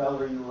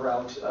 Valerie, you were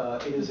out,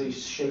 it is a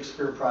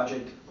Shakespeare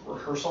Project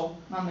rehearsal.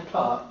 On the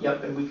 12th.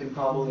 Yep, and we can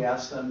probably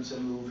ask them to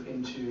move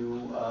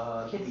into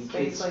the Kids'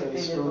 kids' space like they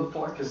space did room,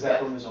 before. because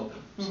that room is open,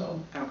 so,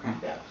 okay.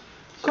 yeah.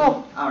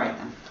 Cool. All right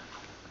then.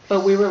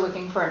 But we were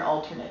looking for an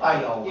alternate. I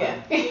know. Yeah.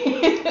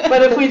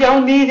 But if we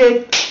don't need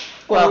it,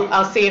 Well,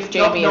 I'll see if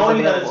Jamie is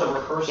Knowing that it's a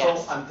available. rehearsal,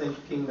 Yes. I'm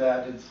thinking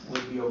that it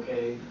would be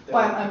okay.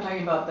 Well, I'm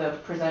talking about the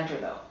presenter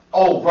though.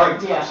 Oh,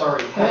 right, Yeah. I'm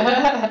sorry.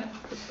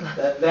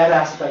 That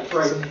aspect,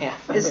 right. Yeah.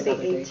 Is the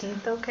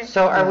 18th okay?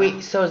 So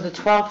so is the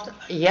 12th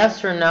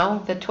yes or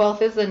no? The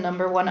 12th is the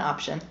number one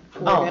option.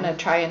 We're Oh. gonna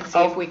try and see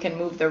if we can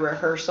move the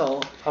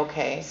rehearsal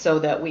Okay, so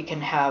that we can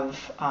have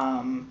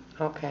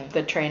okay,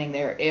 the training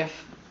there if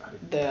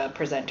the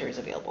presenter is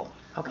available.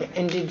 okay.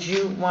 And did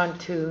you want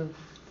to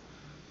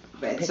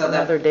But pick so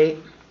another that, date?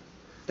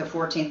 the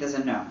 14th is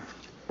a no.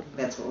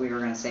 That's what we were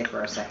gonna say for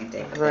our second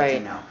date, but that's a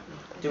Right. no.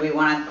 Do we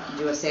wanna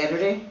do a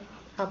Saturday?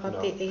 How about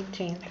No. the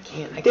 18th?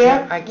 I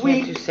That can't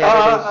week, do Saturdays.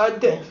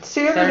 Saturday,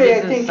 Saturdays I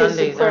and think, is the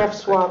Sundays craft aren't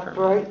swap, good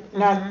for me. right?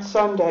 Not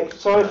Sunday.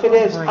 So if it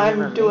is, Oh, I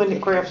never I'm doing the make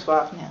it. craft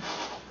swap.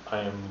 I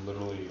am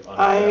literally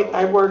I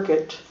unavailable work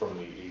it. from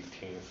the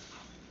 18th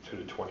to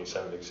the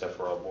 27th, except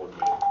for our board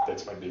meeting.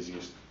 That's my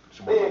busiest. it's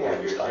one of the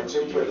busiest times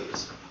of the year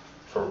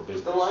for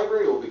business. The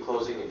library will be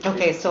closing in 15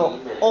 Okay, so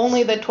minutes.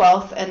 only the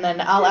 12th, and then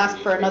I'll ask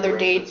for another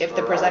date if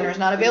the presenter's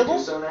not available.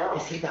 Do so now.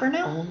 Is he the For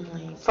now?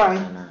 only Fine.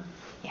 presenter?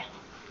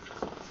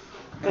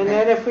 And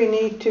then if we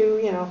need to,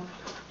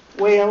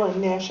 wail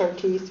and gnash our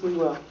teeth, we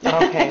will.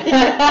 Okay,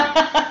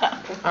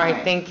 all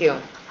right, thank you.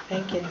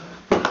 Thank you.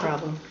 No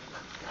problem.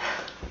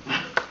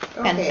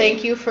 And Okay.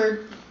 thank you for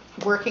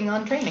working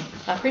on training.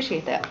 I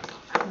appreciate that.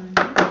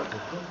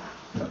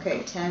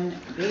 Okay,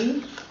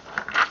 10B.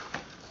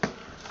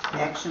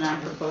 Action on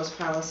proposed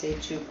policy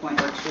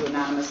 2.02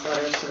 anonymous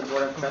letters to the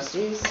Board of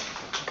Trustees.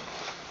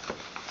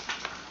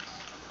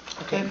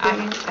 Okay,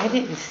 I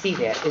didn't see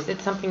that. Is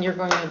it something you're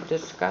going to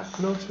discuss?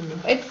 No, it's in there.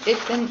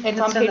 It's on in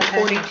the page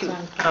packet, 42.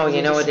 Oh,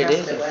 you know what it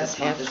is? Discussed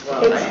it It's last month attached. as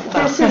well,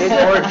 right? This is,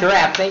 Or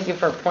draft, thank you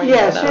for pointing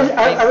yes, that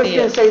out. I was see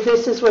gonna it. say,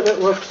 this is what it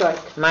looks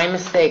like. My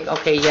mistake,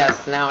 okay,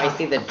 yes, now I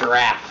see the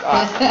draft.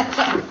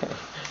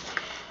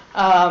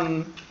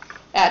 Awesome.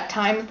 At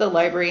times, the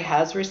library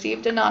has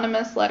received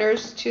anonymous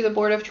letters to the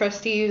Board of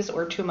Trustees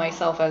or to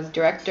myself as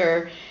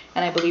director.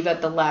 And I believe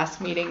at the last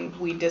meeting,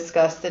 we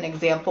discussed an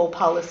example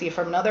policy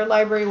from another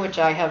library, which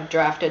I have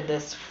drafted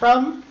this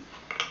from.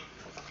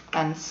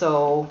 And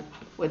so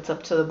it's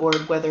up to the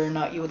board whether or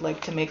not you would like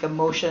to make a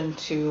motion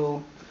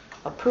to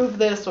approve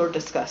this or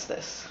discuss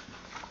this.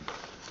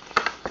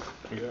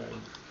 Yeah,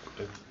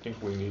 I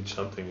think we need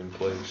something in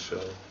place,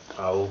 so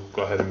I'll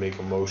go ahead and make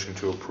a motion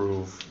to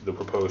approve the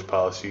proposed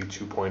policy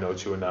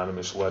 2.02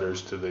 anonymous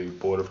letters to the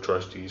Board of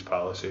Trustees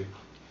policy.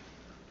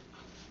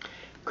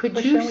 Could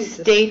But you shall we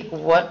just- state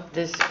what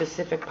this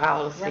specific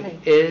policy Right.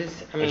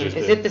 is? I mean, just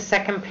is did. it the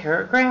second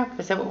paragraph?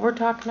 Is that what we're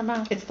talking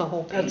about? It's the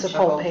whole page. That's a The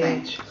whole full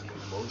thing. page.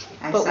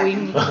 I But we,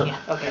 second. yeah,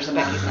 okay. There's a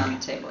Becky's on the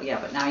table, yeah,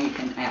 but now you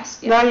can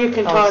ask. Now you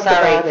can Oh, talk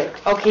about sorry. it.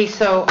 Okay,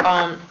 so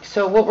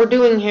what we're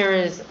doing here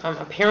is,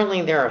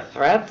 apparently there are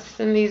threats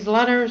in these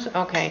letters,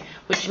 okay,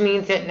 which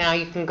means that now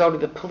you can go to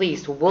the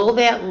police. Will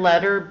that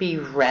letter be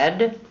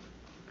read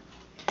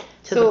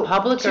to the So,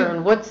 public, to-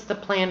 or what's the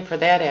plan for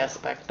that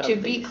aspect of To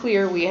be these?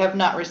 clear, we have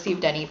not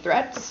received any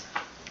threats.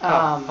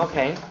 Oh,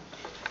 okay,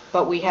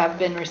 But we have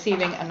been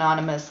receiving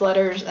anonymous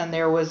letters, and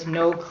there was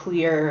no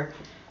clear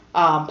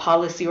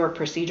policy or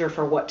procedure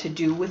for what to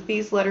do with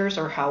these letters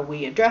or how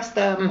we address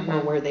them or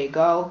where they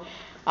go.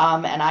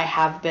 And I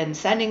have been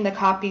sending the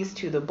copies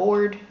to the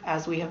board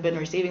as we have been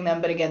receiving them,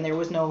 but again, there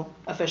was no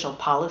official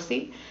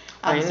policy.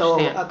 I So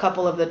understand. a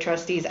couple of the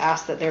trustees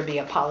asked that there be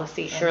a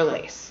policy in Surely.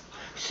 place.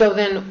 So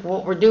then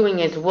what we're doing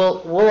is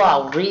we'll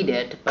all read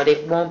it, but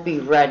it won't be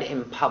read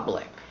in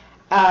public.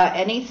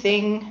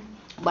 Anything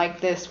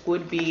like this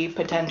would be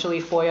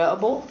potentially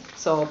FOIA-able,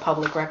 so a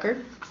public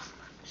record.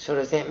 So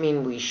does that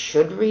mean we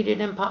should read it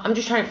in I'm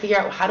just trying to figure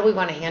out, how do we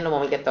want to handle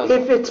when we get those?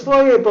 If it's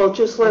FOIA-able,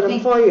 just let I them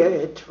think- FOIA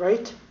it,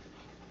 right?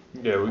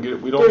 Yeah, we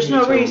don't There's need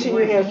no to. reason you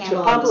We have to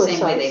handle them the same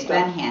way publicize they've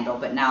been stuff.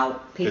 handled, but now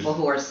people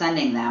who are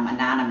sending them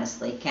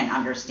anonymously can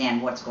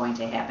understand what's going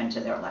to happen to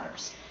their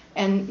letters.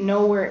 And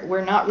no,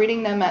 we're not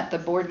reading them at the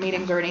board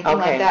meetings or anything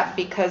Okay. like that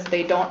because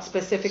they don't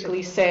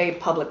specifically say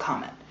public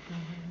comment.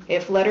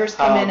 If letters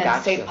come in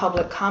and say gotcha.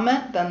 public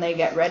comment, then they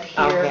get read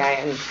here. Okay, I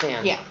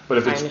understand. Yeah. But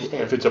if I it's,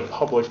 understand. if it's a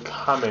public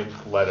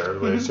comment letter,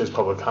 where it says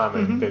public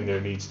comment, then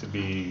there needs to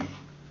be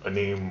a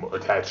name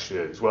attached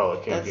to it as well.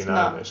 It can't be That's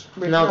not anonymous.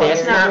 No,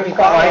 that's required. not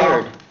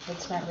required.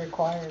 It's not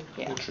required.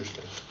 Yeah.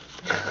 Interesting.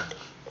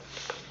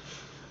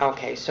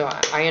 Okay, so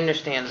I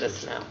understand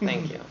this now,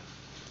 thank you.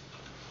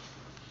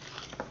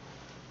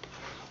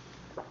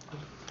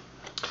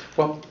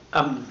 Well,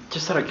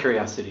 just out of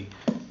curiosity,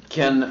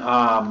 can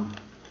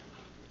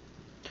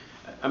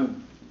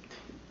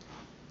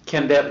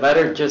that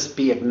letter just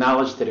be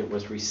acknowledged that it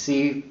was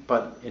received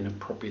but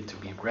inappropriate to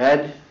be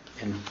read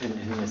and in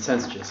a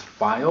sense just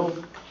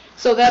filed?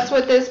 So that's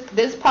what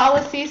this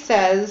policy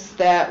says,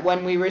 that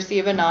when we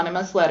receive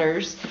anonymous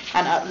letters,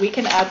 and we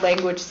can add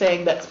language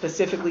saying that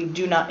specifically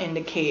do not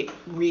indicate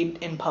read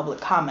in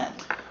public comment.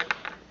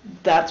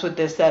 That's what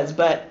this says,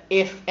 but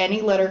if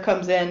any letter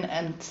comes in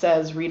and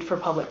says read for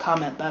public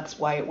comment, that's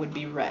why it would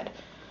be read.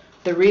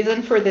 The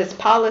reason for this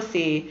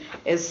policy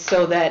is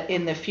so that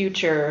in the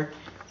future,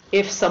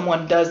 if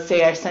someone does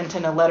say I sent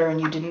in a letter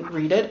and you didn't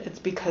read it, it's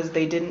because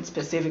they didn't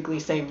specifically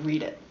say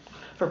read it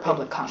for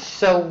public comment.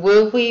 So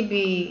will we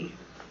be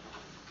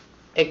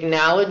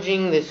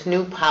acknowledging this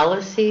new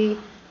policy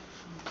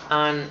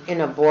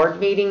in a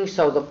board meeting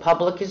so the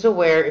public is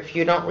aware. If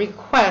you don't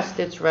request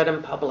it's read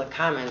in public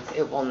comments,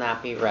 it will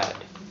not be read.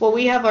 Well,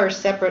 we have our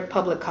separate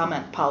public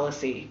comment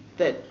policy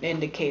that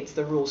indicates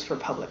the rules for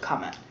public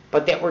comment.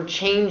 But that we're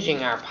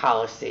changing our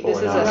policy. This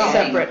is a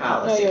separate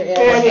policy.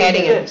 We're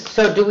adding it.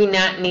 So do we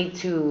not need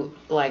to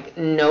like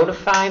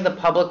notify the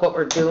public what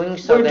we're doing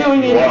so We're that doing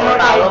it, people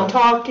follow? I'm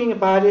talking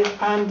about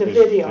it on the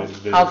video.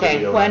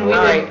 Okay. When we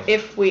All right.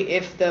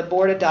 if the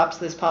board adopts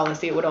this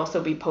policy, it would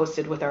also be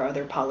posted with our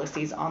other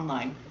policies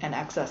online and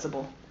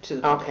accessible to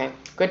the public. Okay,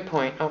 good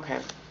point, okay.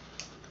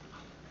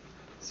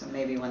 So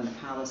maybe when the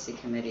policy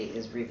committee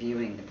is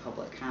reviewing the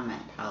public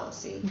comment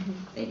policy,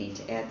 they need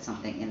to add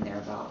something in there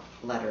about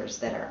letters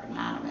that are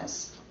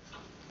anonymous,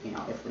 you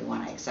know, if we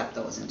want to accept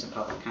those into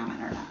public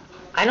comment or not.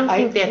 I don't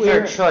think that's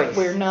our choice.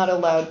 We're not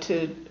allowed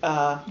to,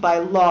 by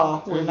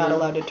law, we're not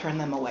allowed to turn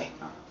them away.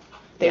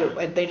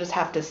 They just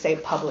have to say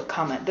public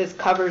comment. This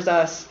covers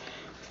us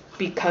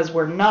because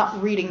we're not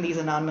reading these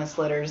anonymous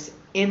letters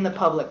in the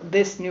public.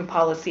 This new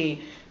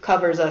policy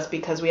covers us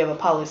because we have a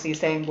policy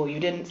saying, well, you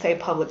didn't say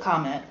public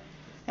comment,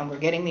 and we're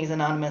getting these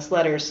anonymous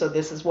letters, so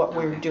this is what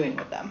we're doing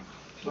with them.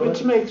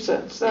 Which makes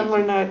sense. Then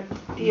we're not,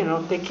 you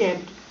know, they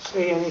can't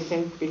say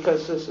anything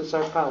because this is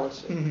our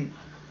policy.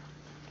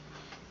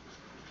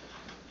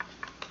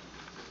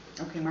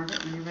 Okay,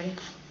 Margaret, when you're ready.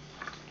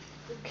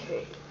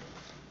 Okay,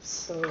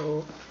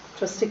 so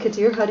Trustee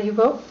Kadir, how do you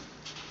vote?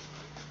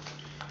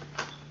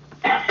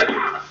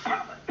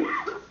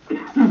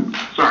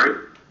 Sorry.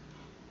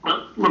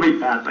 Let me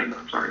pass,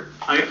 I'm sorry.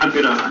 I'm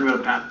gonna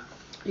pass.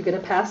 You're going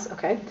to pass,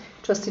 okay.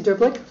 Trustee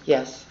Derblick?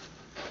 Yes.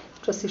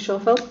 Trustee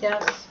Schofield?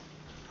 Yes.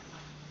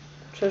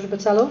 Treasurer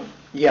Battello?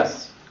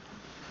 Yes.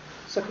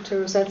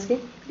 Secretary Rosansky?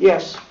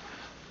 Yes.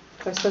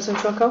 Vice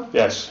President Trunco?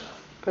 Yes.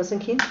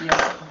 President Keane?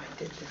 Yes.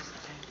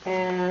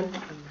 And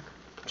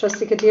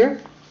Trustee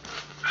Kadir?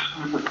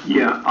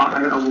 Yeah,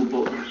 I will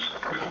vote yes.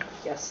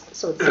 Yes,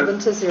 so it's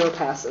 7-0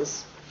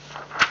 passes.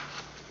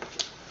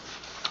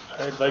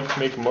 I'd like to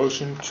make a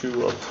motion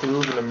to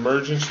approve an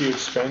emergency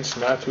expense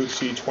not to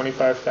exceed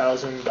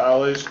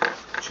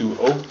 $25,000 to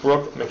Oak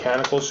Brook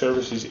Mechanical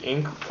Services,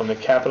 Inc. from the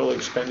Capital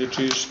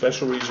Expenditures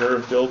Special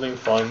Reserve Building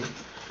Fund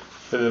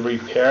for the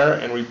repair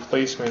and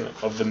replacement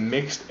of the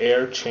mixed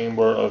air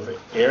chamber of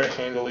Air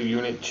Handling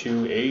Unit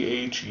 2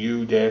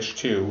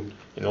 AHU-2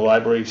 in the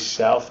library's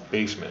south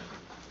basement.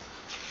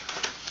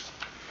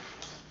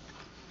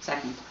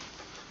 Second.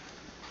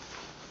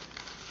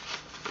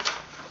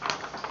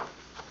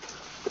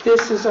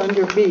 This is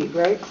under B,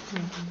 right?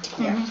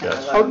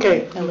 Yes.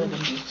 Okay,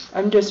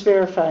 I'm just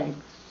verifying.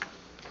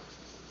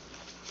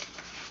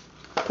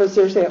 Because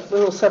there's that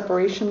little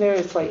separation there,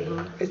 it's like,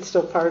 it's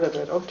still part of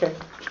it, okay.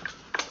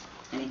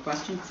 Any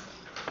questions?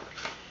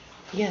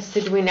 Yes,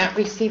 did we not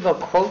receive a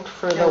quote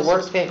for the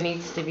work that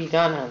needs to be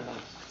done on this?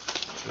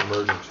 It's an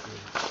emergency.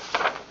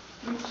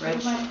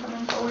 Rich?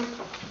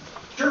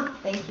 Sure.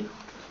 Thank you.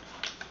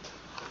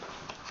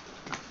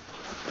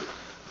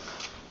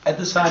 At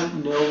this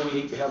time, no,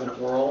 we have an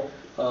oral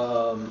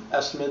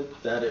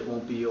estimate that it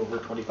won't be over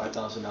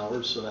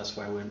 $25,000, so that's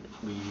why we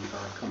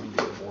are coming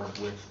to the board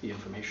with the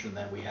information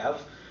that we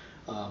have,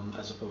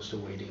 as opposed to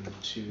waiting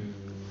to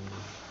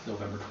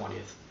November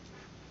 20th.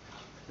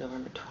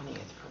 November 20th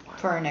for what?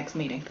 For our next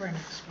meeting.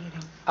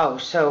 Oh,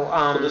 so,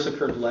 So this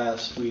occurred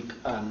last week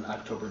on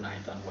October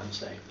 9th on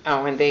Wednesday.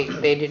 oh, and they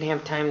didn't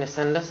have time to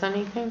send us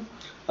anything?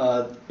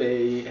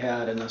 They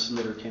had an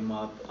estimator came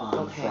up on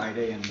Okay.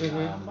 Friday, and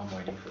I'm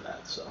waiting for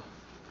that, so.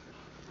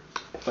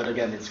 But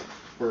again,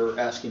 we're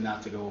asking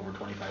not to go over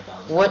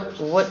 $25,000.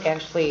 What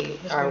actually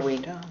are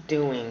we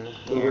doing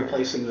We're here?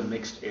 replacing the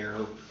mixed air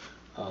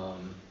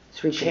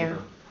It's repair,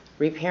 chamber.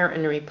 repair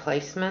and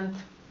replacement?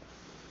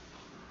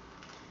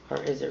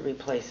 Or is it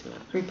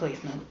replacement?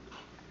 Replacement.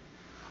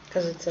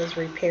 Because it says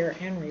repair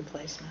and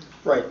replacement.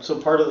 Right, so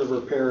part of the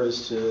repair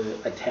is to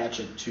attach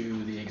it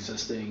to the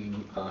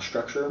existing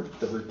structure.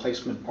 The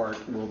replacement part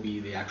will be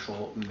the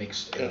actual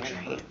mixed air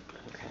chamber.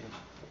 Okay.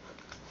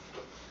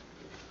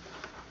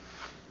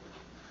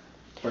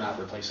 We're not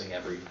replacing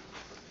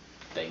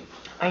everything.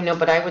 I know,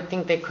 but I would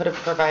think they could have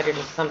provided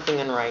us something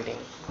in writing.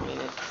 I mean,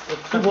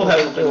 it's something We'll have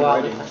we it in do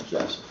all the writing, time.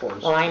 yes, of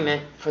course. Well, I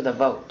meant for the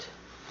vote.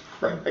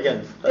 Right,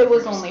 again. It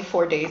was only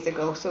 4 days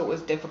ago, so it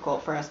was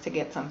difficult for us to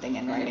get something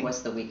in And it writing.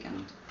 was the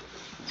weekend.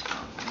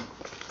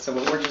 So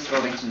we're just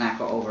voting to not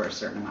go over a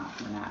certain amount,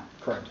 we're not.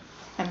 Correct.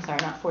 I'm sorry,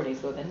 not 4 days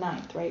ago, the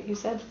 9th, right, you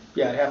said?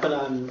 Yeah, it happened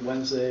on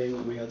Wednesday.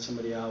 We had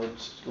somebody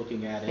out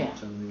looking at it, Yeah.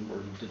 and we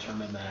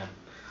determined that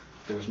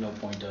there was no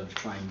point of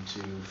trying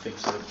to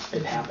fix it.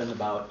 It happened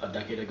about a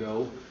decade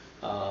ago,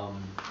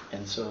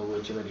 and so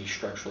it's already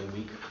structurally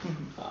weak.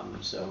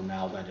 So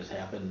now that has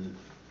happened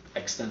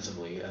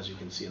extensively, as you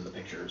can see in the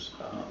pictures.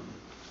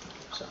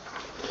 So.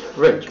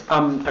 Rich,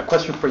 a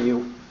question for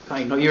you.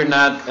 I know you're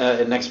not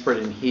an expert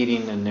in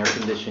heating and air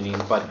conditioning,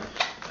 but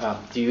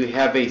do you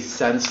have a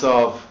sense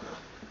of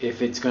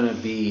if it's going to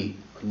be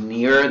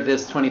near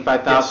this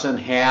 25,000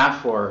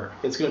 half or?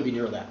 It's going to be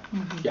near that.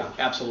 Yeah,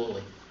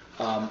 absolutely.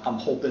 I'm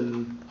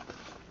hoping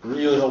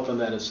really hoping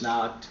that it's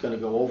not gonna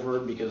go over,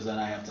 because then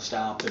I have to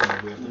stop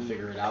and we have to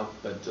figure it out,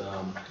 but,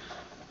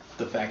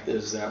 the fact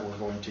is that we're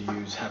going to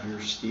use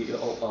heavier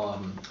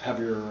steel,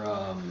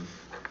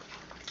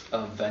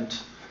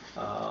 vent,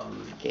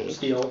 Gauge.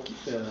 steel,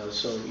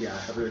 so, yeah,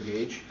 heavier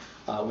gauge,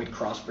 with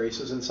cross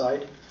braces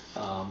inside,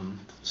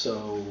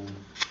 so,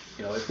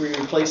 you know, if we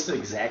replaced it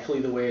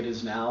exactly the way it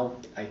is now,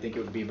 I think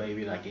it would be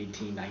maybe like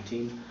 18,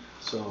 19,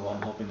 so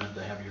I'm hoping that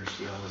the heavier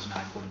steel is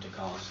not going to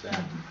cause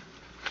that,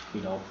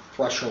 you know,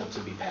 threshold to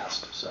be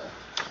passed, so,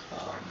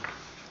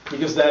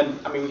 because then,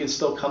 I mean, we can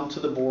still come to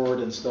the board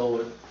and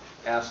still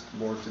ask the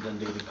board to then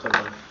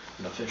declare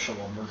an official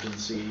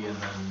emergency and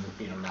then,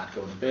 you know, not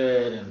go to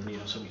bid, and, you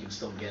know, so we can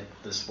still get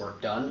this work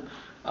done,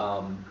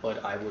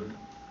 but I would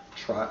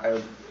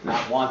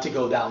not want to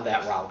go down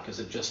that route, because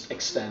it just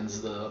extends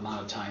the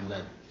amount of time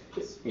that,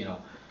 you know,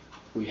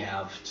 we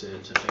have to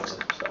fix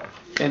it, so.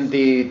 And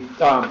the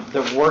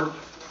work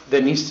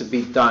that needs to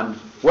be done,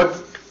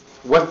 what's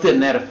the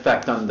net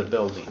effect on the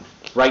building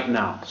right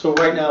now? So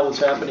right now what's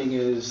happening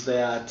is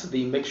that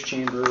the mixed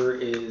chamber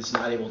is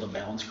not able to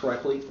balance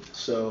correctly.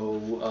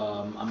 So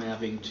I'm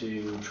having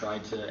to try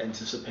to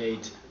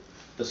anticipate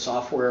the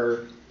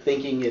software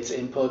thinking its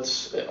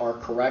inputs are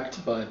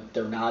correct, but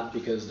they're not,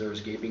 because there's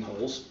gaping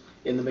holes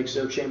in the mixed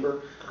air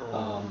chamber.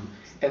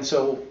 And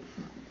so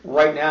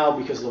right now,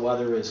 because the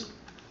weather is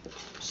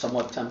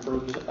somewhat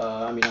tempered,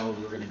 I mean,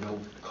 we're going to go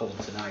cold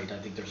tonight. I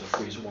think there's a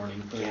freeze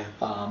warning. Yeah.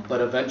 But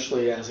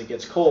eventually, as it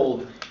gets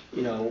cold,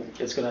 you know,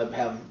 it's going to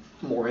have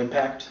more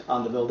impact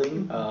on the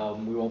building.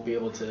 We won't be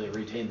able to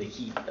retain the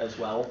heat as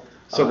well.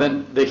 So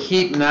then the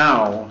heat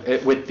now,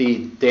 with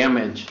the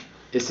damage,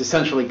 is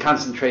essentially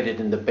concentrated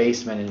in the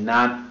basement and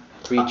not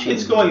reaching.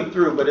 It's going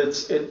through, but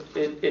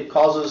it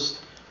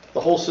causes the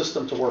whole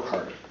system to work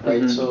harder,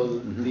 right? So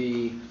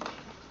the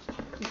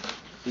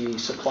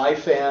supply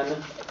fan,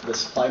 the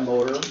supply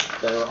motor,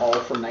 that are all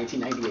from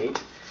 1998,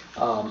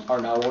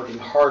 are now working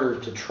harder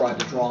to try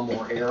to draw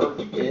more air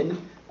in.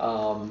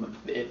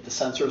 The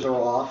sensors are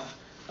off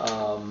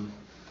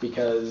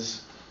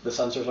because the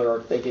sensors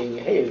are thinking,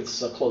 hey,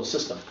 it's a closed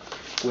system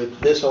with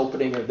this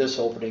opening or this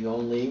opening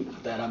only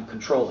that I'm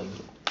controlling.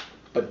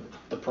 But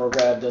the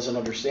program doesn't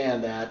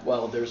understand that,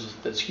 well, there's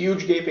this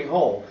huge gaping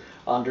hole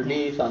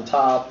underneath, on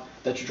top,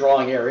 that's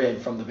drawing air in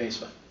from the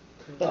basement.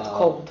 That's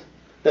cold.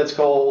 That's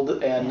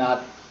cold, and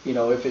not, you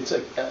know, if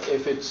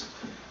it's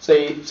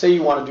say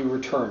you want to do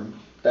return,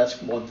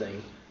 that's one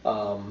thing.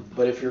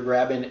 But if you're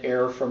grabbing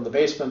air from the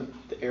basement,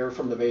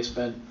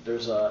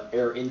 there's a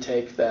air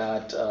intake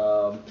that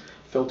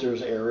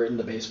filters air in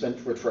the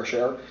basement with fresh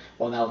air.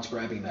 Well, now it's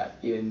grabbing that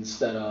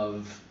instead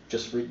of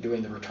just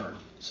doing the return.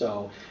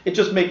 So it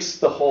just makes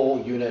the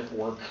whole unit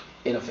work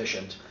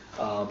inefficient.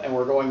 And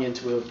we're going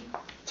into a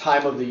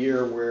time of the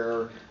year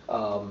where,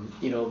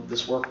 you know,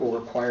 this work will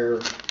require,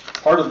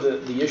 part of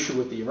the issue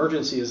with the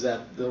emergency is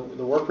that the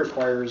work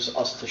requires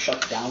us to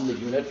shut down the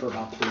unit for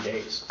about 3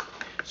 days.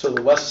 So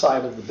the west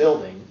side of the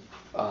building,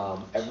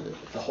 the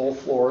whole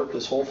floor,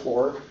 this whole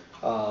floor,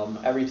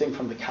 everything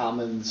from the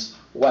commons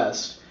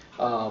west,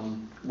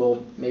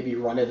 we'll maybe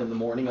run it in the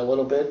morning a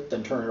little bit,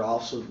 then turn it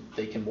off so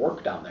they can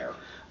work down there.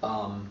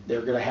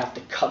 They're going to have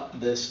to cut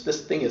this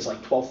thing is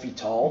like 12 feet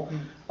tall,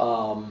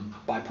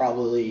 by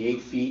probably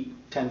 8 feet,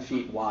 10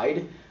 feet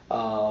wide,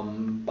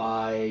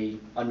 by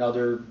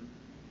another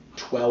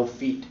 12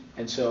 feet.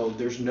 And so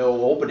there's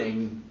no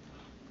opening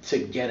to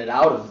get it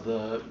out of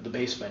the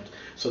basement.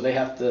 So they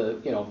have to,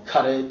 you know,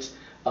 cut it,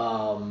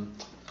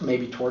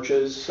 maybe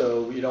torches,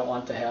 so you don't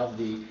want to have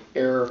the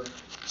air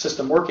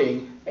system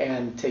working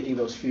and taking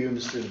those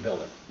fumes through the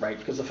building, right?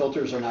 Because the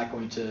filters are not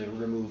going to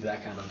remove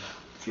that kind of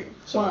fume.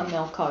 So, Well, and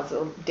they'll cause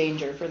a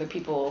danger for the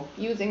people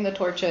using the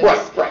torches.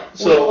 Right. We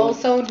So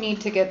also need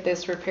to get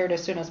this repaired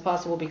as soon as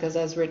possible, because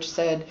as Rich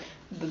said,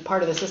 the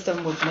part of the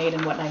system was made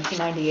in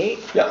 1998?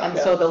 Yeah.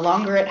 So the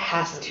longer it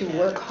has to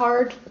work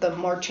hard, the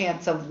more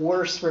chance of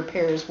worse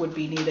repairs would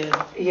be needed.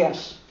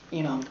 Yes,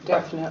 You know.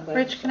 definitely.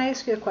 Rich, can I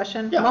ask you a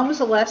question? Yeah. When was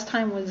the last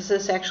time was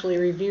this actually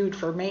reviewed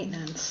for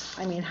maintenance?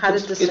 I mean, how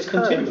did this it's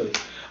occur? continually.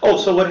 Oh,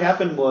 so what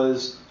happened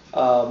was,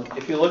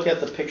 if you look at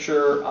the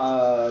picture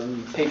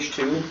on page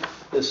 2,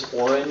 this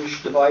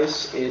orange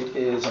device, it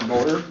is a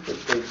motor.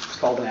 It's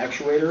called an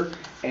actuator,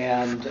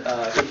 and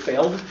it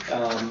failed.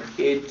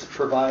 It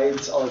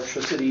provides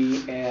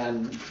electricity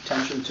and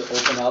tension to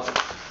open up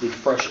the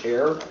fresh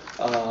air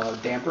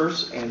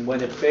dampers, and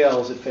when it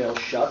fails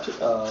shut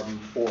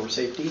for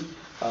safety,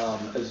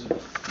 as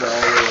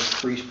well as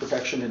freeze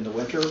protection in the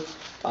winter.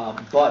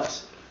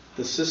 But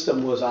the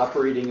system was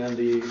operating under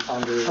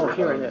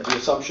the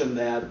assumption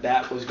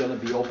that was going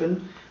to be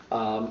open,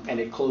 and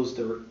it closed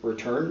the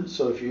return.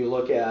 So if you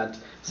look at,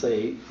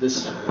 say,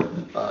 this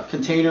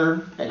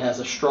container, it has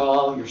a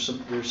straw,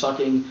 you're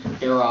sucking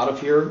air out of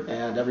here,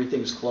 and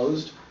everything's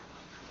closed.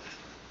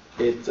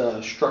 It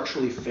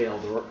structurally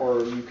failed,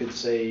 or you could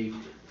say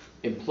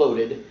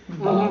imploded,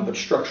 but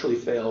structurally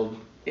failed,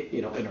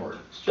 you know, in order.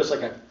 It's just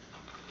like a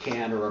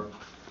can or a,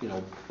 you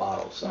know,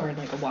 bottle. So. Or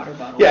like a water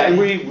bottle. Yeah, and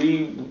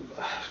we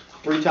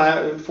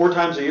 4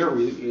 times a year,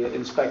 we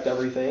inspect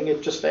everything.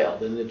 It just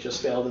failed, and it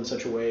just failed in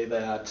such a way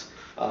that,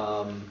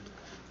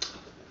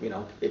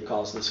 it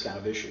caused this kind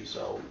of issue.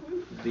 So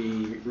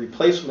the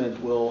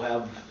replacement will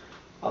have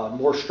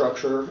more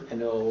structure,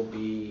 and it'll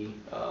be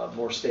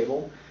more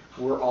stable.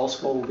 We're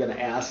also going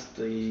to ask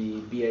the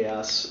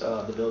BAS,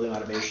 the building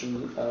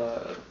automation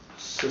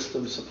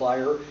system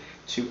supplier,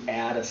 to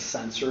add a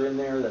sensor in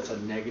there that's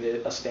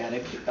a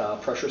static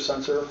pressure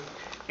sensor,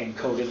 and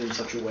code it in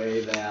such a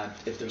way that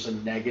if there's a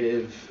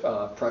negative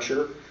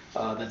pressure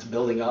that's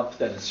building up,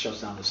 then it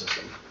shuts down the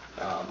system,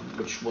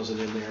 which wasn't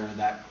in there, and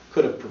that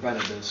could have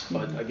prevented this.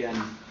 But again,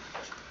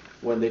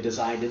 when they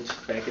designed it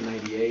back in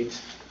 '98,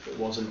 it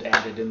wasn't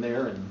added in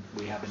there, and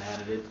we haven't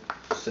added it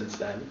since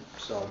then.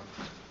 So,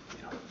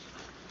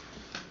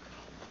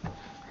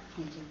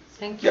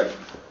 Thank you. Yep,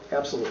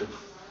 absolutely.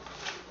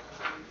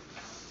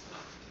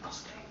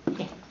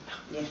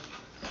 Yeah.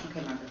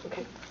 Okay, Margaret.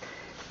 Okay.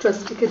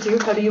 Trustee Kadir,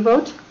 how do you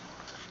vote?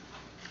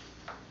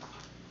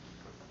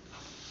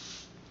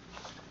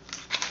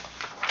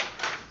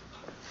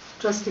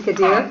 Trustee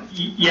Kadir?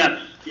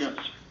 Yes.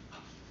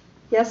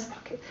 Yes?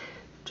 Okay.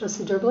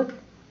 Trustee Derblick?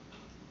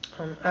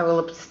 I will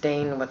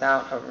abstain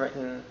without a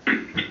written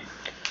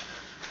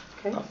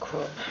Okay.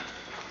 quote.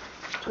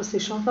 Trustee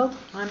Schoenfeld?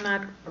 I'm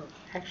not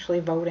actually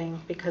voting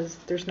because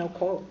there's no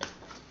quote.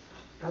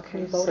 How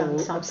can you vote So on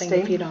something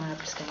abstain? if you don't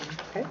abstain?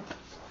 Okay.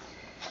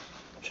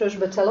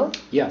 Treasurer Batello?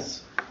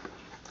 Yes.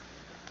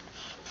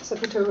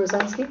 Secretary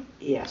Rosansky?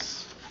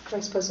 Yes.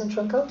 Vice President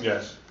Trunko?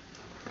 Yes.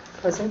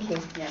 President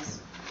King? Yes.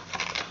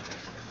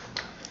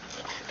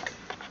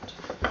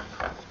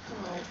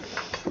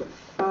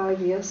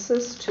 Five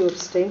yeses, 2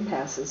 abstain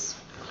passes.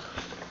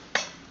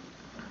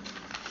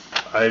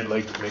 I'd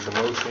like to make a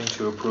motion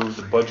to approve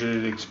the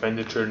budgeted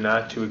expenditure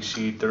not to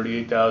exceed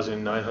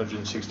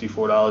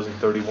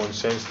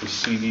 $38,964.31 to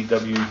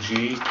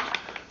CDWG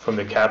from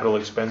the Capital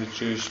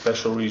Expenditures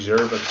Special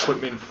Reserve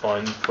Equipment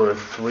Fund for a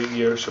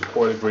 3-year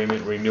support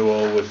agreement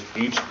renewal with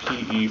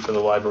HPE for the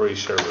library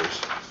servers.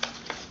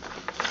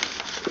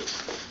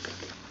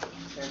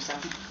 Is there a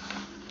second?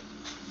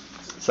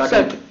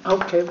 Second.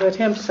 Okay, let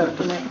him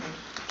second it.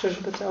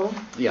 Treasurer Batello?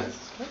 Yes.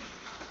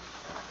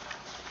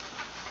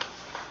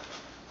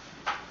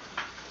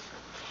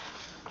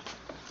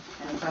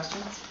 Any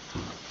questions?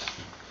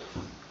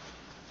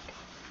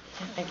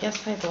 I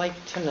guess I'd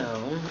like to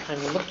know,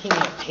 I'm looking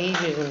at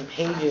pages and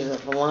pages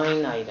of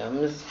line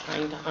items,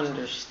 trying to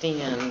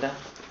understand.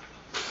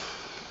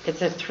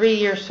 It's a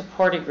 3-year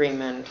support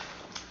agreement.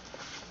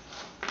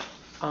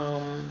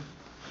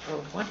 For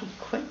what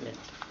equipment?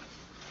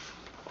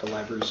 The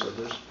library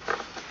servers.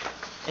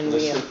 And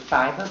we have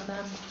 5 of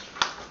them?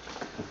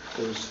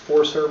 There's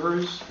 4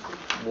 servers,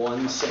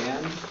 1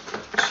 SAN,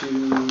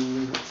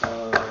 2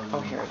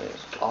 Here it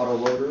is. auto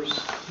loaders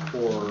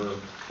for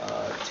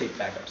tape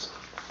backups.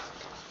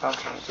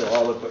 Okay. So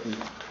all the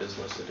equipment is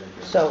listed in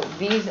here. So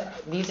these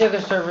are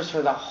the servers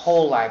for the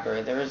whole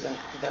library. There isn't,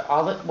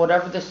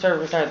 whatever the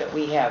servers are that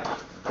we have,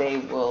 they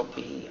will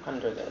be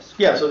under this.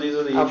 Yeah, so these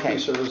are the Okay. HP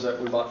servers that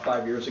we bought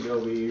 5 years ago.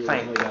 We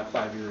Fine. originally got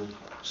 5-year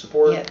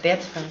support. Yeah,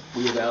 that's fine.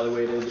 We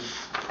evaluated,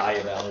 I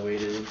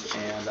evaluated,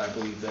 and I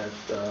believe that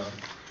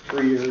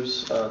 3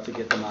 years to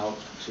get them out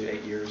to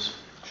 8 years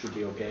should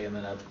be okay, and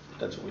then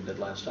that's what we did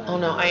last time. Oh,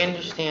 no, I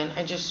understand.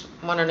 I just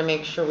wanted to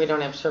make sure we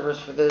don't have servers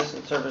for this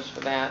and servers for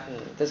that, and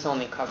this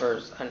only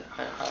covers a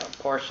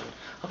portion.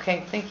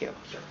 Okay, thank you.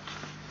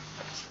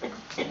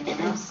 Anything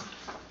else?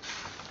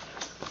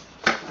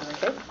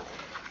 Okay.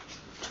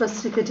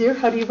 Trustee Kadir,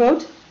 how do you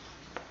vote?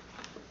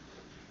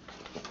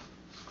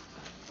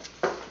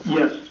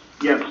 Yes.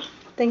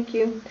 Thank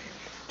you.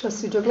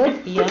 Trustee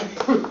Derblick? Yes.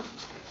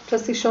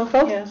 Trustee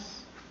Schoenfeld?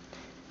 Yes.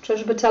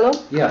 Treasurer Batello?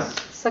 Yes.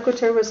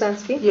 Secretary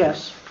Rosansky?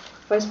 Yes.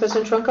 Vice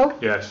President Trunko?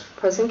 Yes.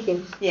 President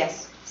King?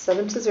 Yes.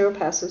 7-0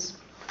 passes.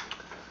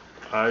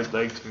 I'd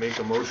like to make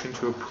a motion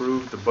to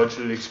approve the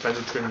budgeted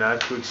expenditure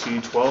not to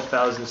exceed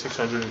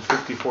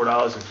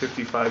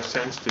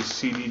 $12,654.55 to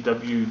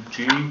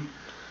CDWG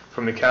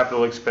from the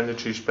Capital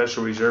Expenditure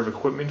Special Reserve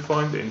Equipment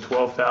Fund and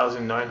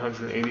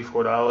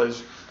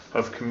 $12,984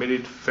 of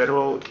committed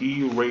federal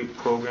E-rate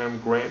program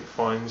grant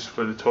funds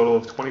for the total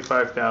of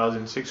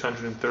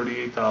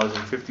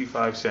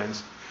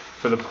 $25,638.55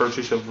 for the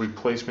purchase of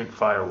replacement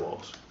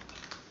firewalls.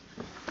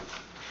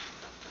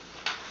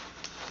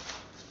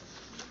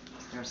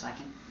 Is there a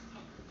second?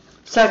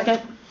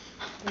 Second.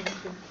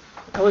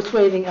 I was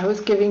waiting, I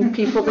was giving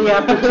people the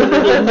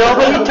opportunity.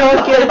 Nobody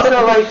took it,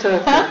 so I took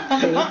it.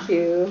 Thank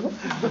you.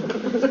 Should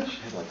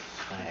have like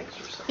flags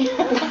or something.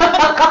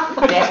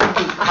 That would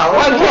be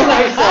colorful.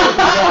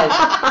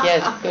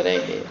 Yes, good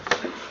idea.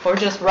 Or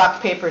just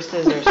rock, paper,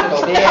 scissors.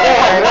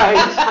 Yeah,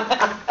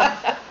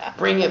 right.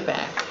 Bring it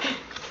back.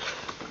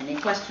 Any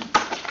questions?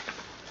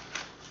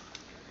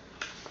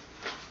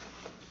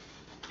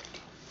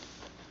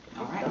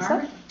 All right, That's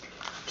Margaret?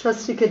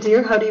 Trustee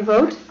Kadir, how do you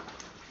vote?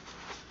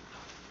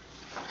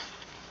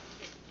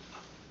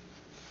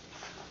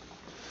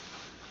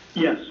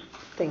 Yes.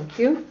 Thank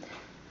you.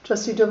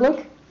 Trustee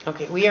Derblick?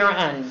 Okay, we are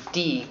on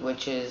D,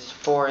 which is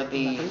for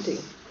the. D.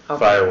 Okay,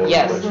 Fireworks.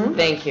 yes, Mhm.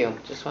 thank you.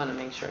 Just want to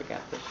make sure I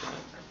got this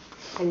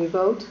right. And you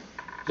vote?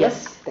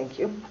 Yes. Thank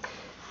you.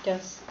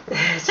 Yes.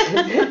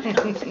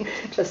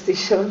 Trustee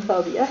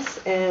Schoenfeld, yes.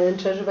 And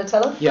Treasurer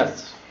Vitale?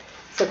 Yes.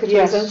 Secretary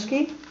Yes.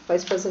 Zemski?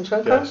 Vice President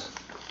Trunko? Yes.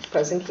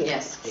 President Keane?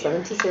 Yes.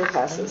 7-0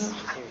 passes.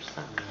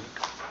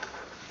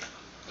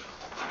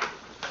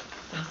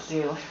 Thank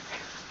you.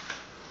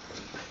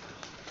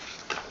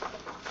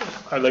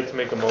 I'd like to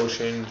make a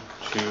motion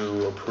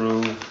to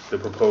approve the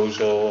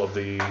proposal of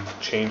the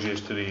changes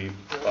to the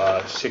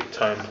sick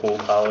time pool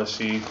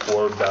policy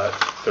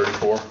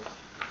 4.34.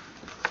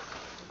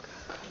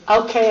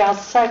 Okay, I'll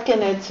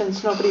second it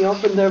since nobody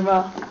opened their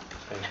mouth.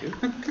 Thank you.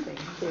 Thank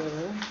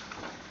you.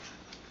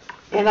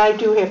 And I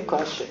do have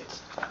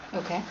questions.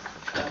 Okay.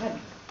 Go ahead.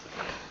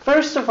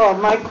 First of all,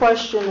 my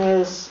question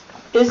is,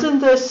 isn't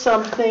this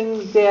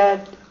something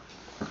that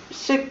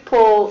sick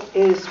pool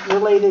is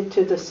related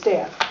to the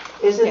staff?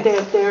 Isn't Yes.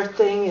 that their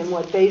thing and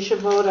what they should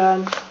vote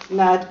on,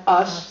 not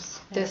us?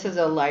 This is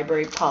a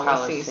library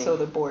policy, Policy. so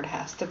the board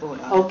has to vote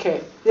on it.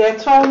 Okay,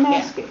 that's all I'm Yeah.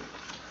 asking.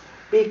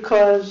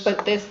 Because,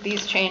 But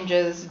these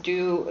changes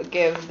do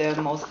give the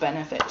most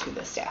benefit to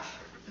the staff,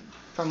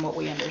 from what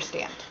we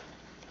understand.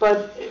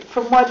 but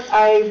from what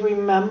I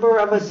remember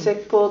of a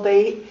sick pool,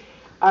 they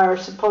are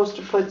supposed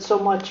to put so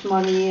much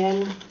money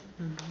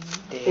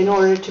in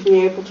order to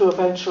be able to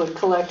eventually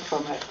collect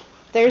from it.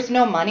 There's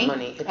no money.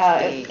 Money, it's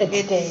days.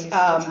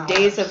 It's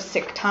days of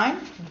sick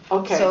time.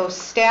 Okay. So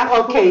staff.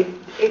 Okay,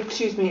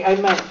 excuse me, I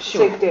meant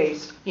Sure. sick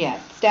days. Yeah,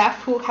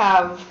 staff who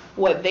have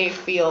what they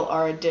feel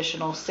are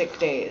additional sick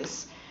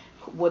days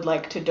would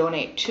like to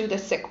donate to the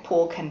sick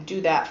pool can do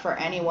that for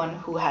anyone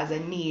who has a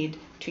need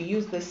to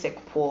use the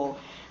sick pool.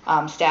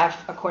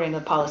 Staff, according to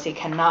the policy,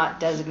 cannot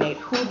designate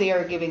who they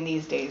are giving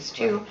these days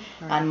to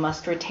and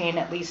must retain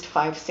at least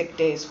 5 sick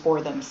days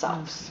for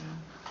themselves.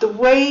 The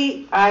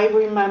way I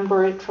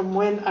remember it from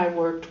when I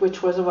worked,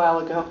 which was a while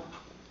ago,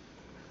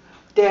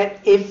 that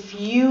if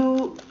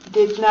you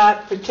did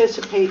not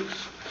participate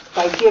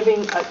by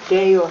giving a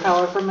day or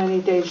however many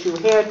days you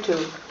had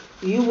to,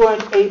 you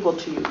weren't able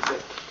to use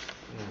it.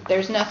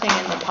 There's nothing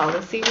in the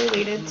policy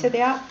related to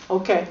that.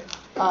 Okay,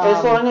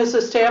 as long as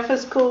the staff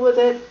is cool with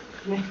it,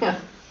 yeah.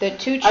 The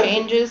two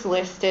changes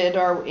listed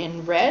are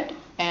in red,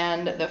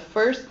 and the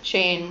first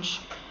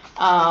change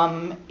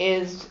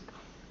is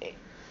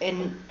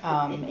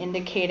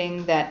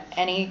indicating that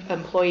any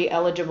employee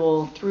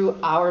eligible through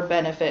our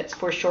benefits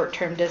for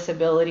short-term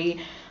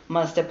disability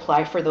must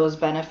apply for those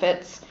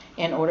benefits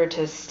in order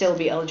to still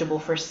be eligible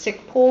for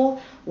sick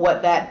pool.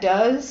 What that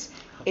does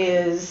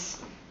is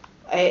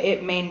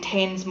it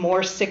maintains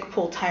more sick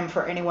pool time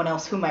for anyone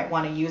else who might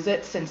want to use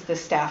it, since the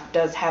staff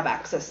does have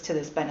access to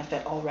this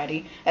benefit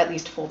already, at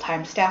least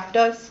full-time staff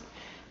does.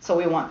 So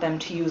we want them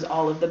to use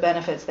all of the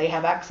benefits they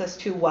have access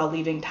to while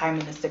leaving time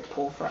in the sick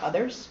pool for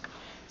others.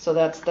 So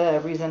that's the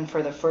reason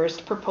for the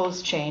first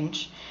proposed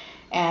change.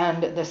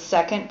 And the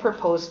second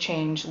proposed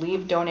change,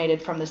 leave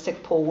donated from the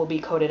sick pool will be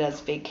coded as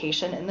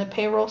vacation in the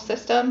payroll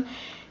system,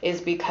 is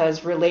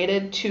because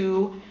related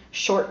to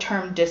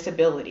short-term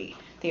disability.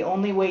 The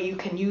only way you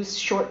can use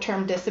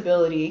short-term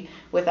disability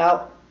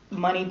without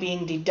money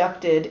being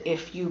deducted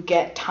if you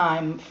get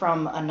time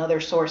from another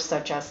source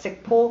such as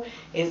sick pool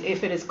is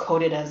if it is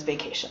coded as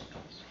vacation.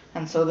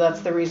 And so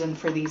that's the reason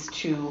for these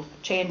two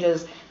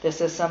changes.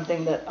 This is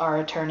something that our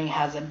attorney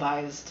has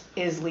advised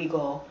is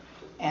legal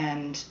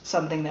and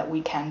something that we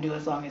can do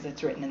as long as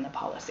it's written in the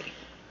policy.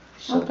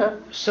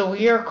 So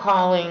we are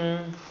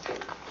calling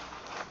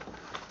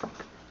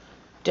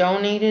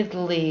donated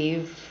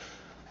leave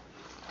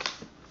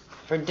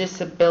for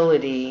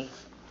disability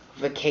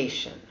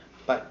vacation,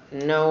 but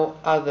no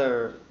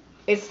other.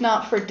 It's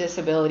not for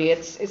disability.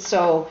 It's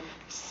so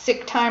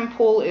sick time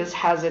pool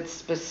has its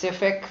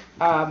specific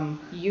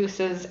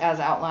uses as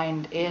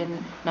outlined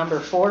in number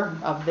 4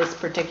 of this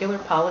particular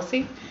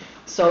policy.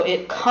 So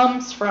it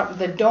comes from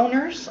the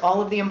donors,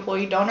 all of the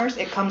employee donors,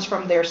 it comes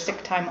from their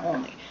sick time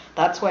only.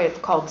 That's why it's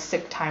called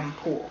sick time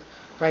pool.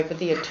 Right, but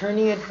the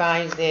attorney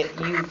advised that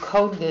you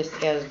code this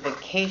as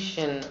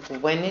vacation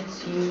when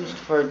it's used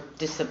for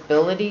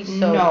disability,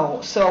 so. No,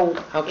 so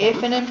Okay.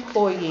 if an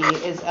employee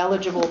is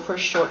eligible for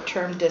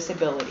short-term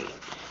disability,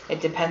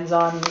 it depends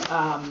on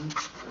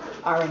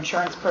our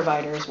insurance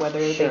providers, whether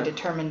Sure. they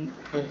determine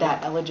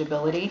that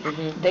eligibility.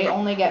 They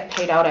only get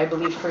paid out, I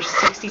believe, for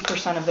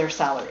 60% of their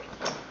salary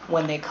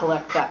when they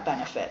collect that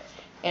benefit.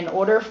 In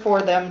order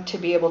for them to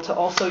be able to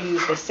also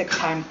use the sick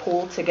time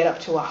pool to get up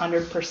to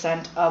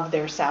 100% of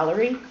their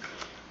salary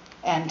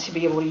and to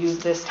be able to use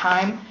this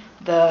time,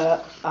 the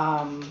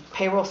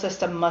payroll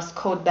system must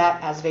code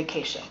that as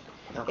vacation.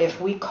 Okay. If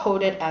we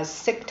code it as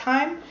sick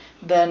time,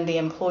 then the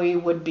employee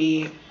would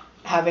be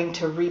having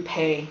to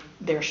repay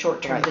their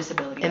short-term Right.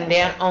 disability. And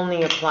benefit. that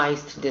only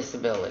applies to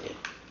disability.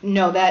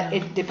 No, that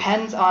it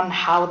depends on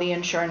how the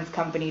insurance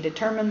company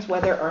determines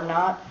whether or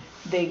not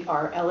they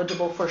are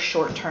eligible for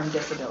short-term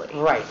disability.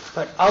 Right,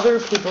 but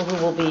other people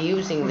who will be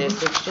using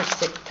this, it's just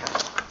sick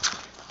time.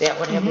 That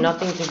would have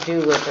nothing to do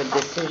with a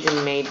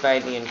decision made by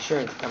the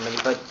insurance company,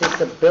 but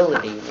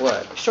disability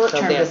would.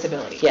 Short-term So that's-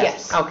 disability,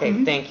 yes.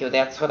 Okay, thank you.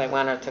 That's what I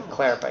wanted to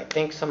clarify.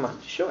 Thanks so much.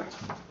 Sure.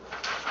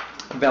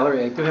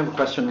 Valerie, I do have a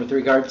question with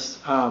regards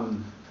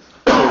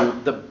to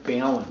the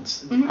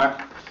balance.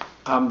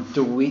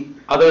 Do we,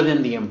 other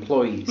than the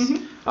employees,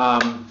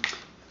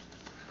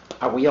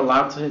 are we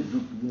allowed to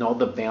know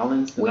the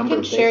balance, the We number can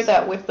of days? share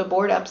that with the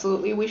board,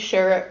 absolutely. We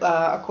share it,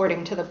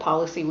 according to the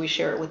policy, we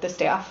share it with the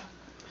staff.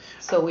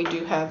 So we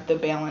do have the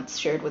balance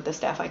shared with the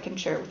staff. I can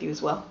share it with you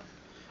as well.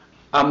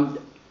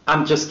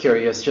 I'm just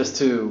curious, just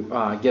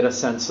to get a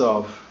sense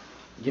of,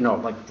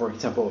 like, for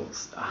example,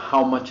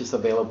 how much is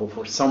available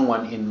for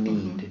someone in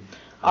need?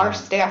 Our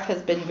staff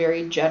has been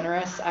very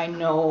generous. I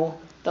know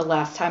the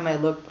last time I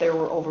looked, there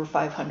were over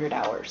 500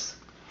 hours.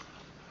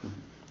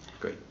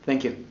 Great,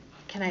 thank you.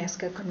 Can I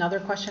ask another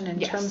question? In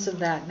Yes. terms of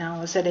that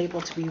now, is it able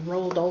to be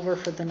rolled over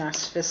for the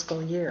next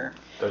fiscal year?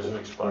 Doesn't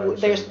expire.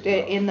 There's,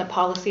 in the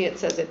policy, it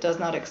says it does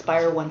not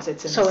expire once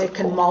it's in the So sick it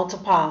can pool.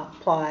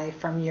 multiply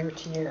from year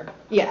to year?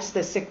 Yes,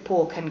 the sick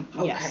pool can,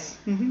 yes.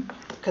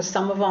 Because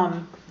some of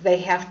them, they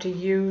have to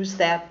use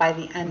that by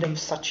the end of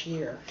such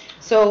year.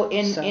 So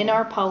in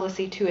our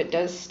policy too, it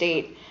does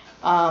state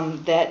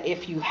that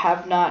if you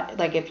have not,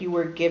 like if you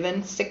were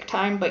given sick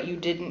time but you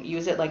didn't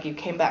use it, like you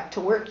came back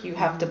to work, you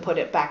have to put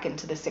it back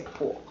into the sick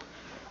pool.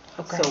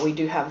 Okay. So we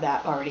do have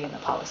that already in the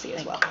policy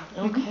as well.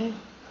 Okay.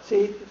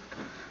 See,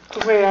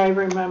 the way I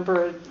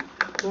remember it,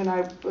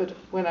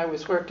 when I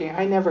was working,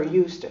 I never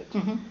used it.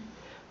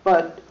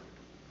 But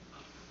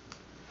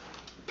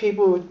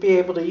people would be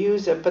able to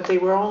use it, but they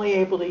were only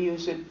able to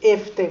use it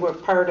if they were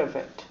part of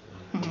it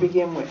to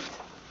begin with.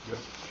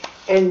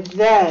 And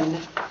then,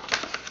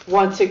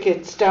 once it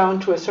gets down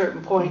to a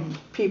certain point,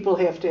 people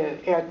have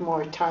to add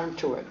more time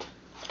to it.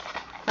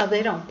 Now,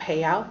 they don't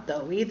pay out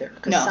though either,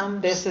 because No,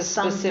 this is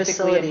some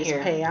specifically in facilities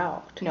here. pay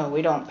out. No,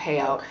 we don't pay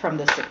out from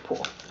the sick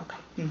pool.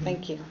 Okay,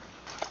 thank you.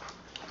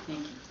 Thank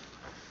you.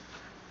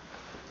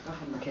 Go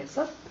ahead,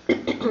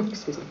 Marquesa.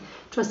 Excuse me.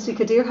 Trustee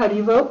Kadir, how do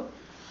you vote?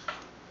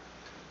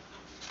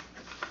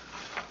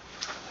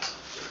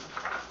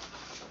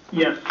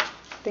 Yes.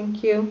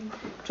 Thank you.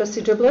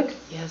 Trustee Driblick?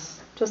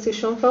 Yes. Trustee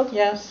Schoenfeld?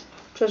 Yes.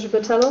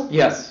 Treasurer Botello?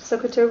 Yes.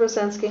 Secretary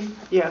Rosansky?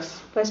 Yes.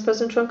 Vice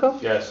President Trunko?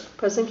 Yes.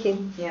 President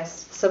Keen?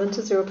 Yes.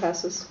 7-0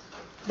 passes.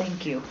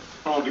 Thank you.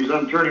 Apologies,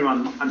 I'm turning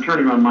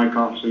my mic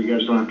off so you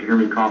guys don't have to hear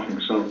me coughing,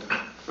 so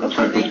that's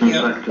why it takes me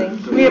a sec to-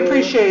 Thank We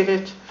appreciate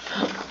it.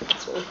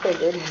 That's what we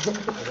figured.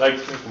 I'd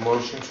like to make a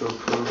motion to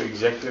approve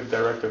Executive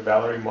Director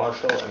Valerie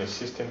Marshall and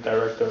Assistant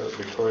Director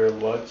Victoria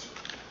Lutz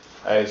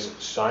as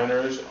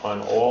signers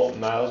on all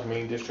Niles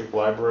Main District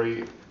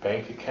Library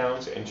bank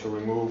accounts and to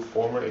remove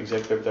former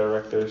Executive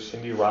Director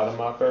Cindy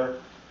Rademacher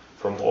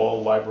from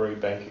all library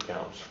bank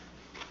accounts.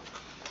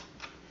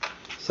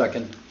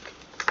 Second.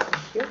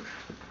 Thank you.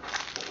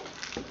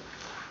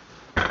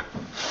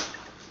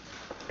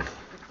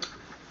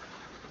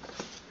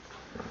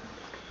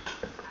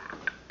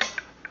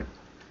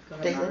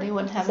 Does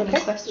anyone have any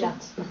Okay.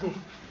 questions?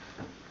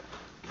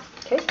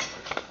 Okay.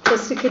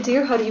 Trustee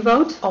Kadir, how do you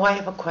vote? Oh, I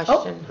have a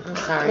question. I'm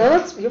sorry.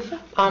 No, you're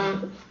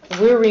fine.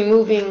 We're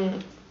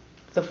removing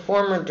the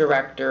former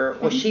director.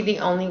 Was she the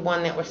only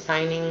one that was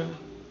signing?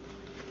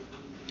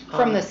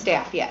 From the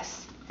staff,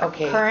 yes.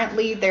 Okay.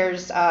 Currently,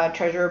 there's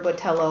Treasurer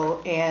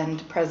Botello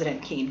and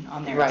President Keen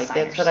on there as Right,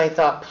 signers. that's what I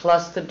thought,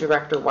 plus the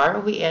director. Why are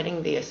we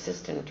adding the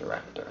assistant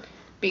director?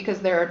 Because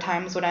there are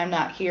times when I'm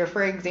not here.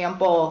 For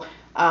example,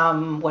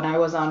 when I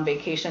was on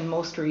vacation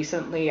most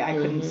recently, I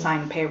couldn't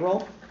sign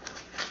payroll.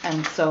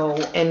 And so.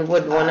 And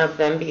would one of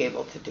them be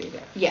able to do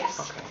that? Yes.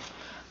 Okay.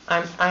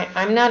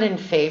 I'm not in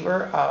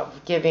favor of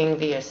giving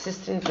the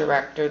assistant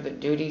director the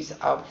duties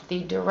of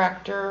the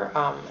director.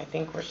 I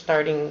think it's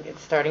starting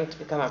to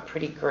become a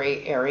pretty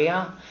gray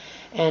area.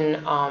 And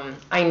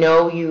I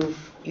know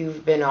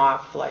you've been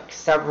off like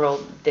several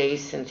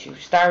days since you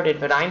started,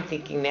 but I'm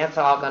thinking that's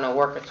all gonna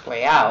work its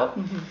way out.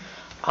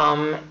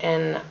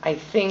 And I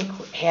think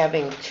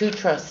having two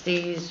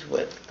trustees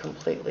with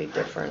completely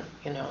different,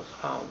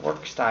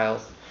 work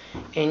styles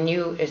and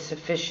you is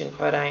sufficient,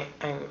 but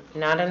I'm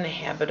not in the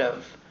habit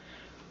of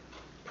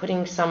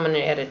putting someone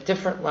at a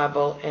different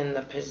level in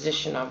the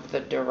position of the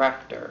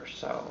director.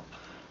 So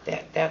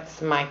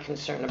that's my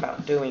concern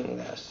about doing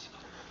this.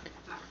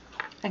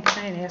 And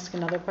can I ask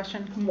another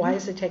question? Why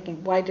did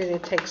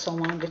it take so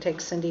long to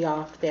take Cindy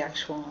off the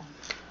actual?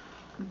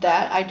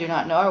 That I do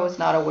not know. I was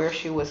not aware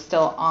she was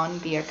still on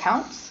the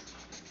accounts.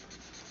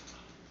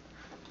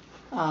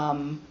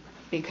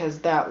 Because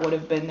that would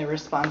have been the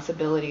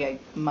responsibility.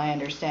 My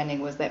understanding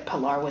was that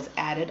Pilar was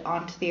added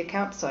onto the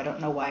account, so I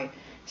don't know why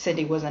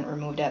Cindy wasn't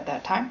removed at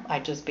that time. I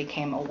just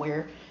became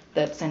aware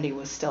that Cindy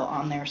was still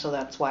on there, so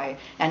that's why.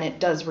 And it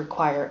does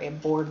require a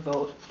board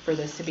vote for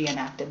this to be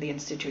enacted. The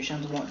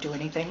institutions won't do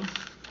anything.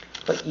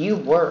 But you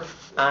were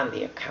on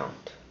the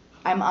account.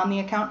 I'm on the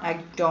account. I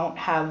don't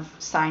have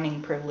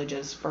signing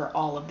privileges for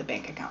all of the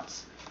bank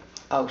accounts.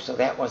 Oh, so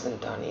that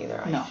wasn't done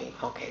either, I No. see.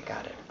 Okay,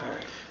 got it. All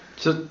right.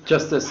 So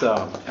just as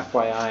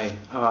FYI,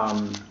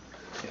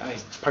 I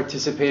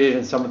participated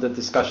in some of the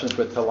discussions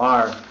with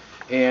Pilar,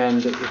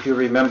 and if you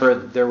remember,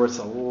 there was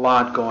a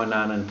lot going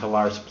on in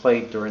Pilar's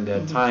plate during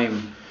that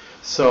time.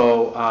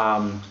 So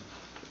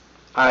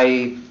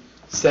I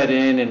set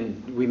in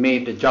and we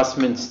made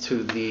adjustments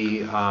to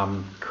the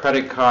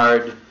credit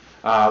card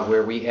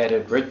where we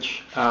added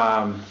Rich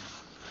as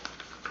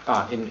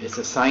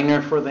a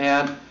signer for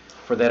that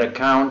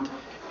account.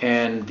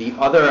 And the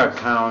other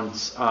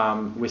accounts,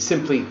 we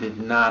simply did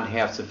not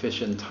have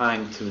sufficient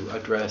time to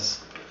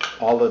address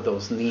all of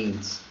those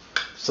needs.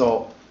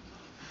 So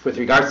with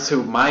regards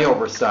to my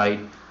oversight,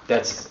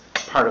 that's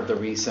part of the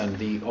reason,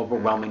 the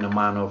overwhelming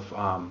amount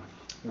of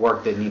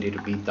work that needed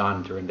to be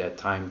done during that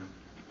time.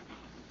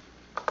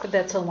 But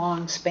that's a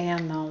long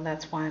span, though,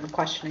 that's why I'm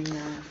questioning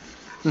that.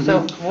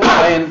 So,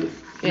 And,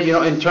 you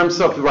know, in terms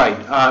of,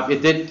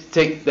 it did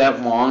take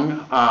that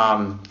long,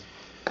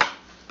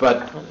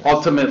 but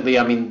ultimately,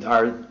 I mean,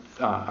 our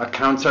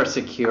accounts are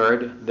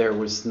secured. There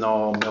was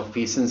no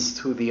malfeasance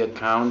to the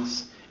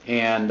accounts,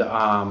 and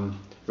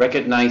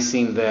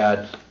recognizing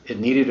that it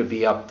needed to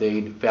be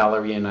updated,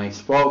 Valerie and I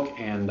spoke,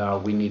 and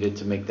we needed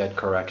to make that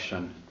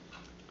correction.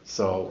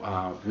 So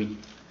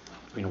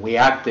we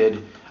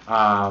acted.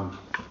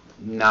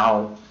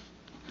 Now,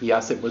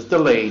 yes, it was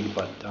delayed,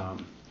 but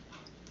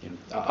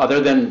other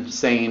than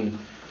saying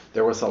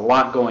there was a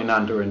lot going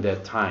on during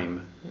that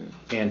time,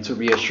 and to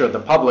reassure the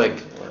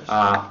public,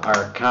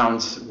 our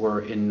accounts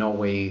were in no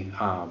way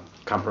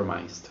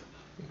compromised.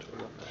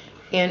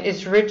 And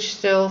is Rich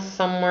still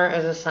somewhere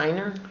as a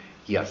signer?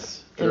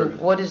 Yes. And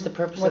what is the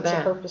purpose of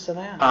that? What's the purpose of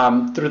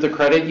that? Through the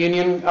credit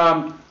union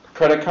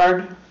credit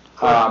card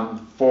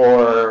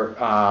for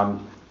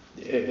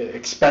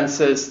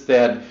expenses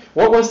that,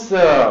 what was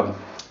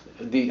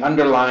the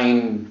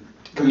underlying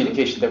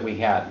communication that we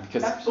had?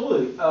 Because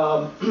Absolutely.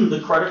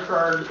 The credit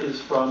card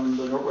is from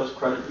the Northwest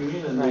Credit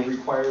Union, and they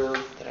require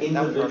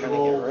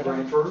individual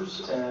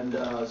grantors and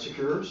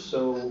securers.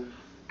 So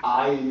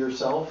I and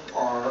yourself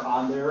are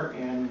on there,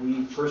 and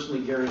we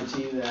personally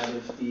guarantee that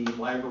if the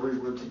library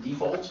were to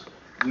default,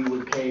 we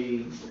would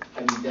pay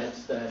any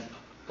debts that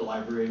the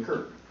library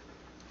incurred.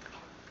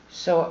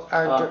 So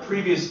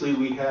previously,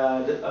 we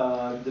had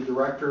the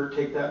director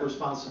take that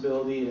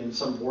responsibility and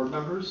some board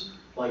members,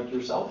 like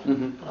yourself.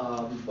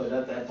 But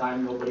at that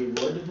time, nobody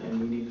would,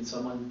 and we needed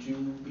someone to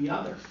be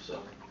on there,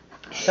 so.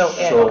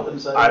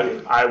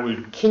 I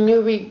would. Can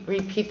you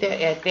repeat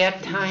that? At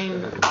that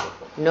time,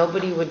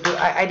 nobody would do,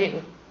 I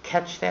didn't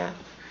catch that.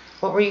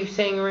 What were you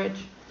saying, Rich?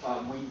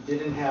 We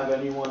didn't have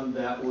anyone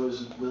that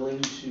was willing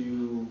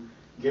to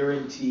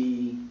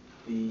guarantee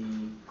the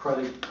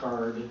credit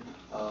card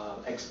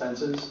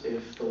expenses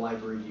if the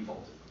library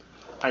defaulted.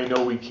 I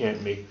know we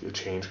can't make the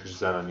change because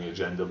it's not on the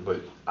agenda,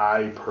 but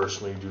I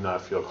personally do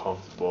not feel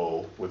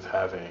comfortable with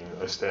having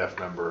a staff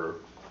member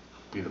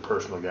be the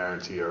personal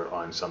guarantor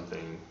on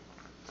something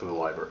for the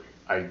library.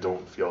 I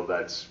don't feel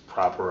that's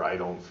proper. I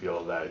don't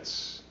feel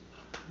that's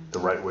the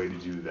right way to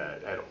do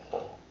that at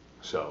all.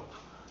 So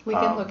we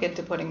can look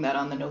into putting that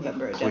on the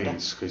November agenda.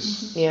 Please,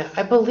 because Yeah,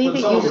 I believe it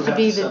used to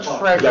be the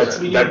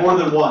treasurer. We need more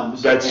than one.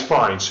 So that's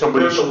fine.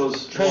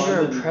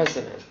 Treasurer and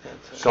president.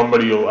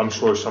 I'm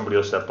sure somebody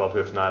will step up.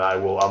 If not, I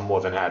will. I'm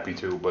more than happy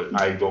to. But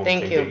I don't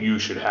think that you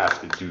should have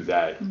to do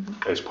that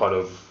as part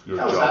of your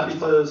job. I was happy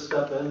to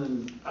step in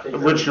and take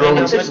Rich, you're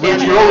always happy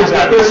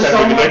to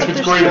step in. That's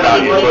what's great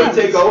about you. If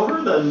you take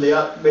over, then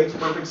it makes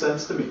perfect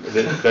sense to me.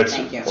 That's.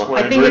 Thank you.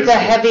 I think it's a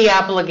heavy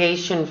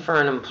obligation for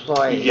an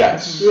employee.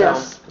 Yes.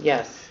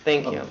 Yes,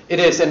 thank you. It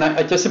is, and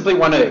I just simply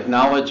want to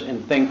acknowledge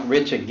and thank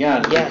Rich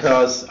again,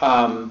 because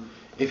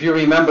if you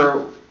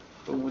remember,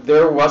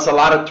 there was a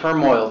lot of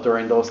turmoil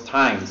during those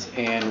times,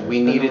 and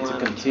we needed to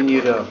continue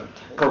to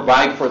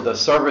provide for the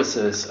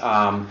services.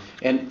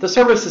 And the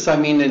services, I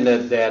mean, in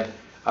that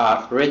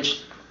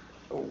Rich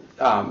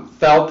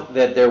felt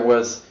that there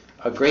was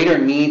a greater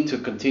need to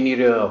continue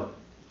to,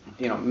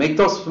 make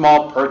those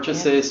small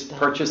purchases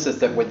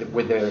that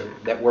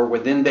were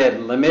within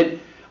that limit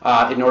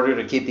in order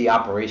to keep the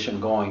operation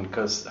going,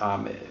 because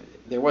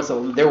there were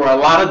a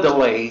lot of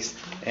delays,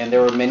 and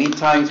there were many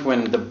times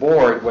when the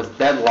board was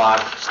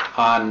deadlocked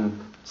on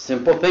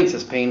simple things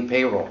as paying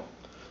payroll.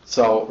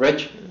 So,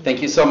 Rich,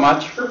 thank you so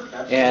much,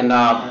 and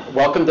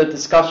welcome the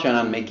discussion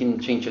on making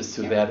changes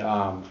to that,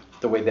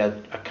 the way that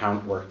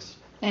account works.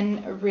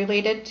 And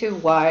related to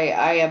why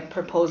I am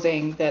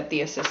proposing that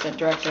the assistant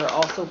director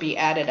also be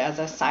added as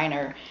a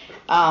signer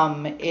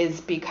is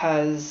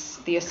because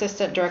the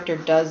assistant director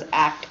does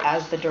act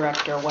as the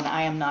director when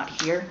I am not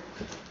here.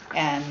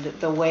 And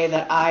the way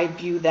that I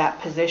view that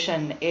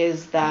position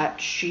is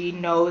that she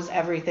knows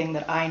everything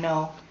that I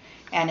know.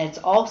 And it's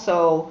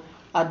also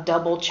a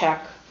double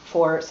check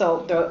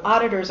so the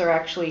auditors are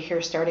actually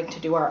here starting to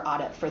do our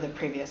audit for the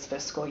previous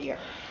fiscal year.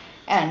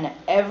 And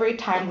every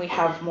time we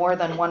have more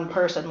than one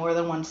person, more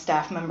than one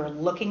staff member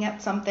looking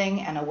at something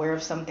and aware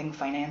of something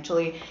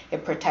financially,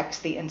 it protects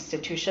the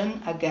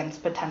institution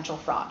against potential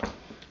fraud.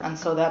 And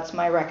so that's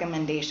my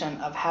recommendation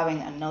of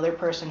having another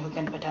person who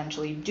can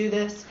potentially do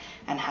this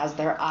and has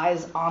their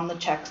eyes on the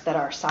checks that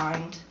are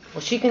signed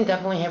Well, she can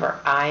definitely have her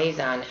eyes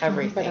on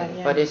everything,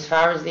 yeah. but as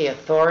far as the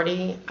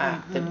authority,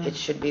 it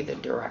should be the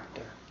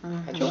director.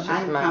 That's just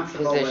I'm my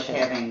comfortable with position.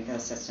 having the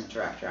assistant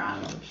director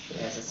on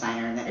as a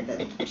signer, and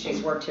that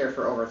she's worked here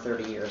for over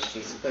 30 years.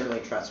 She's clearly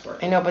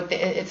trustworthy. I know, but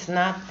it's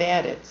not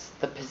that, it's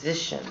the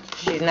position.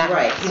 She's not,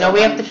 Right, you know, so we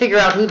have when- to figure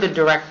out who the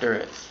director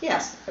is.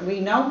 Yes, we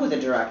know who the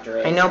director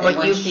is. I know, and but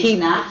when you she's keep,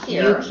 not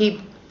you here,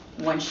 keep,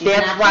 when she's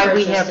that's not why here,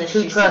 we just have as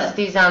two she said.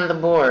 trustees on the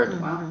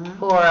board Well,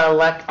 who are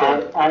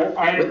elected.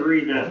 I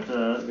agree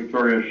that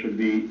Victoria should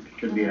be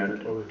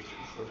added.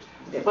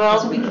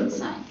 because we can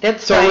sign.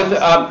 That's So fine. with,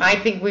 I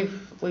think we've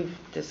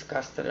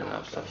discussed it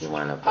enough, so if you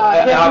want to.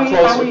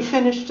 Are we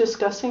finished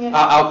discussing it?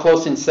 I'll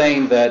close in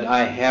saying that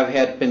I have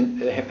had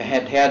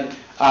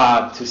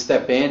to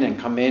step in and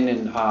come in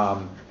and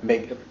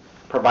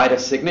provide a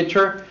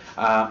signature.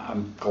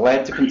 I'm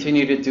glad to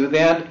continue to do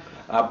that,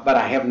 but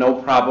I have no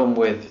problem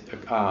with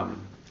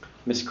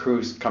Ms.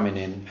 Cruz coming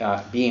in,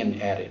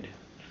 being added.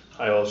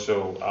 I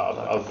also,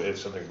 I'll add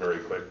something very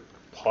quick.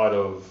 Part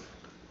of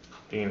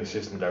being an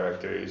assistant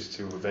director is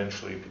to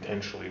eventually,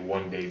 potentially,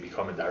 one day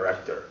become a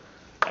director.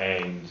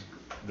 And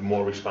the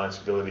more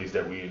responsibilities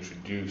that we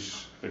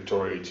introduce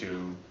Victoria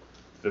to,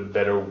 the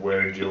better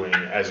we're doing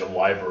as a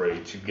library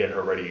to get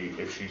her ready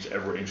if she's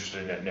ever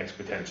interested in that next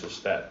potential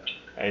step.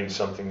 And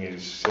something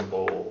as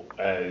simple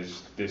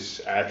as this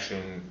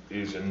action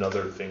is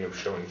another thing of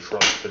showing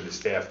trust to the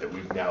staff that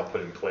we've now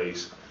put in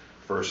place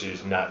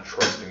versus not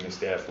trusting the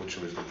staff, which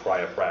was the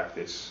prior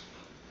practice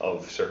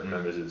of certain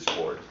members of this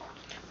board.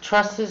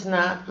 Trust is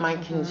not my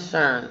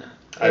concern.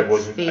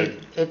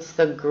 It's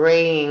the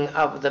grading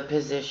of the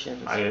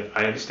positions. I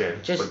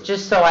understand.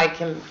 Just so I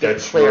can be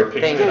That's clear. your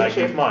opinion, and I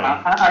give mine.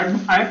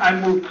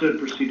 I move to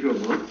proceed to a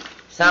vote.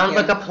 Sounds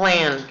like a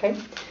plan. Okay.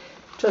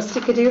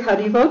 Trustee Kadir, how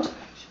do you vote?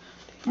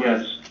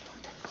 Yes.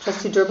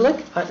 Trustee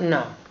Drblick?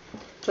 No.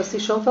 Trustee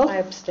Schoenfeld? I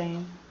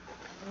abstain.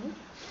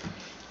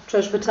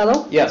 Treasurer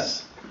Patello?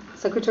 Yes.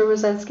 Secretary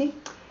Rosansky?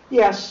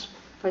 Yes.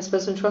 Vice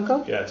President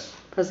Trunko? Yes.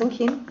 President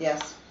Keane?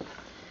 Yes.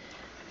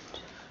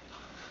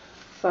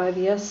 5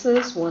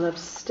 yeses, 1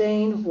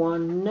 abstain,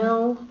 1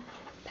 no.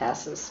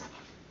 Passes.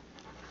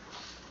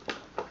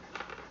 The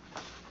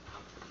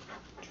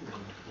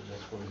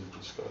next one is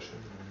discussion,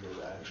 and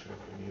go to action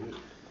if we need it.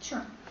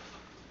 Sure.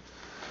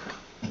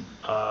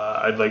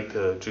 I'd like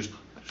to just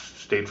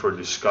state for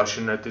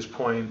discussion at this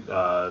point,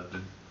 the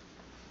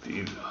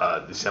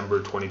December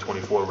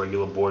 2024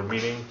 regular board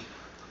meeting,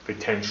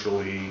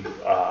 potentially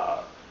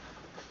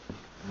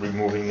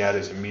removing that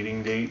as a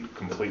meeting date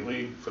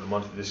completely for the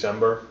month of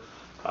December.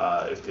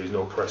 If there's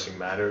no pressing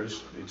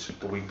matters, it's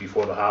the week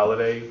before the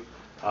holiday.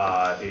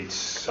 It's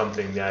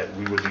something that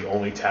we were the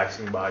only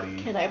taxing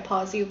body. Can I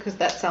pause you, because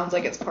that sounds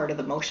like it's part of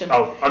the motion?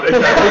 Oh,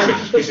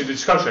 it's a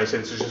discussion. I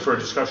said this is just for a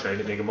discussion. I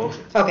didn't make a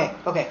motion.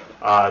 Okay.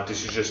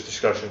 This is just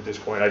discussion at this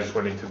point. I just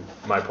went into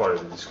my part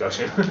of the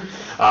discussion.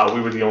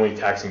 We were the only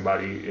taxing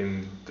body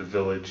in the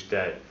village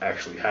that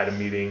actually had a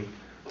meeting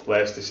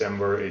last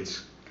December.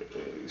 It's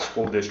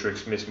school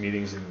districts miss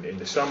meetings in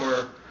the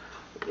summer.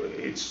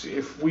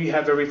 If we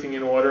have everything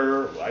in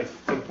order, I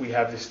think we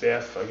have the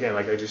staff, again,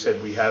 like I just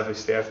said, we have a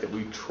staff that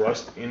we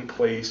trust in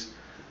place.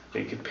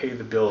 They could pay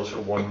the bills for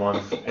 1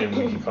 month and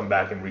we can come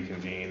back and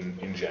reconvene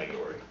in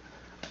January.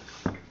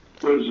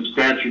 What does the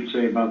statute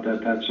say about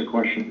that? That's the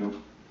question,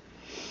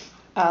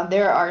 though.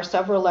 There are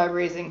several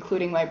libraries,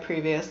 including my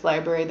previous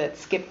library, that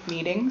skip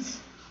meetings.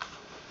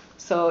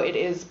 So it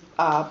is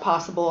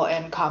possible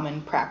and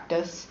common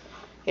practice.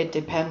 It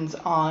depends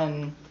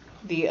on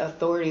the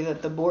authority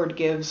that the board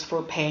gives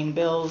for paying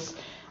bills.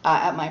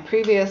 At my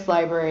previous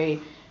library,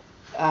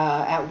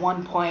 at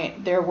one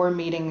point, there were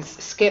meetings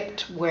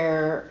skipped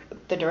where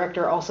the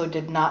director also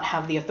did not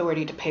have the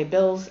authority to pay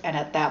bills, and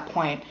at that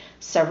point,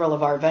 several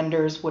of our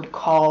vendors would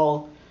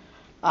call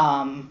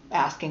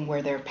asking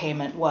where their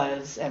payment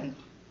was, and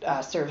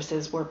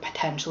services were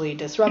potentially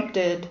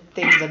disrupted,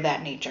 things of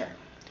that nature.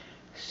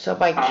 So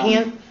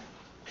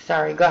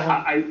sorry, go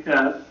ahead.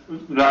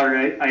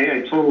 Valerie,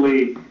 I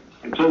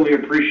totally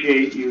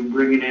appreciate you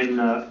bringing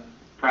in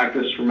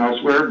practice from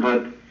elsewhere,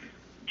 but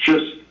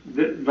just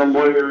the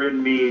lawyer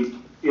in me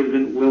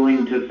isn't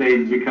willing to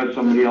say because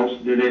somebody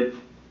else did it,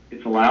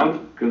 it's allowed,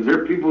 because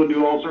there are people who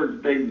do all sorts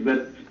of things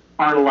that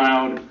aren't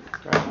allowed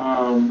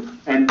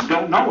and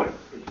don't know it.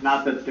 It's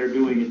not that they're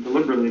doing it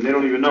deliberately. They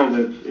don't even know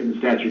that it's in the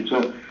statute.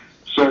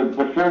 So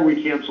before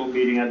we cancel a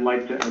meeting, I'd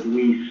like to at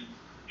least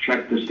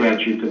check the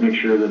statute to make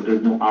sure that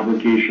there's no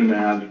obligation to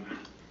have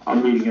a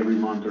meeting every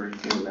month or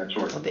anything of that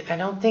sort. I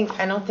don't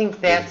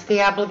think that's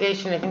the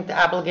obligation. I think the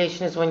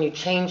obligation is when you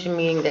change a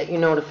meeting that you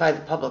notify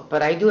the public.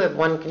 But I do have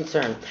one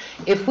concern.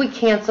 If we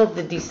cancel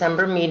the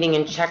December meeting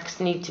and checks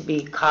need to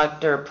be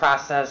cut or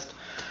processed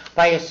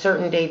by a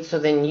certain date, so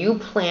then you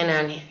plan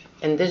on,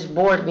 and this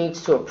board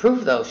needs to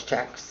approve those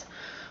checks,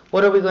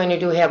 what are we going to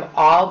do? Have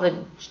all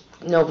the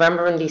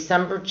November and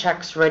December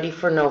checks ready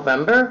for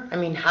November? I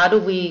mean, how do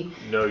we?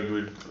 No, you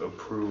would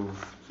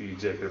approve the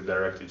executive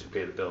director to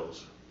pay the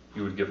bills.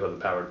 You would give her the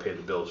power to pay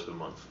the bills for the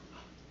month.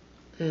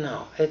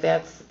 No,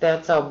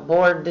 that's a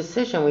board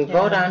decision. We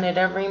vote on it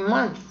every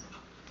month.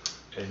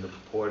 And the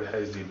board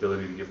has the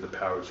ability to give the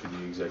power to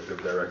the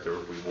executive director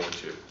if we want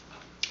to.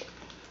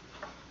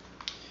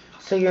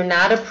 So you're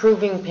not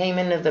approving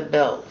payment of the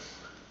bills?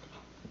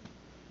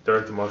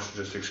 Director Marshall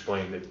just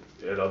explained that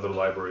at other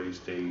libraries,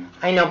 they...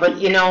 I know,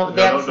 but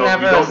that's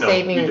never a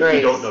saving grace.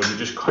 You don't know, you're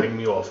just cutting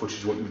me off, which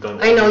is what you've done.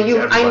 I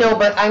know,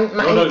 but I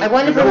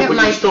want to bring up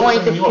my point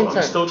of concern.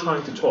 I'm still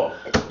trying to talk.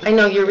 I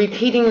know, you're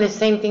repeating the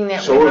same thing that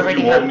we've So have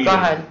already you all heard. meeting. Go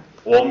ahead.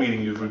 All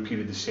meeting, you've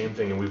repeated the same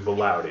thing and we've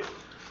allowed it.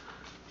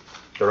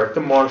 Director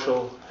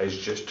Marshall has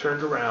just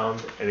turned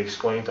around and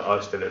explained to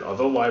us that at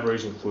other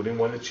libraries, including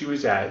one that she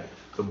was at,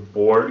 the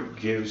board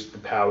gives the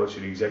power to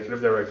the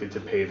executive director to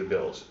pay the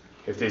bills.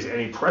 If there's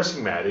any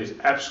pressing matters,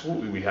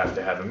 absolutely we have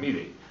to have a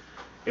meeting.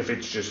 If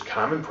it's just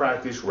common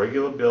practice,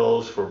 regular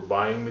bills for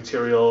buying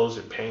materials,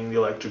 paying the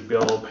electric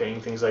bill, paying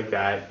things like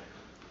that,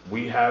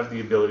 we have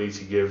the ability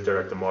to give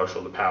Director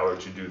Marshall the power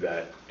to do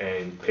that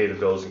and pay the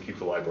bills and keep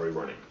the library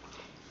running.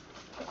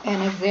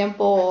 An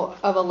example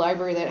of a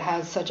library that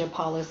has such a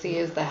policy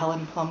is the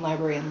Helen Plum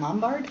Library in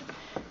Lombard.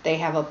 They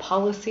have a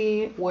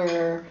policy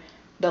where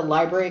the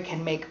library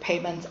can make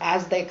payments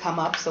as they come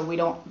up, so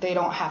they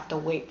don't have to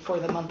wait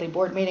for the monthly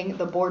board meeting.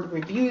 The board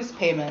reviews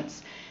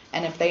payments,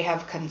 and if they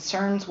have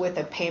concerns with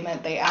a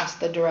payment, they ask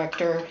the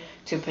director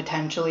to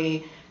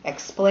potentially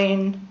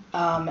explain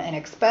an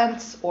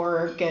expense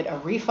or get a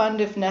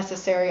refund if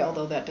necessary,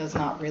 although that does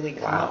not really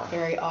come up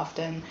very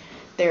often.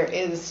 There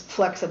is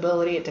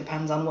flexibility. It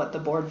depends on what the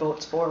board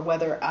votes for,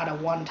 whether at a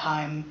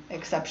one-time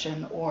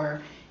exception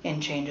or in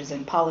changes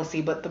in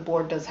policy, but the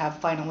board does have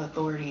final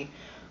authority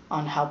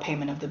on how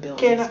payment of the bill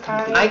is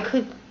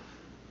complete.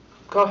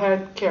 Go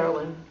ahead,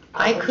 Carolyn.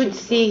 I could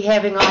see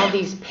having all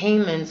these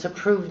payments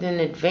approved in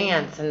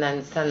advance and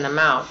then send them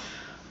out.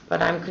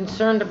 But I'm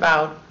concerned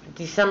about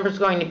December's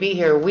going to be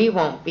here, we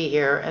won't be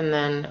here, and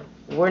then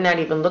we're not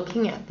even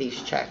looking at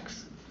these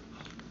checks.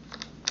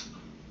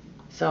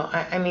 So,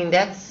 I mean,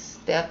 that's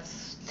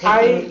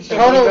taking So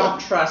total... you don't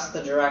trust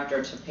the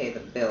director to pay the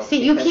bill.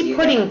 See, you keep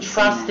putting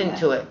trust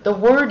into it. The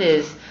word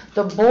is,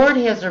 the board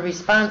has a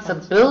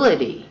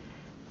responsibility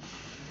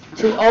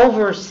to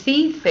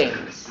oversee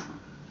things.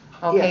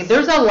 Okay, Yes.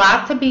 there's a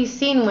lot to be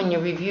seen when you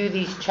review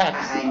these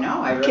checks. I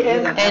know, I review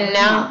them. And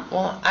now,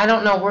 well, I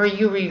don't know where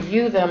you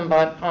review them,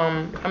 but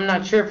I'm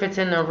not sure if it's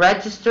in the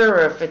register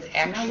or if it's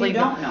actually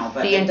don't know,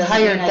 but the it doesn't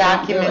entire mean I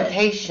don't do it.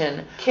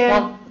 documentation.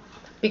 Well,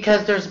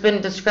 because there's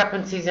been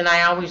discrepancies and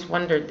I always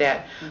wondered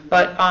that.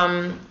 But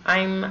I'm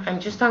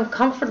just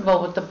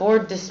uncomfortable with the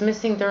board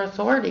dismissing their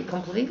authority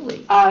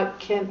completely.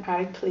 Can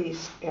I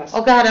please ask?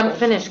 Oh, God, I'm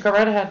finished. Go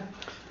right ahead.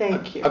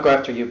 Thank you. I'll go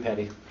after you,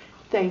 Patty.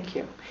 Thank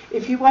you.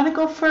 If you want to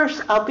go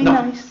first, I'll be No,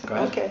 nice. go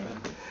ahead. Okay.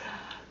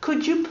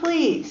 Could you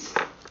please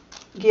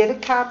get a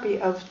copy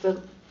of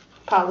the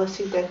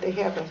policy that they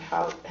have at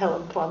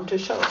Helen Plum to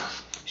show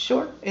us?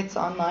 Sure, it's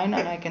online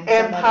and I can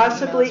send And that in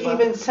possibly email as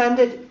well. even send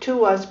it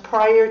to us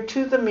prior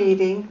to the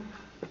meeting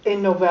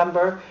in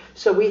November,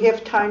 so we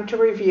have time to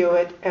review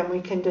it and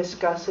we can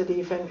discuss it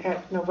even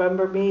at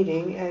November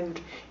meeting and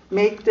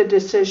make the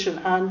decision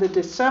on the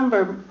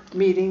December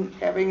meeting,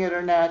 having it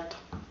or not.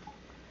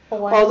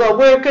 Although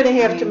we're going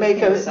to have to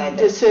make a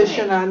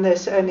decision on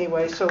this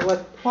anyway, so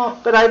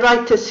but I'd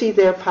like to see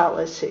their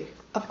policy.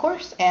 Of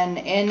course, and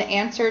in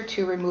answer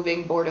to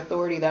removing board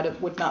authority, that it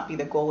would not be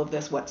the goal of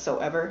this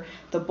whatsoever.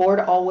 The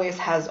board always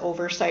has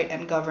oversight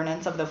and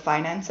governance of the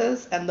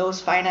finances, and those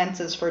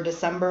finances for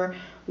December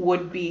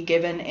would be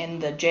given in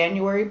the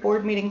January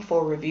board meeting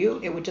for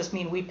review. It would just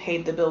mean we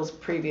paid the bills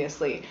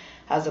previously,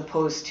 as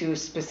opposed to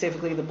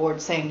specifically the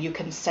board saying you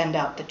can send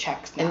out the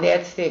checks now. And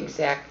that's the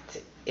exact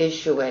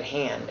issue at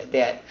hand,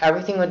 that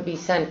everything would be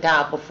sent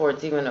out before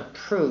it's even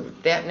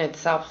approved. That in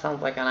itself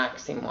sounds like an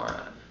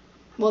oxymoron.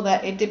 Well,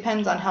 it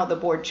depends on how the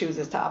board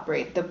chooses to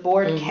operate. The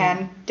board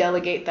can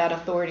delegate that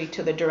authority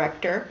to the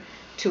director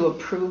to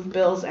approve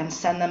bills and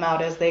send them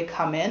out as they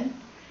come in,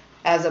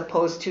 as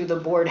opposed to the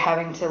board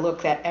having to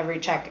look at every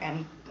check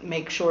and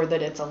make sure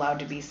that it's allowed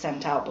to be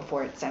sent out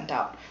before it's sent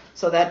out.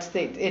 So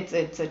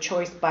it's a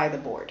choice by the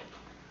board.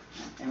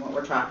 And what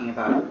we're talking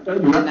about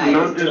tonight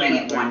is doing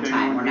it one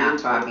time. We're not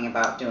talking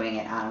about doing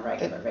it on a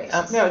regular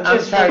basis. I'm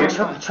sorry,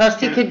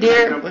 Trustee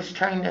Kadir was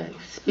trying to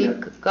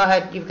speak. Go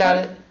ahead, you've got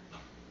it.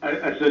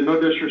 I said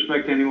no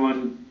disrespect to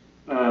anyone,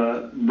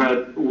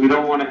 but we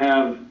don't want to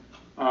have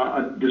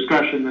a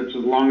discussion that's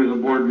as long as a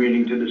board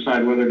meeting to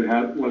decide whether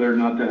or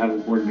not to have a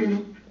board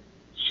meeting.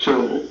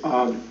 So,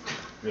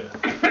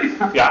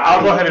 yeah,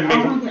 I'll go ahead and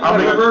make.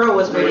 Roberto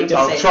was waiting to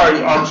say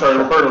something. I'm sorry,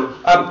 Roberto.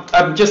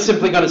 I'm just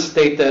simply going to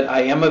state that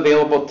I am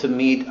available to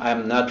meet.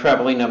 I'm not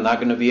traveling. I'm not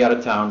going to be out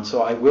of town.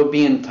 So I will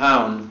be in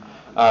town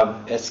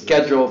as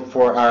scheduled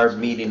for our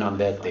meeting on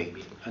that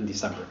date in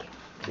December.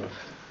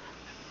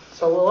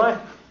 So will I.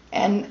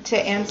 And to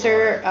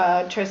answer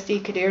Trustee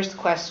Kadir's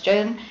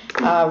question,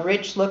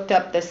 Rich looked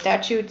up the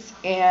statutes,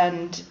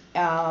 and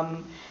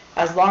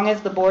as long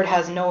as the board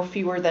has no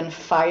fewer than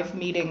 5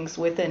 meetings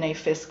within a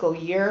fiscal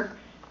year,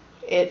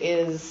 it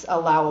is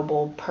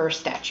allowable per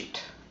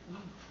statute.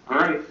 All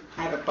right,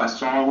 I have a that's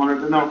question. all I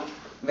wanted to know.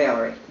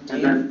 Valerie, do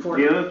And you, then for,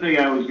 the other thing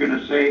I was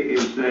gonna say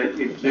is that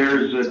if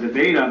there's a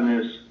debate on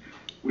this,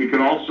 we could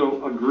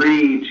also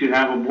agree to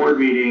have a board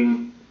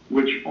meeting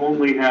which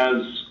only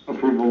has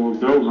approval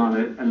of bills on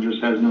it and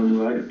just has no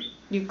new items.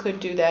 You could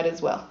do that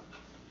as well.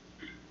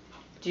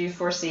 do you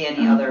foresee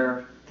any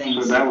other So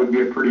things? that would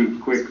be a pretty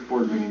quick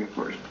board meeting, of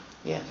course,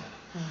 Yeah,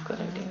 good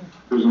idea.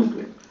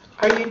 presumably.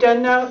 Are you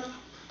done now?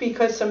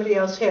 Because somebody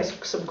else has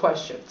some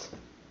questions.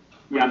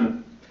 Yeah,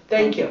 I'm-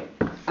 Thank you.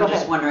 Go I'm just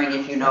ahead. wondering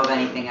if you know of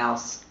anything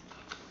else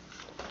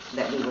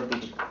that we would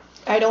be,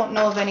 I don't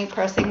know of any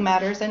pressing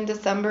matters in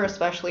December,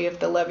 especially if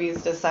the levy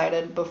is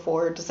decided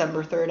before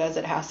December 3rd as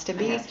it has to it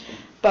be. has to be.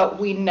 But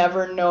we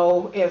never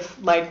know if,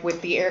 like with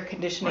the air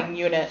conditioning Right.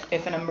 unit,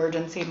 if an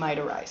emergency might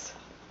arise.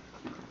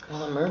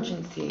 Well,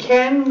 emergency.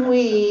 Can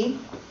we,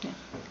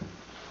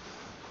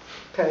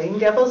 playing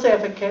devil's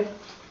advocate,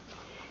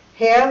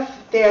 have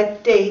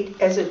that date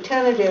as a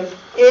tentative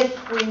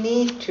if we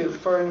need to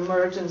for an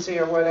emergency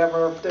or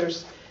whatever, if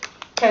there's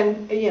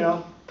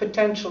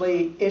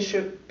potentially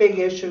big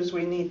issues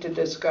we need to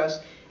discuss,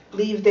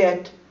 leave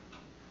that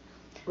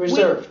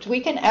reserved. We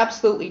can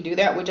absolutely do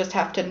that, we just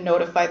have to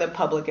notify the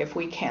public if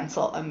we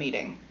cancel a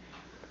meeting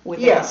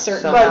within a Yes,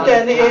 certain but amount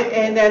then, of time.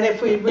 and then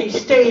if we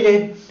restate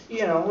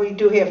it, we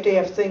do have to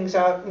have things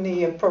out in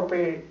the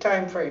appropriate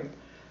time frame.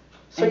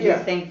 So, And do you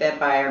yeah, think that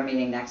by our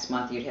meeting next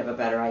month, you'd have a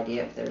better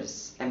idea if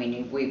there's, I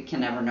mean, we can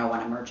never know when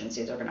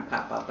emergencies are gonna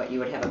pop up, but you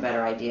would have a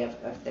better idea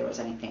if there was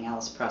anything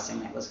else pressing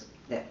that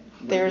we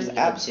There's needed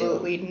to-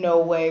 absolutely no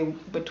way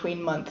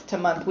between month to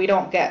month. We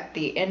don't get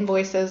the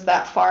invoices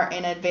that far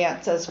in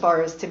advance as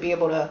far as to be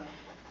able to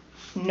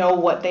know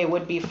what they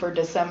would be for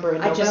December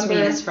and I November. just mean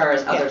as far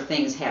as other Yeah.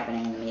 things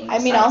happening in the meeting. I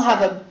mean, I'll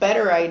besides have a that.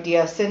 better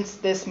idea since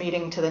this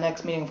meeting to the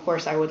next meeting. Of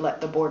course, I would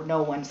let the board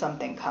know when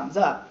something comes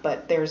up,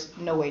 but there's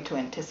no way to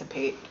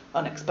anticipate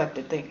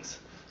unexpected things.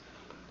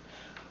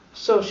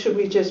 so should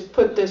we just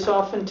put this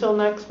off until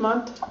next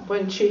month,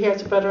 when she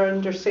has a better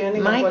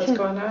understanding of what's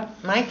going on?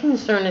 My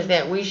concern is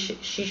that we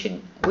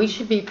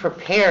should be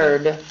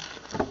prepared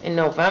in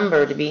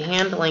November to be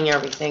handling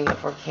everything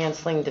if we're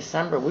canceling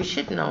December. We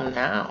should know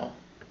now.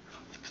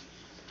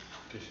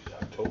 This is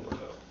October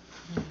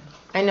though.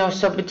 I know,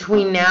 so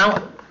between now,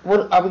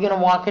 what, are we gonna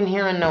walk in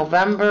here in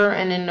November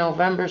and in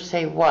November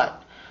say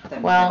what?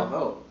 Then we have a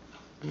Well,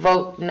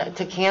 vote.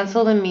 to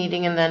cancel the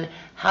meeting, and then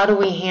how do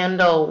we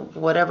handle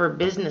whatever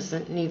business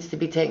that needs to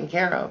be taken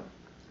care of?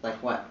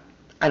 Like what?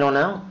 I don't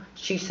know.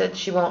 She said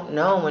she won't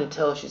know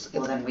until she's,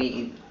 Well, then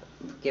we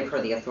give her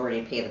the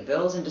authority to pay the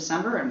bills in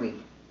December and we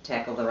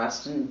tackle the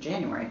rest in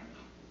January.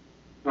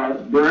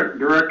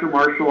 Director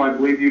Marshall, I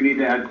believe you need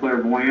to add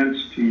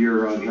clairvoyance to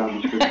your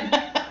job description.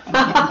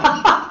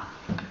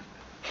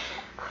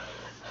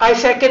 I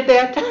second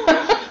that.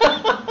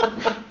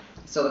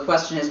 So the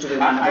question is, do we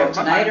want to vote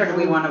tonight or do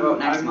we want to vote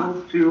next month? I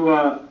move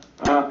to,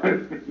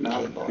 no,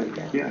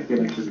 yeah, I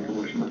can actually make a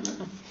motion on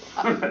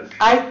that.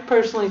 I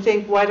personally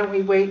think, why don't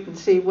we wait and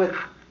see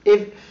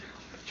if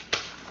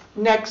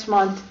next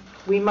month,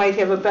 we might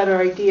have a better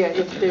idea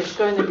if there's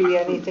going to be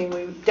anything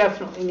we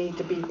definitely need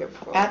to be here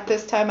for. At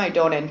this time, I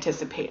don't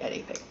anticipate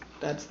anything.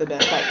 That's the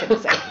best I can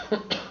say.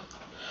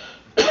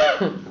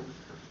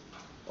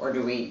 Or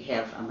do we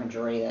have a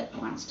majority that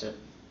wants to?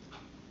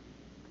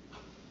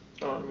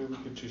 I mean, we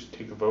could just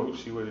take a vote,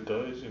 see what it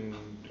does, and,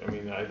 I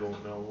mean, I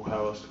don't know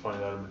how else to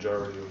find out a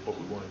majority of what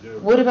we want to do.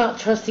 what about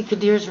Trustee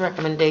Kadir's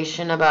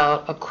recommendation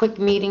about a quick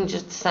meeting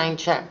just to sign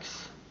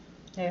checks?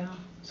 Yeah,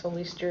 so at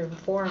least you're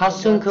informed. How of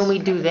soon what's- can we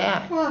do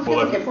that? Well,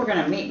 Well, if we're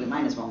gonna meet, we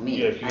might as well meet.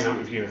 Yeah, if I you're don't-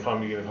 gonna, if you're gonna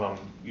come, you're gonna come,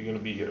 you're gonna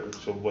be here,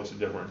 so what's the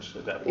difference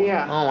at that point?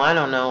 Yeah. Oh, I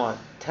don't know, a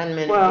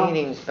 10-minute Well-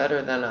 meeting's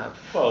better than a,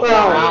 Well, if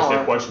Well- we ask their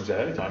hour. questions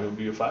ahead of time, it would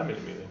be a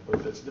 5-minute meeting,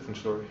 but that's a different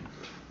story.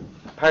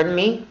 Pardon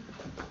me?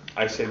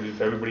 I said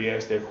if everybody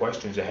asked their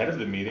questions ahead of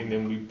the meeting,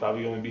 then we'd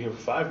probably only be here for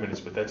 5 minutes,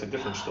 but that's a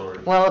different story.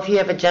 Well, if you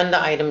have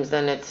agenda items,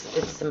 then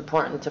it's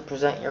important to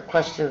present your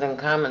questions and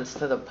comments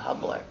to the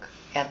public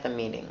at the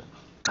meeting.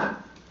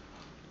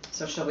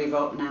 So shall we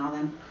vote now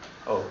then?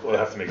 Oh, well, I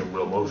have to make a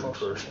real motion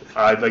first.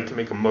 I'd like to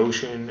make a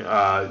motion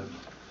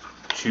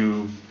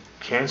to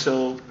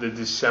cancel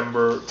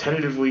the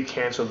tentatively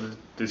cancel the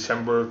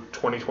December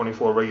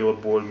 2024 regular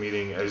board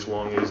meeting as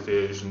long as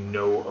there's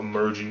no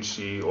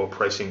emergency or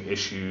pressing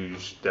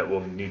issues that will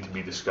need to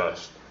be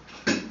discussed.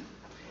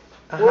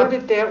 Word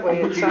it that I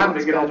way, think it you have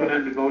to sounds get an better.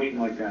 open-ended motion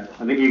like that.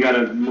 I think you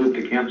gotta move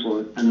to cancel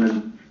it and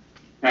then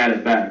add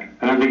it back.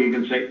 I don't think you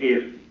can say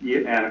if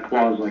you add a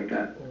clause like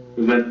that.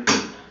 'Cause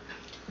that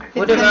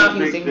What It's about-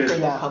 confusing for the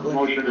the public.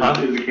 motion Huh?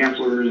 is it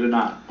cancel or is it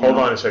not? Hold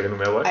on a second,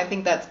 Mayor, what? I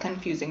think that's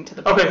confusing to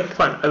the public. Okay,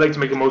 fine. I'd like to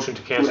make a motion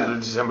to cancel Yeah. the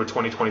December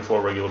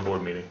 2024 regular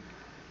board meeting.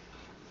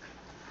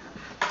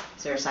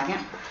 Is there a second?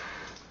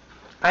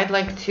 I'd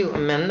like to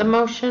amend the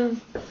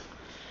motion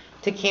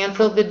to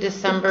cancel the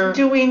December,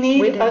 Do we We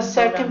need didn't a vote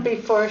second on-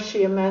 before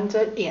she amends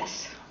it?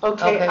 Yes.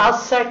 Okay, Okay. I'll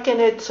second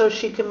it so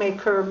she can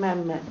make her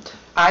amendment.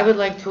 I would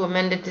like to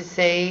amend it to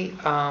say,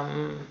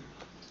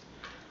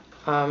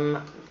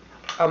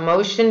 a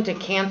motion to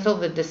cancel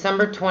the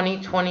December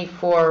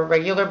 2024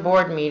 regular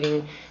board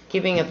meeting,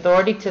 giving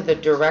authority to the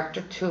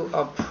director to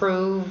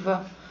approve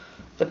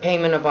the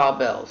payment of all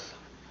bills.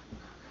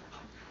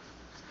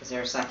 Is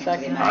there a second to the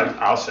Second. amendment?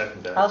 I'll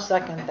second that. I'll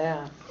second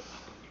that.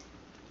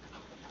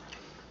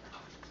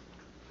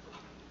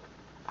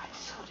 I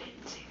so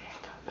didn't see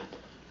that coming.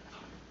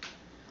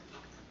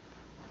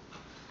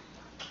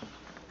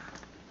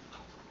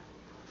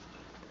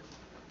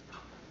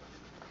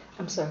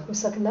 I'm sorry, who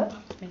seconded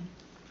that? Me.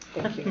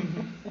 Thank you.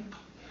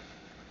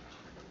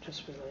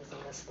 Just realizing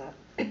I missed that.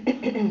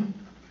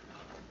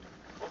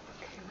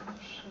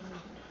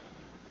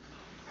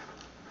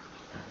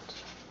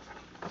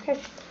 Okay,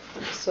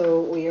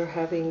 so we are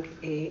having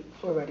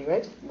we're ready,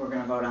 right? We're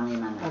gonna vote on the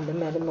On amendment. the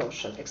amended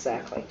motion,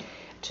 exactly.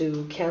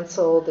 To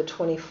cancel the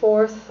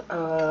 24th,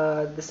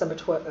 December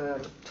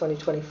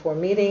 2024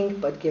 meeting,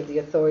 but give the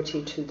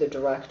authority to the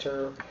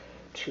director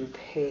to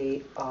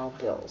pay all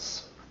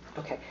bills.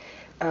 Okay.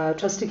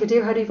 Trustee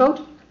Kadir, how do you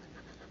vote?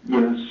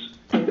 Yes.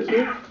 Thank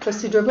you.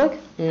 Trustee Drblick?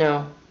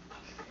 No.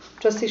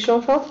 Trustee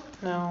Schoenfeld?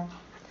 No.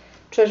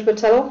 Treasurer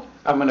Batello?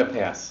 I'm going to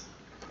pass.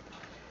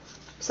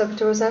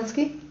 Secretary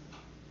Rosansky?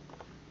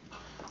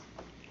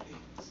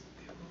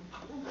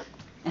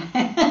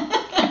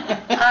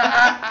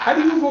 How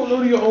do you vote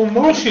no to your own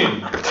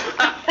motion?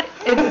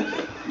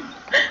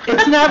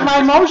 It's not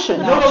my motion.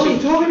 No, I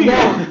wasn't talking to you.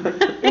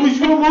 It was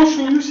your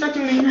motion, you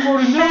seconded it, and you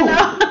voted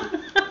no.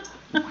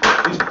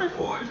 It's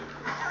bored.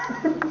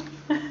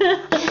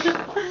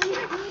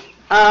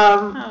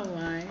 Oh,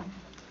 my.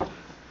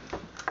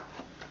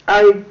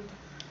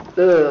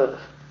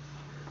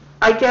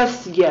 I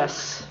guess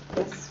yes.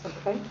 Yes,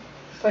 okay.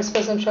 Vice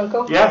President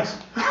Shonko? Yes.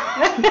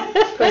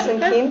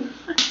 President Keane?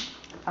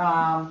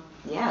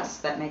 Yes,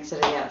 that makes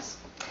it a yes.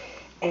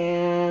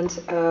 And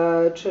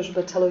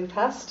Treasurer Batello, you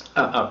passed?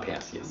 I'll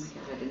pass, yes.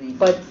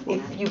 But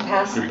if you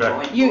pass, You're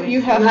back.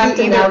 You have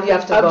to now either you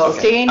have to vote.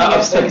 abstain, you Okay.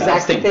 have to Abstain.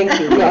 Exactly, thank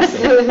you,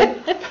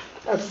 yes.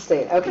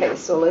 Abstain, okay,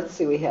 so let's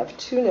see, we have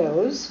 2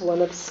 noes,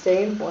 1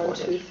 abstain, 1,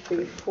 2,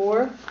 3,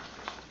 4.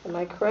 Am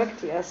I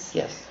correct? Yes.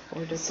 Yes.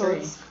 4 to So 3.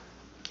 it's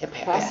It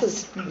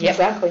passes, Yep.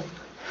 exactly.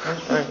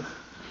 Right.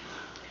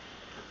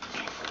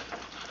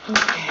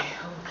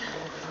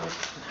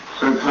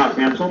 So it's not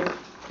canceled?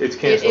 It's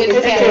canceled. It's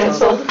It's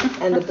canceled.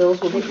 canceled, and the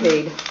bills will be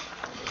paid.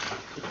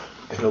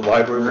 And the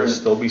library will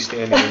still be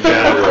standing in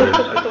January,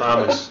 I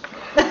promise.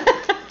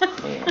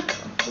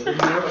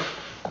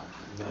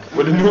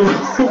 With a new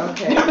roof.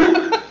 Okay.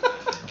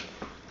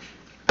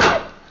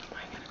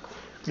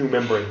 New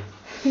membrane.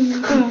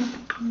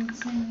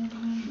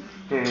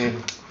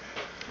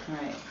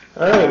 Alright.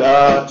 All right,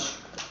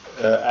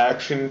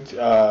 action,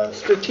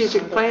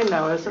 Strategic plan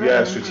now, isn't it?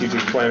 yeah,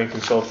 strategic planning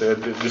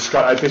consultant. At this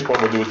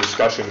point, we'll do a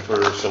discussion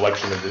for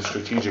selection of the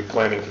strategic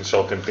planning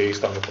consultant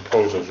based on the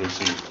proposals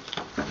received.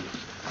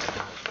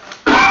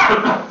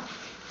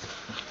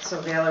 So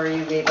Valerie,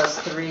 you gave us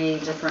 3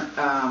 different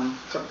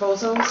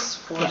proposals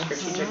for Yes.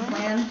 strategic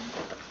plan.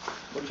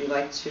 Would you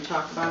like to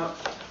talk about?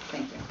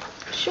 Thank you.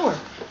 Sure.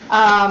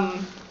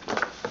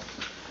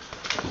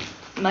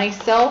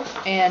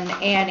 Myself and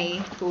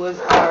Annie, who is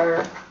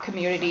our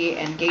community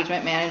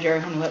engagement manager,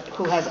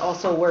 who has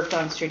also worked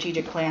on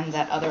strategic plans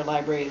at other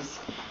libraries,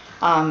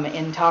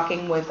 in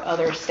talking with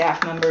other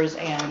staff members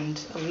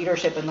and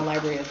leadership in the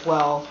library as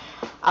well,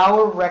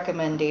 our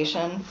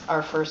recommendation,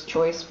 our first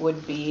choice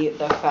would be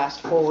the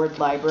Fast Forward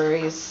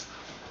Libraries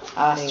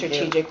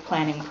strategic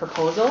planning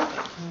proposal.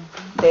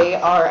 They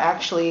are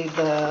actually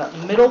the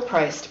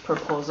middle-priced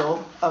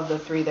proposal of the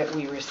 3 that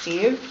we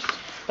received,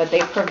 but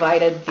they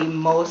provided the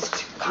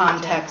most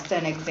context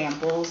and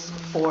examples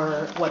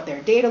for what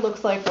their data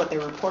looks like, what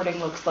their reporting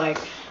looks like.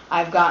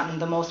 I've gotten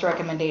the most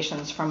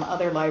recommendations from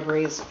other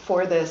libraries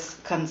for this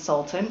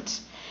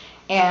consultant,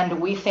 and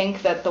we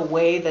think that the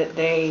way that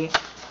they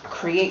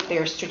create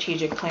their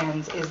strategic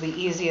plans is the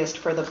easiest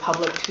for the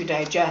public to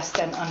digest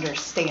and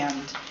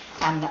understand.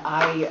 And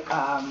I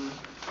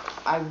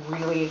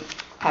really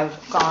have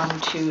gone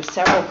to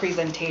several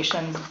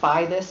presentations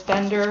by this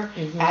vendor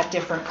at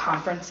different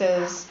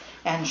conferences,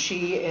 and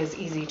she is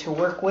easy to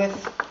work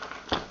with.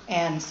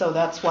 And so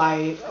that's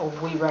why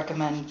we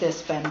recommend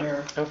this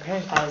vendor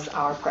as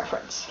our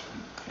preference.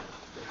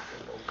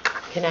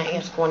 Can I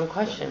ask one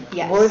question?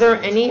 Yes. Were there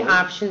any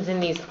options in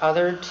these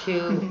other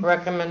 2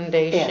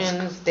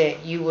 recommendations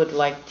that you would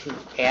like to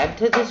add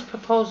to this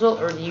proposal,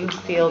 or do you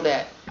feel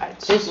that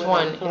this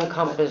one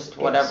encompassed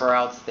whatever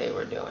else they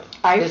were doing?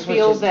 I This one's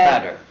feel just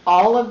that better.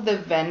 all of the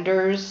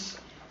vendors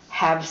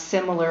have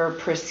similar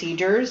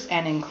procedures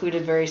and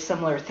included very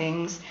similar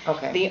things.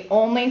 Okay. The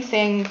only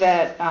thing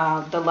that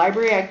the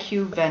Library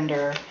IQ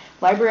vendor,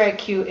 Library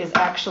IQ is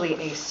actually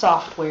a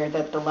software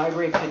that the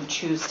library can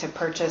choose to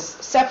purchase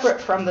separate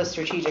from the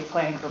strategic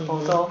planning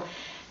proposal.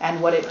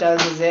 And what it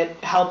does is it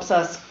helps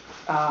us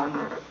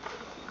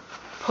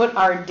put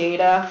our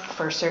data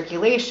for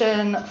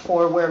circulation,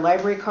 for where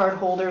library card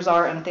holders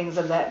are and things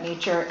of that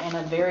nature in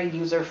a very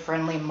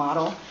user-friendly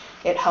model.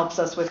 It helps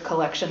us with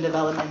collection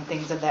development and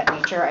things of that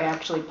nature. I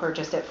actually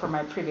purchased it for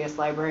my previous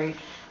library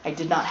I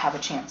did not have a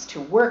chance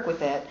to work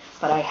with it,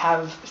 but I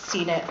have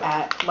seen it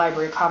at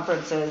library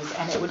conferences,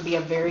 and it would be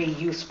a very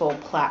useful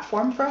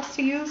platform for us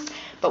to use.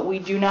 But we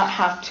do not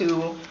have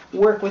to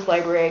work with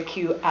Library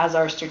IQ as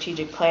our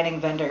strategic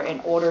planning vendor in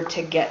order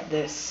to get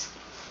this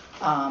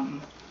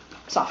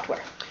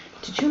software.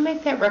 Did you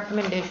make that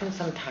recommendation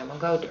some time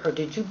ago, or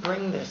did you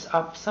bring this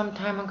up some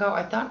time ago?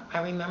 I thought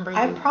I remember you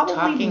I talking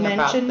probably about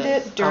mentioned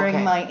this. it during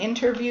Okay. my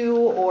interview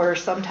or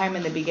sometime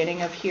in the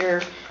beginning of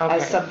here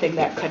as Okay. something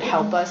that could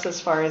help us as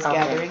far as Okay.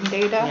 gathering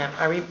data. Yeah,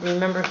 I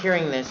remember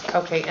hearing this.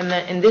 Okay,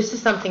 and this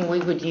is something we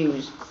would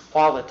use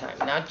all the time,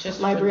 not just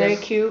for Library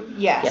this? IQ,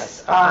 yes.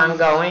 Yes,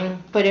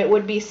 ongoing? But it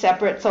would be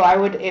separate, so I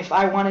would, if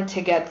I wanted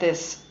to get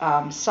this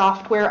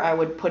software, I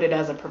would put it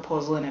as a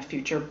proposal in a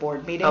future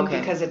board meeting. Okay.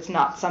 Because it's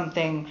not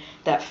something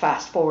that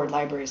Fast Forward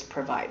Libraries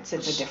provides,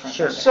 it's a different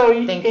Sure. vendor.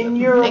 So Thank in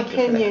you. your Thank you for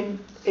that. opinion,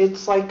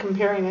 it's like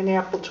comparing an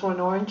apple to an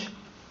orange?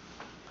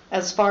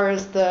 As far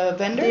as the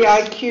vendors? The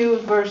IQ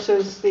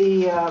versus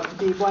the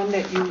one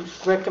that you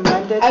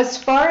recommended?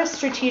 As far as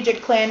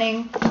strategic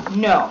planning,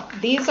 no.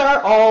 These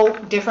are all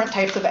different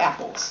types of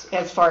apples,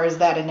 as far as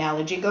that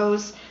analogy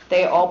goes.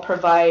 They all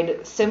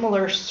provide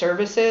similar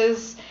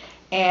services,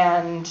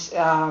 and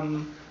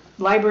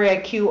Library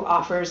IQ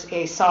offers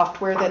a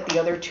software that the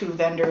other two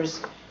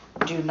vendors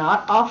do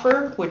not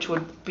offer, which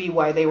would be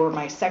why they were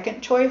my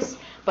second choice.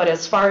 But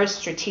as far as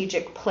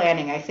strategic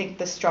planning, I think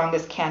the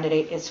strongest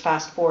candidate is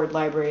Fast Forward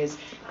Libraries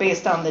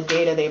based on the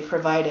data they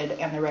provided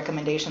and the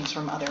recommendations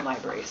from other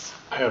libraries.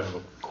 I have a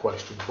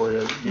question for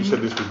you. You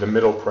said this was the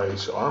middle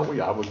price. Aren't we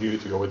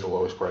obligated to go with the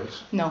lowest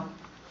price? No,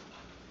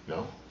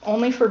 No?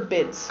 only for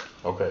bids.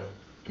 Okay.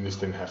 And this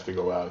didn't have to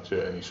go out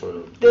to any sort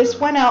of... This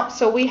went out,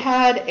 so we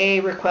had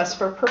a request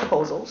for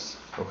proposals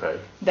Okay.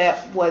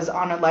 that was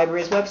on a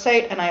library's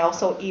website, and I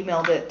also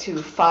emailed it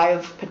to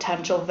 5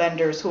 potential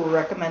vendors who were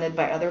recommended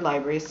by other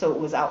libraries, so it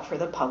was out for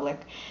the public.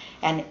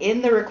 And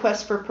in the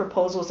request for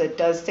proposals, it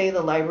does say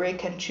the library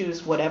can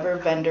choose whatever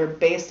vendor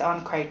based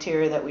on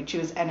criteria that we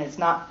choose, and it's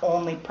not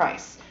only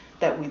price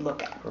that we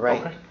look at. Right.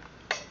 Okay.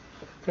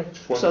 Okay,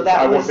 just wanted- So that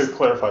I was- wanted to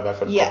clarify that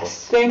for the public.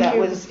 Yes, Thank that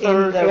you was for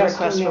in the request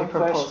asking for that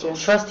question.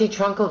 proposals. Trustee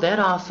Trunkel, that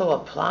also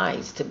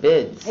applies to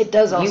bids. It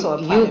does also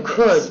apply to You bids.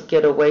 could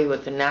get away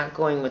with not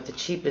going with the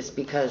cheapest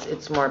because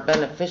it's more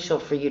beneficial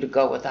for you to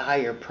go with a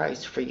higher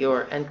price for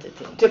your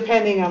entity.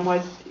 Depending on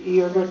what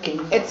you're looking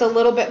for. It's a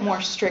little bit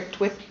more strict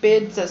with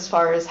bids as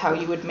far as how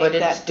you would make But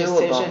it's that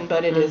decision, doable.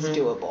 but it is Mhm.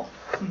 doable.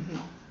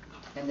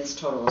 And this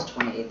total is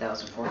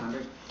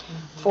 28,400.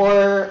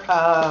 For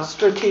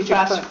Strategic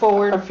Fast plan- or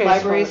Forward Fast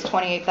Libraries, Forward.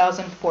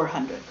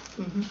 28,400.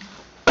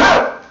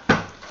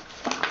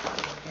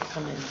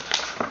 Come in.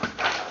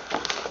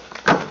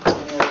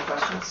 Any other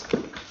questions?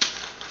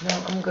 No,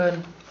 I'm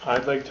good.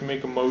 I'd like to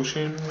make a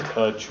motion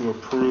to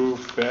approve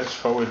Fast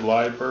Forward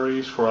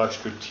Libraries for our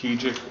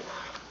strategic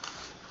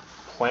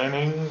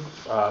planning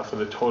for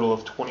the total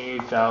of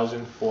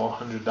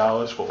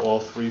 $28,400 for all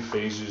 3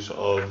 phases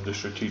of the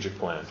strategic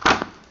plan.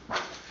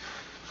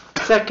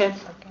 Second.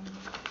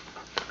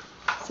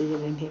 So you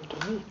didn't have to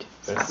wait.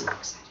 Thank you.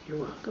 You're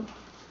welcome.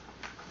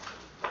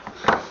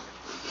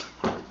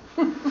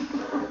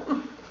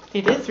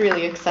 It is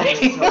really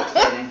exciting. So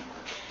exciting.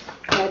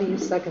 Patty, you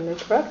seconded,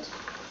 correct?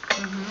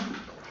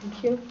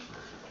 Thank you.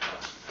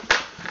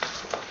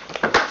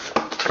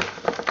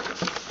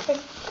 Okay,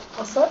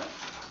 all set?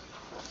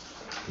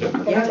 Yep.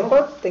 Ready to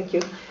vote? Thank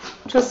you.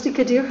 Trustee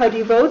Kadir, how do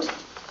you vote?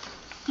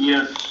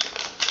 Yes.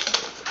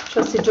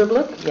 Trustee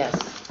Driblik? Yes.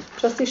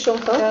 Trustee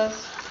Schoenfeld?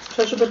 Yes.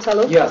 Treasurer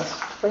Battello? Yes.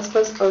 Vice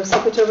President, or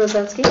Secretary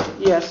Rosansky?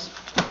 Yes.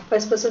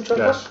 Vice President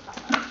Trumbull? Yes.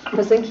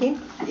 President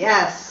Keane?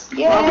 Yes. All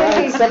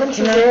right,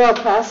 7-0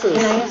 passes.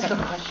 Can I ask a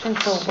question?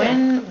 So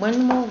when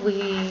will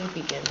we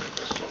begin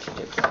the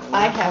strategic planning?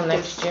 I Until have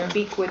next year? to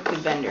speak with the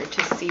vendor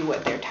to see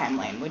what their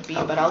timeline would be,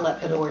 but I'll let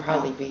the It'll board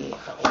probably know. be a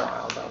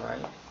while though, right?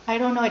 I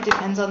don't know, it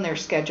depends on their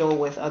schedule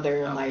with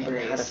other Okay, How to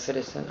libraries. fit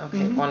us in. Okay,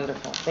 Mhm.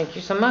 wonderful. Thank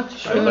you so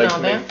much. I'd Doing like all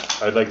to that.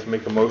 I'd like to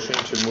make a motion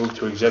to move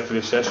to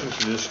executive session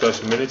to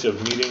discuss minutes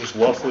of meetings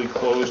lawfully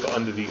closed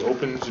under the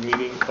Open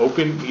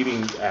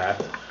Meetings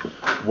Act,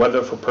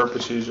 whether for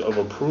purposes of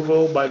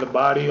approval by the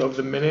body of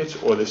the minutes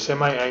or the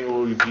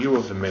semi-annual review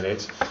of the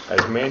minutes as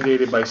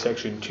mandated by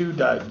section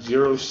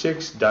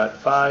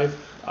 2.06.5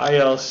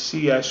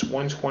 ILCS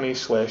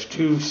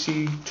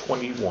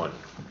 120/2C21.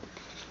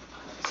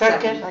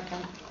 Second. Now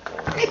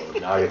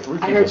I got 3 I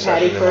people heard Patty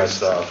seconding my first.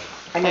 stuff.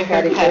 I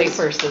heard Patty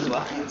first as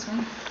well.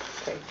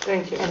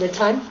 Thank you. And the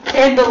time?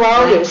 And the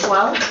loudest.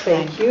 12.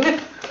 Thank you.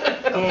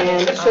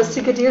 And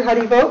Trustee Kadir, how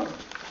do you vote?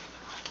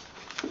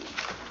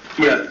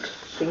 Yes.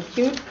 Thank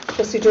you.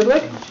 Trustee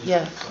Driblik?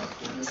 Yes.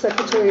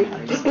 Secretary,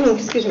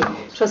 excuse me,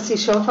 Trustee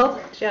Schoenfeld?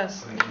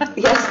 Yes.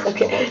 Yes,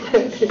 okay.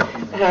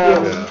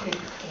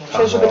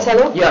 Treasurer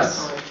Battello?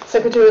 Yes.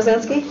 Secretary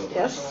Rosansky?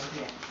 Yes.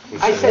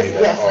 I said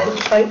yes.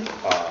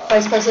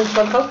 Vice President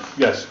Schoenfeld?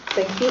 Yes.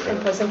 Thank you. And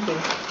President Keane?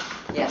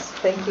 Yes.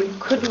 Thank you.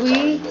 Could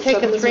we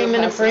take a 7-0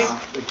 3-minute break?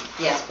 passes.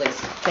 Yes, please.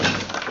 Thank you.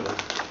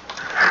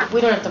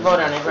 We don't have to vote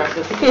on it, right?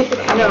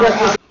 No.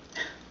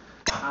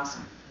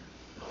 Awesome.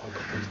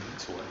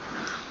 minutes away.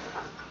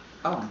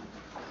 Oh.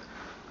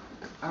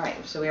 All right,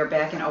 so we are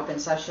back in open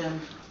session.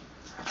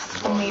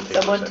 We'll need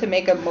someone to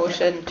make a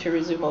motion to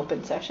resume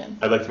open session.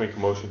 I'd like to make a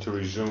motion to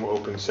resume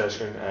open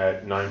session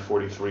at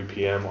 9:43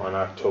 PM on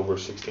October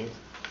 16th.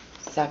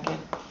 Second.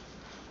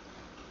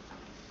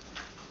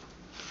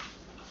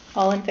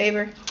 All in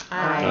favor?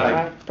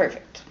 Aye.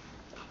 Perfect.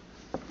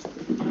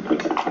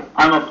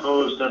 I'm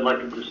opposed, I'd like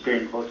to stay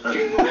in closed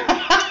session.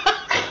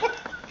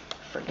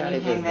 Forgot you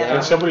it was hang that there.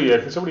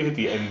 Can somebody hit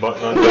the end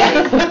button on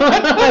that?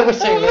 I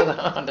wish I knew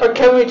that. Or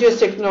can we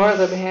just ignore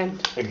the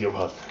hand? And give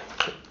up.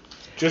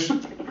 Just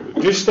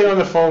stay on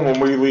the phone when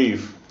we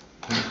leave.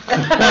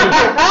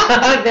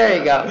 There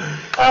you go.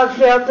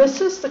 Val,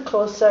 this is the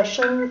closed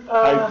session,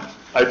 I'd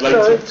like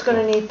so to. it's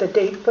gonna need the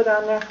date put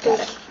on there,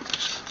 please.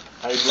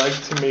 I'd like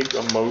to make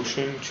a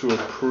motion to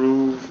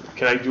approve,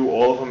 can I do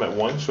all of them at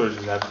once, or does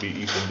it have to be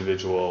each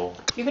individual?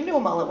 You can do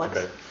them all at once.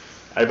 Okay.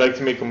 I'd like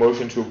to make a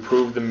motion to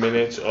approve the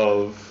minutes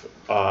of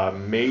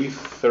May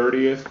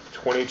 30th,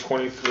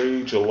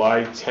 2023,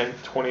 July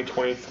 10th,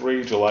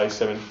 2023, July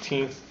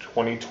 17th,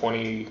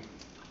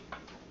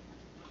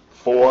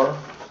 2024,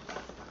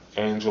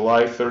 and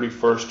July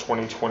 31st,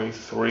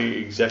 2023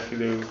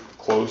 executive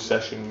closed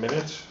session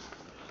minutes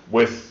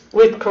with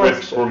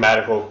corrections.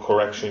 grammatical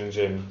corrections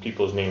and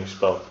people's names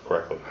spelled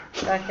correctly.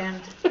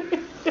 Second.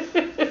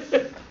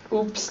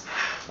 Oops.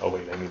 Oh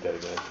wait, I need that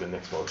again for the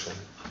next motion.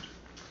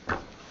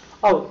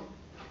 Oh,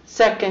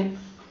 second.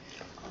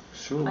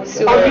 Sue.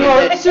 Sue Oh, already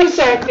no, did. Sue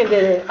seconded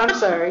it, I'm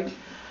sorry.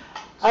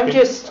 I'm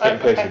just, It's getting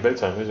past your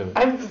bedtime, isn't it?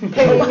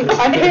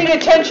 I'm paying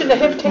attention to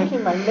him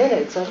taking my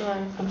minutes, I'm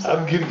I'm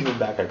sorry. gonna give them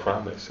back, I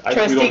promise. We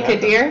Trustee don't have them.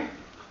 Kadir?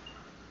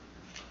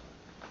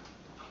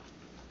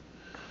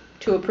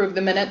 To approve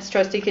the minutes,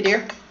 Trustee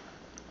Kadir?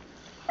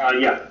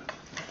 Yeah.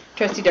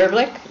 Trustee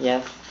Derblick?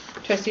 Yes.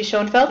 Trustee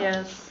Schoenfeld?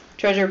 Yes.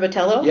 Treasurer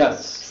Botello?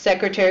 Yes.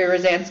 Secretary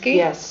Rosansky?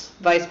 Yes.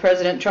 Vice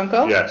President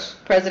Trunko? Yes.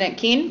 President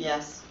Keen?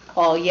 Yes.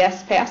 All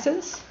yes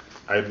passes.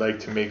 I'd like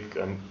to make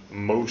a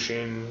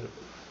motion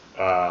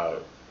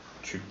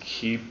to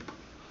keep,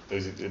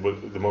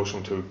 the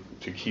motion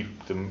to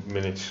keep the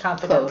minutes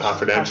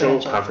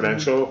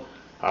confidential.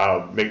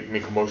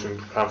 Make a motion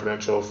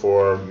confidential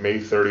for May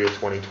 30th,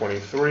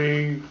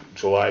 2023,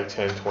 July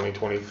 10th,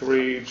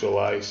 2023,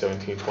 July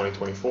 17th,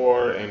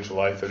 2024, and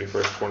July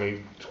 31st,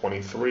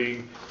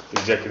 2023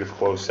 executive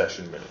closed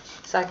session minutes.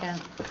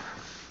 Second.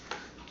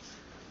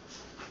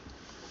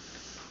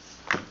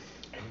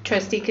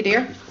 Trustee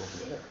Kadir?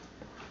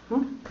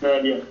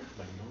 Yeah.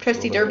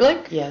 Trustee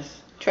Derblick?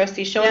 Yes.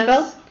 Trustee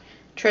Schoenfeld? Yes.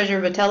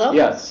 Treasurer Botello?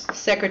 Yes.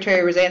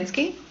 Secretary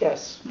Rosansky?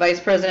 Yes. Vice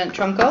President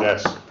Trunko?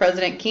 Yes.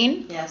 President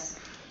Keen? Yes.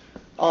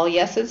 All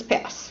yeses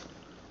pass.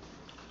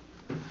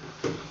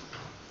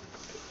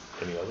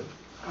 Any other?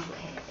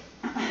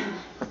 Okay.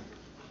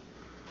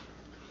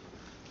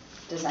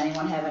 Does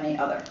anyone have any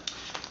other?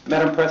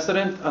 Madam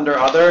President, under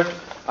other,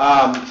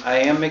 I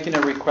am making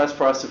a request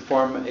for us to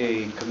form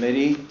a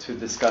committee to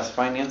discuss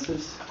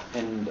finances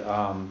and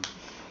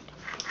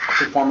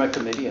to form a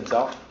committee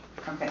itself.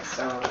 Okay,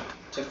 so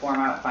to form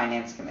a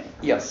finance committee.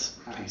 Yes,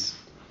 Okay. please.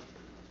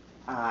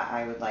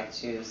 I would like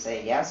to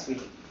say yes, we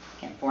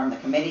can form the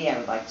committee. I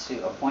would like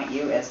to appoint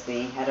you as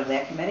the head of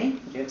that committee.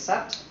 Would you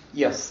accept?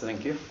 Yes,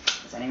 thank you.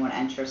 Is anyone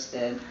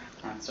interested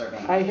in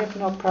serving? I have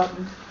no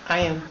problem. I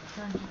am.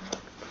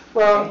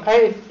 Well,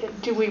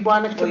 do we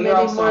want a Well, committee you're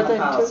also more on the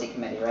than policy two?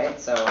 committee, right?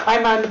 So,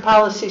 I'm on the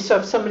policy, so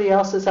if somebody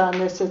else is on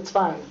this, it's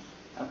fine.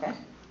 okay.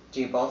 Do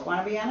you both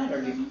want to be on it,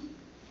 or do you?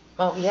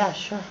 Oh, yeah,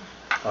 sure.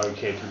 Oh, you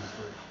can't do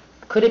three.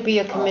 Could it be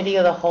a committee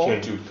of the whole?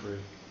 Can't do three.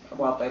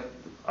 Well, but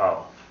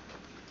Oh.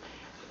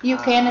 You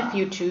can if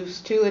you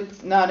choose to.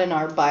 It's not in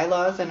our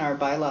bylaws. In our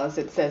bylaws,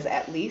 it says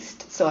at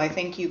least, so I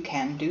think you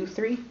can do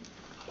 3.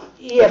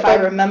 Yeah, If I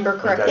but remember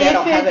correctly, I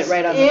don't have it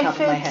right on the top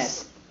of my head.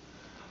 If it's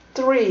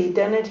 3,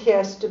 then it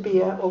has to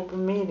be an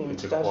open meeting,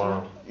 It's a doesn't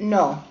quorum. it?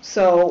 No,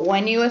 so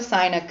when you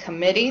assign a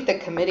committee, the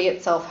committee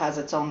itself has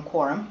its own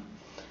quorum.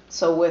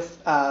 So with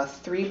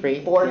 3 Three,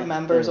 board yeah,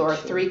 members and or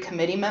two. 3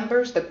 committee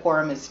members, the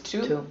quorum is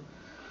 2. 2.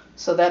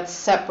 So that's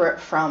separate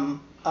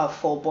from a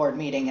full board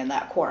meeting in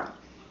that quorum.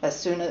 As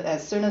soon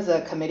as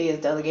a committee is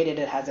delegated,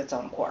 it has its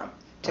own quorum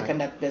to Right.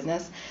 conduct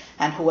business.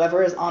 And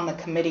whoever is on the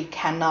committee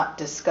cannot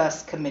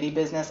discuss committee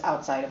business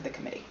outside of the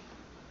committee.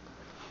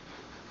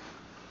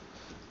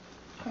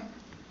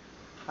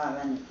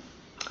 and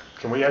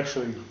Can we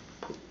actually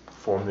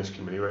form this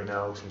committee right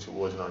now since it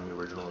wasn't on the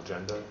original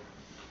agenda?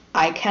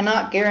 I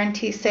cannot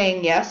guarantee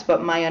saying yes,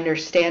 but my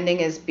understanding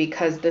is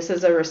because this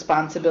is a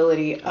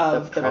responsibility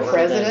of the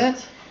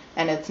president,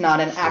 and it's not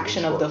an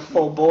action of the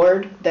full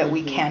board, that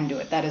we can do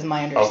it. That is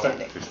my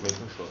understanding. Okay, just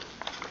making sure.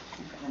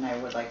 and I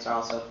would like to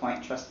also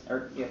appoint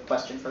or you have a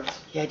question first?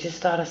 Yeah, I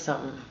just thought of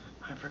something.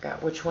 I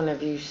forgot which one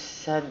of you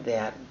said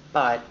that,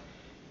 but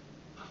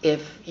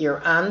if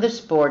you're on this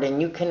board and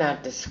you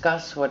cannot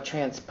discuss what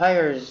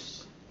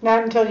transpires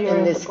Not until you're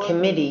in the this board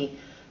committee,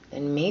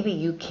 then maybe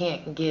you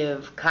can't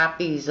give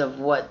copies of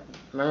what,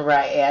 remember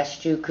I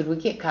asked you, could we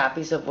get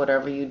copies of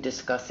whatever you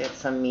discuss at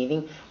some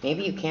meeting?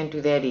 Maybe you can't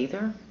do that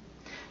either?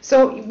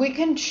 So we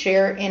can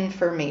share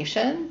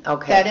information.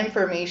 Okay. That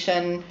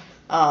information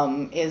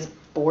is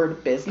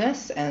board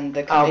business, and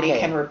the committee Okay.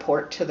 can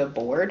report to the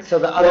board. So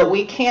the other- What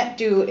we can't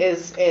do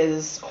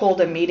is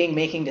hold a meeting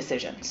making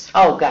decisions.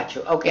 Oh, got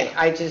you, okay,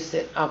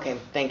 okay,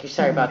 thank you,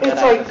 sorry about that.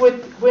 It's like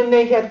when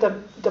they had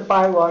the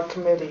bylaw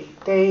committee,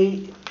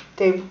 they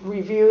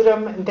reviewed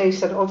them and they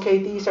said, okay,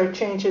 these are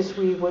changes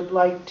we would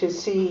like to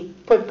see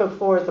put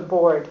before the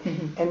board.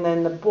 And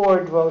then the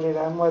board voted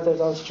on whether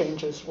those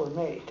changes were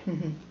made.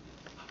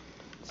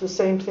 It's the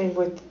same thing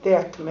with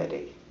that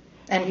committee.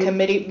 And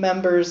committee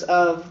members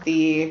of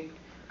the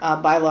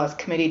bylaws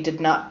committee did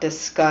not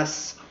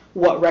discuss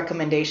what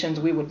recommendations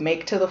we would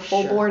make to the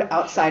full board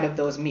outside of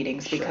those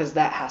meetings, because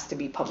that has to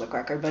be public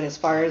record. But as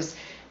far as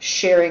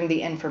sharing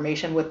the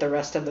information with the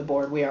rest of the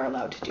board, we are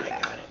allowed to do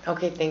that.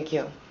 Okay, thank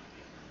you.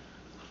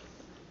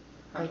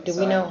 All right, do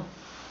we know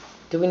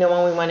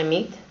when we want to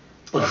meet?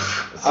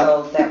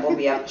 So that will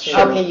be up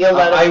to. Okay, you'll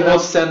let us I know. will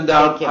send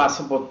out Thank you.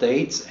 possible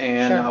dates,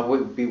 and Sure.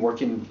 we'll be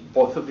working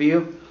both of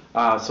you,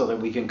 so that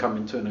we can come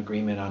into an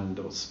agreement on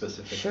those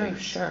specific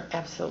dates. Sure,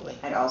 absolutely.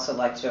 I'd also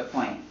like to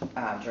appoint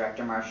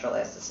Director Marshall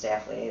as the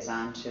staff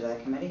liaison to the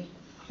committee.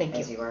 Thank you.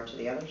 As you are to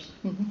the others.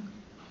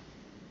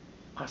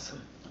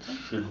 Awesome.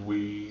 Should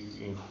we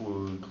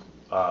include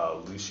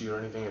Lucy or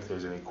anything if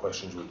there's any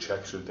questions with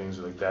checks or things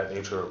like that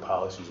nature, or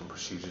policies and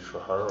procedures for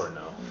her, or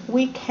no?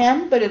 We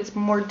can, but it's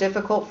more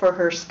difficult for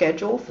her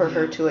schedule for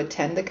her to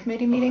attend the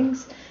committee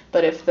meetings.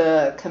 But if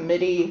the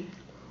committee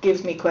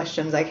gives me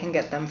questions, I can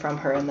get them from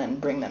her and then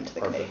bring them to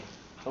the committee.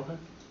 Okay.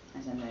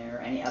 Is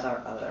there any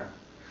other?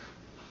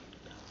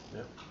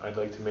 Yeah. I'd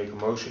like to make a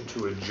motion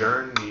to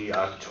adjourn the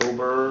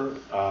October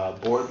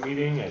board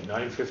meeting at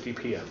 9:50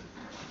 p.m.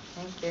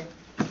 Thank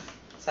you.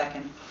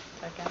 Second.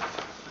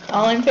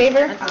 All in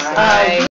favor? Aye.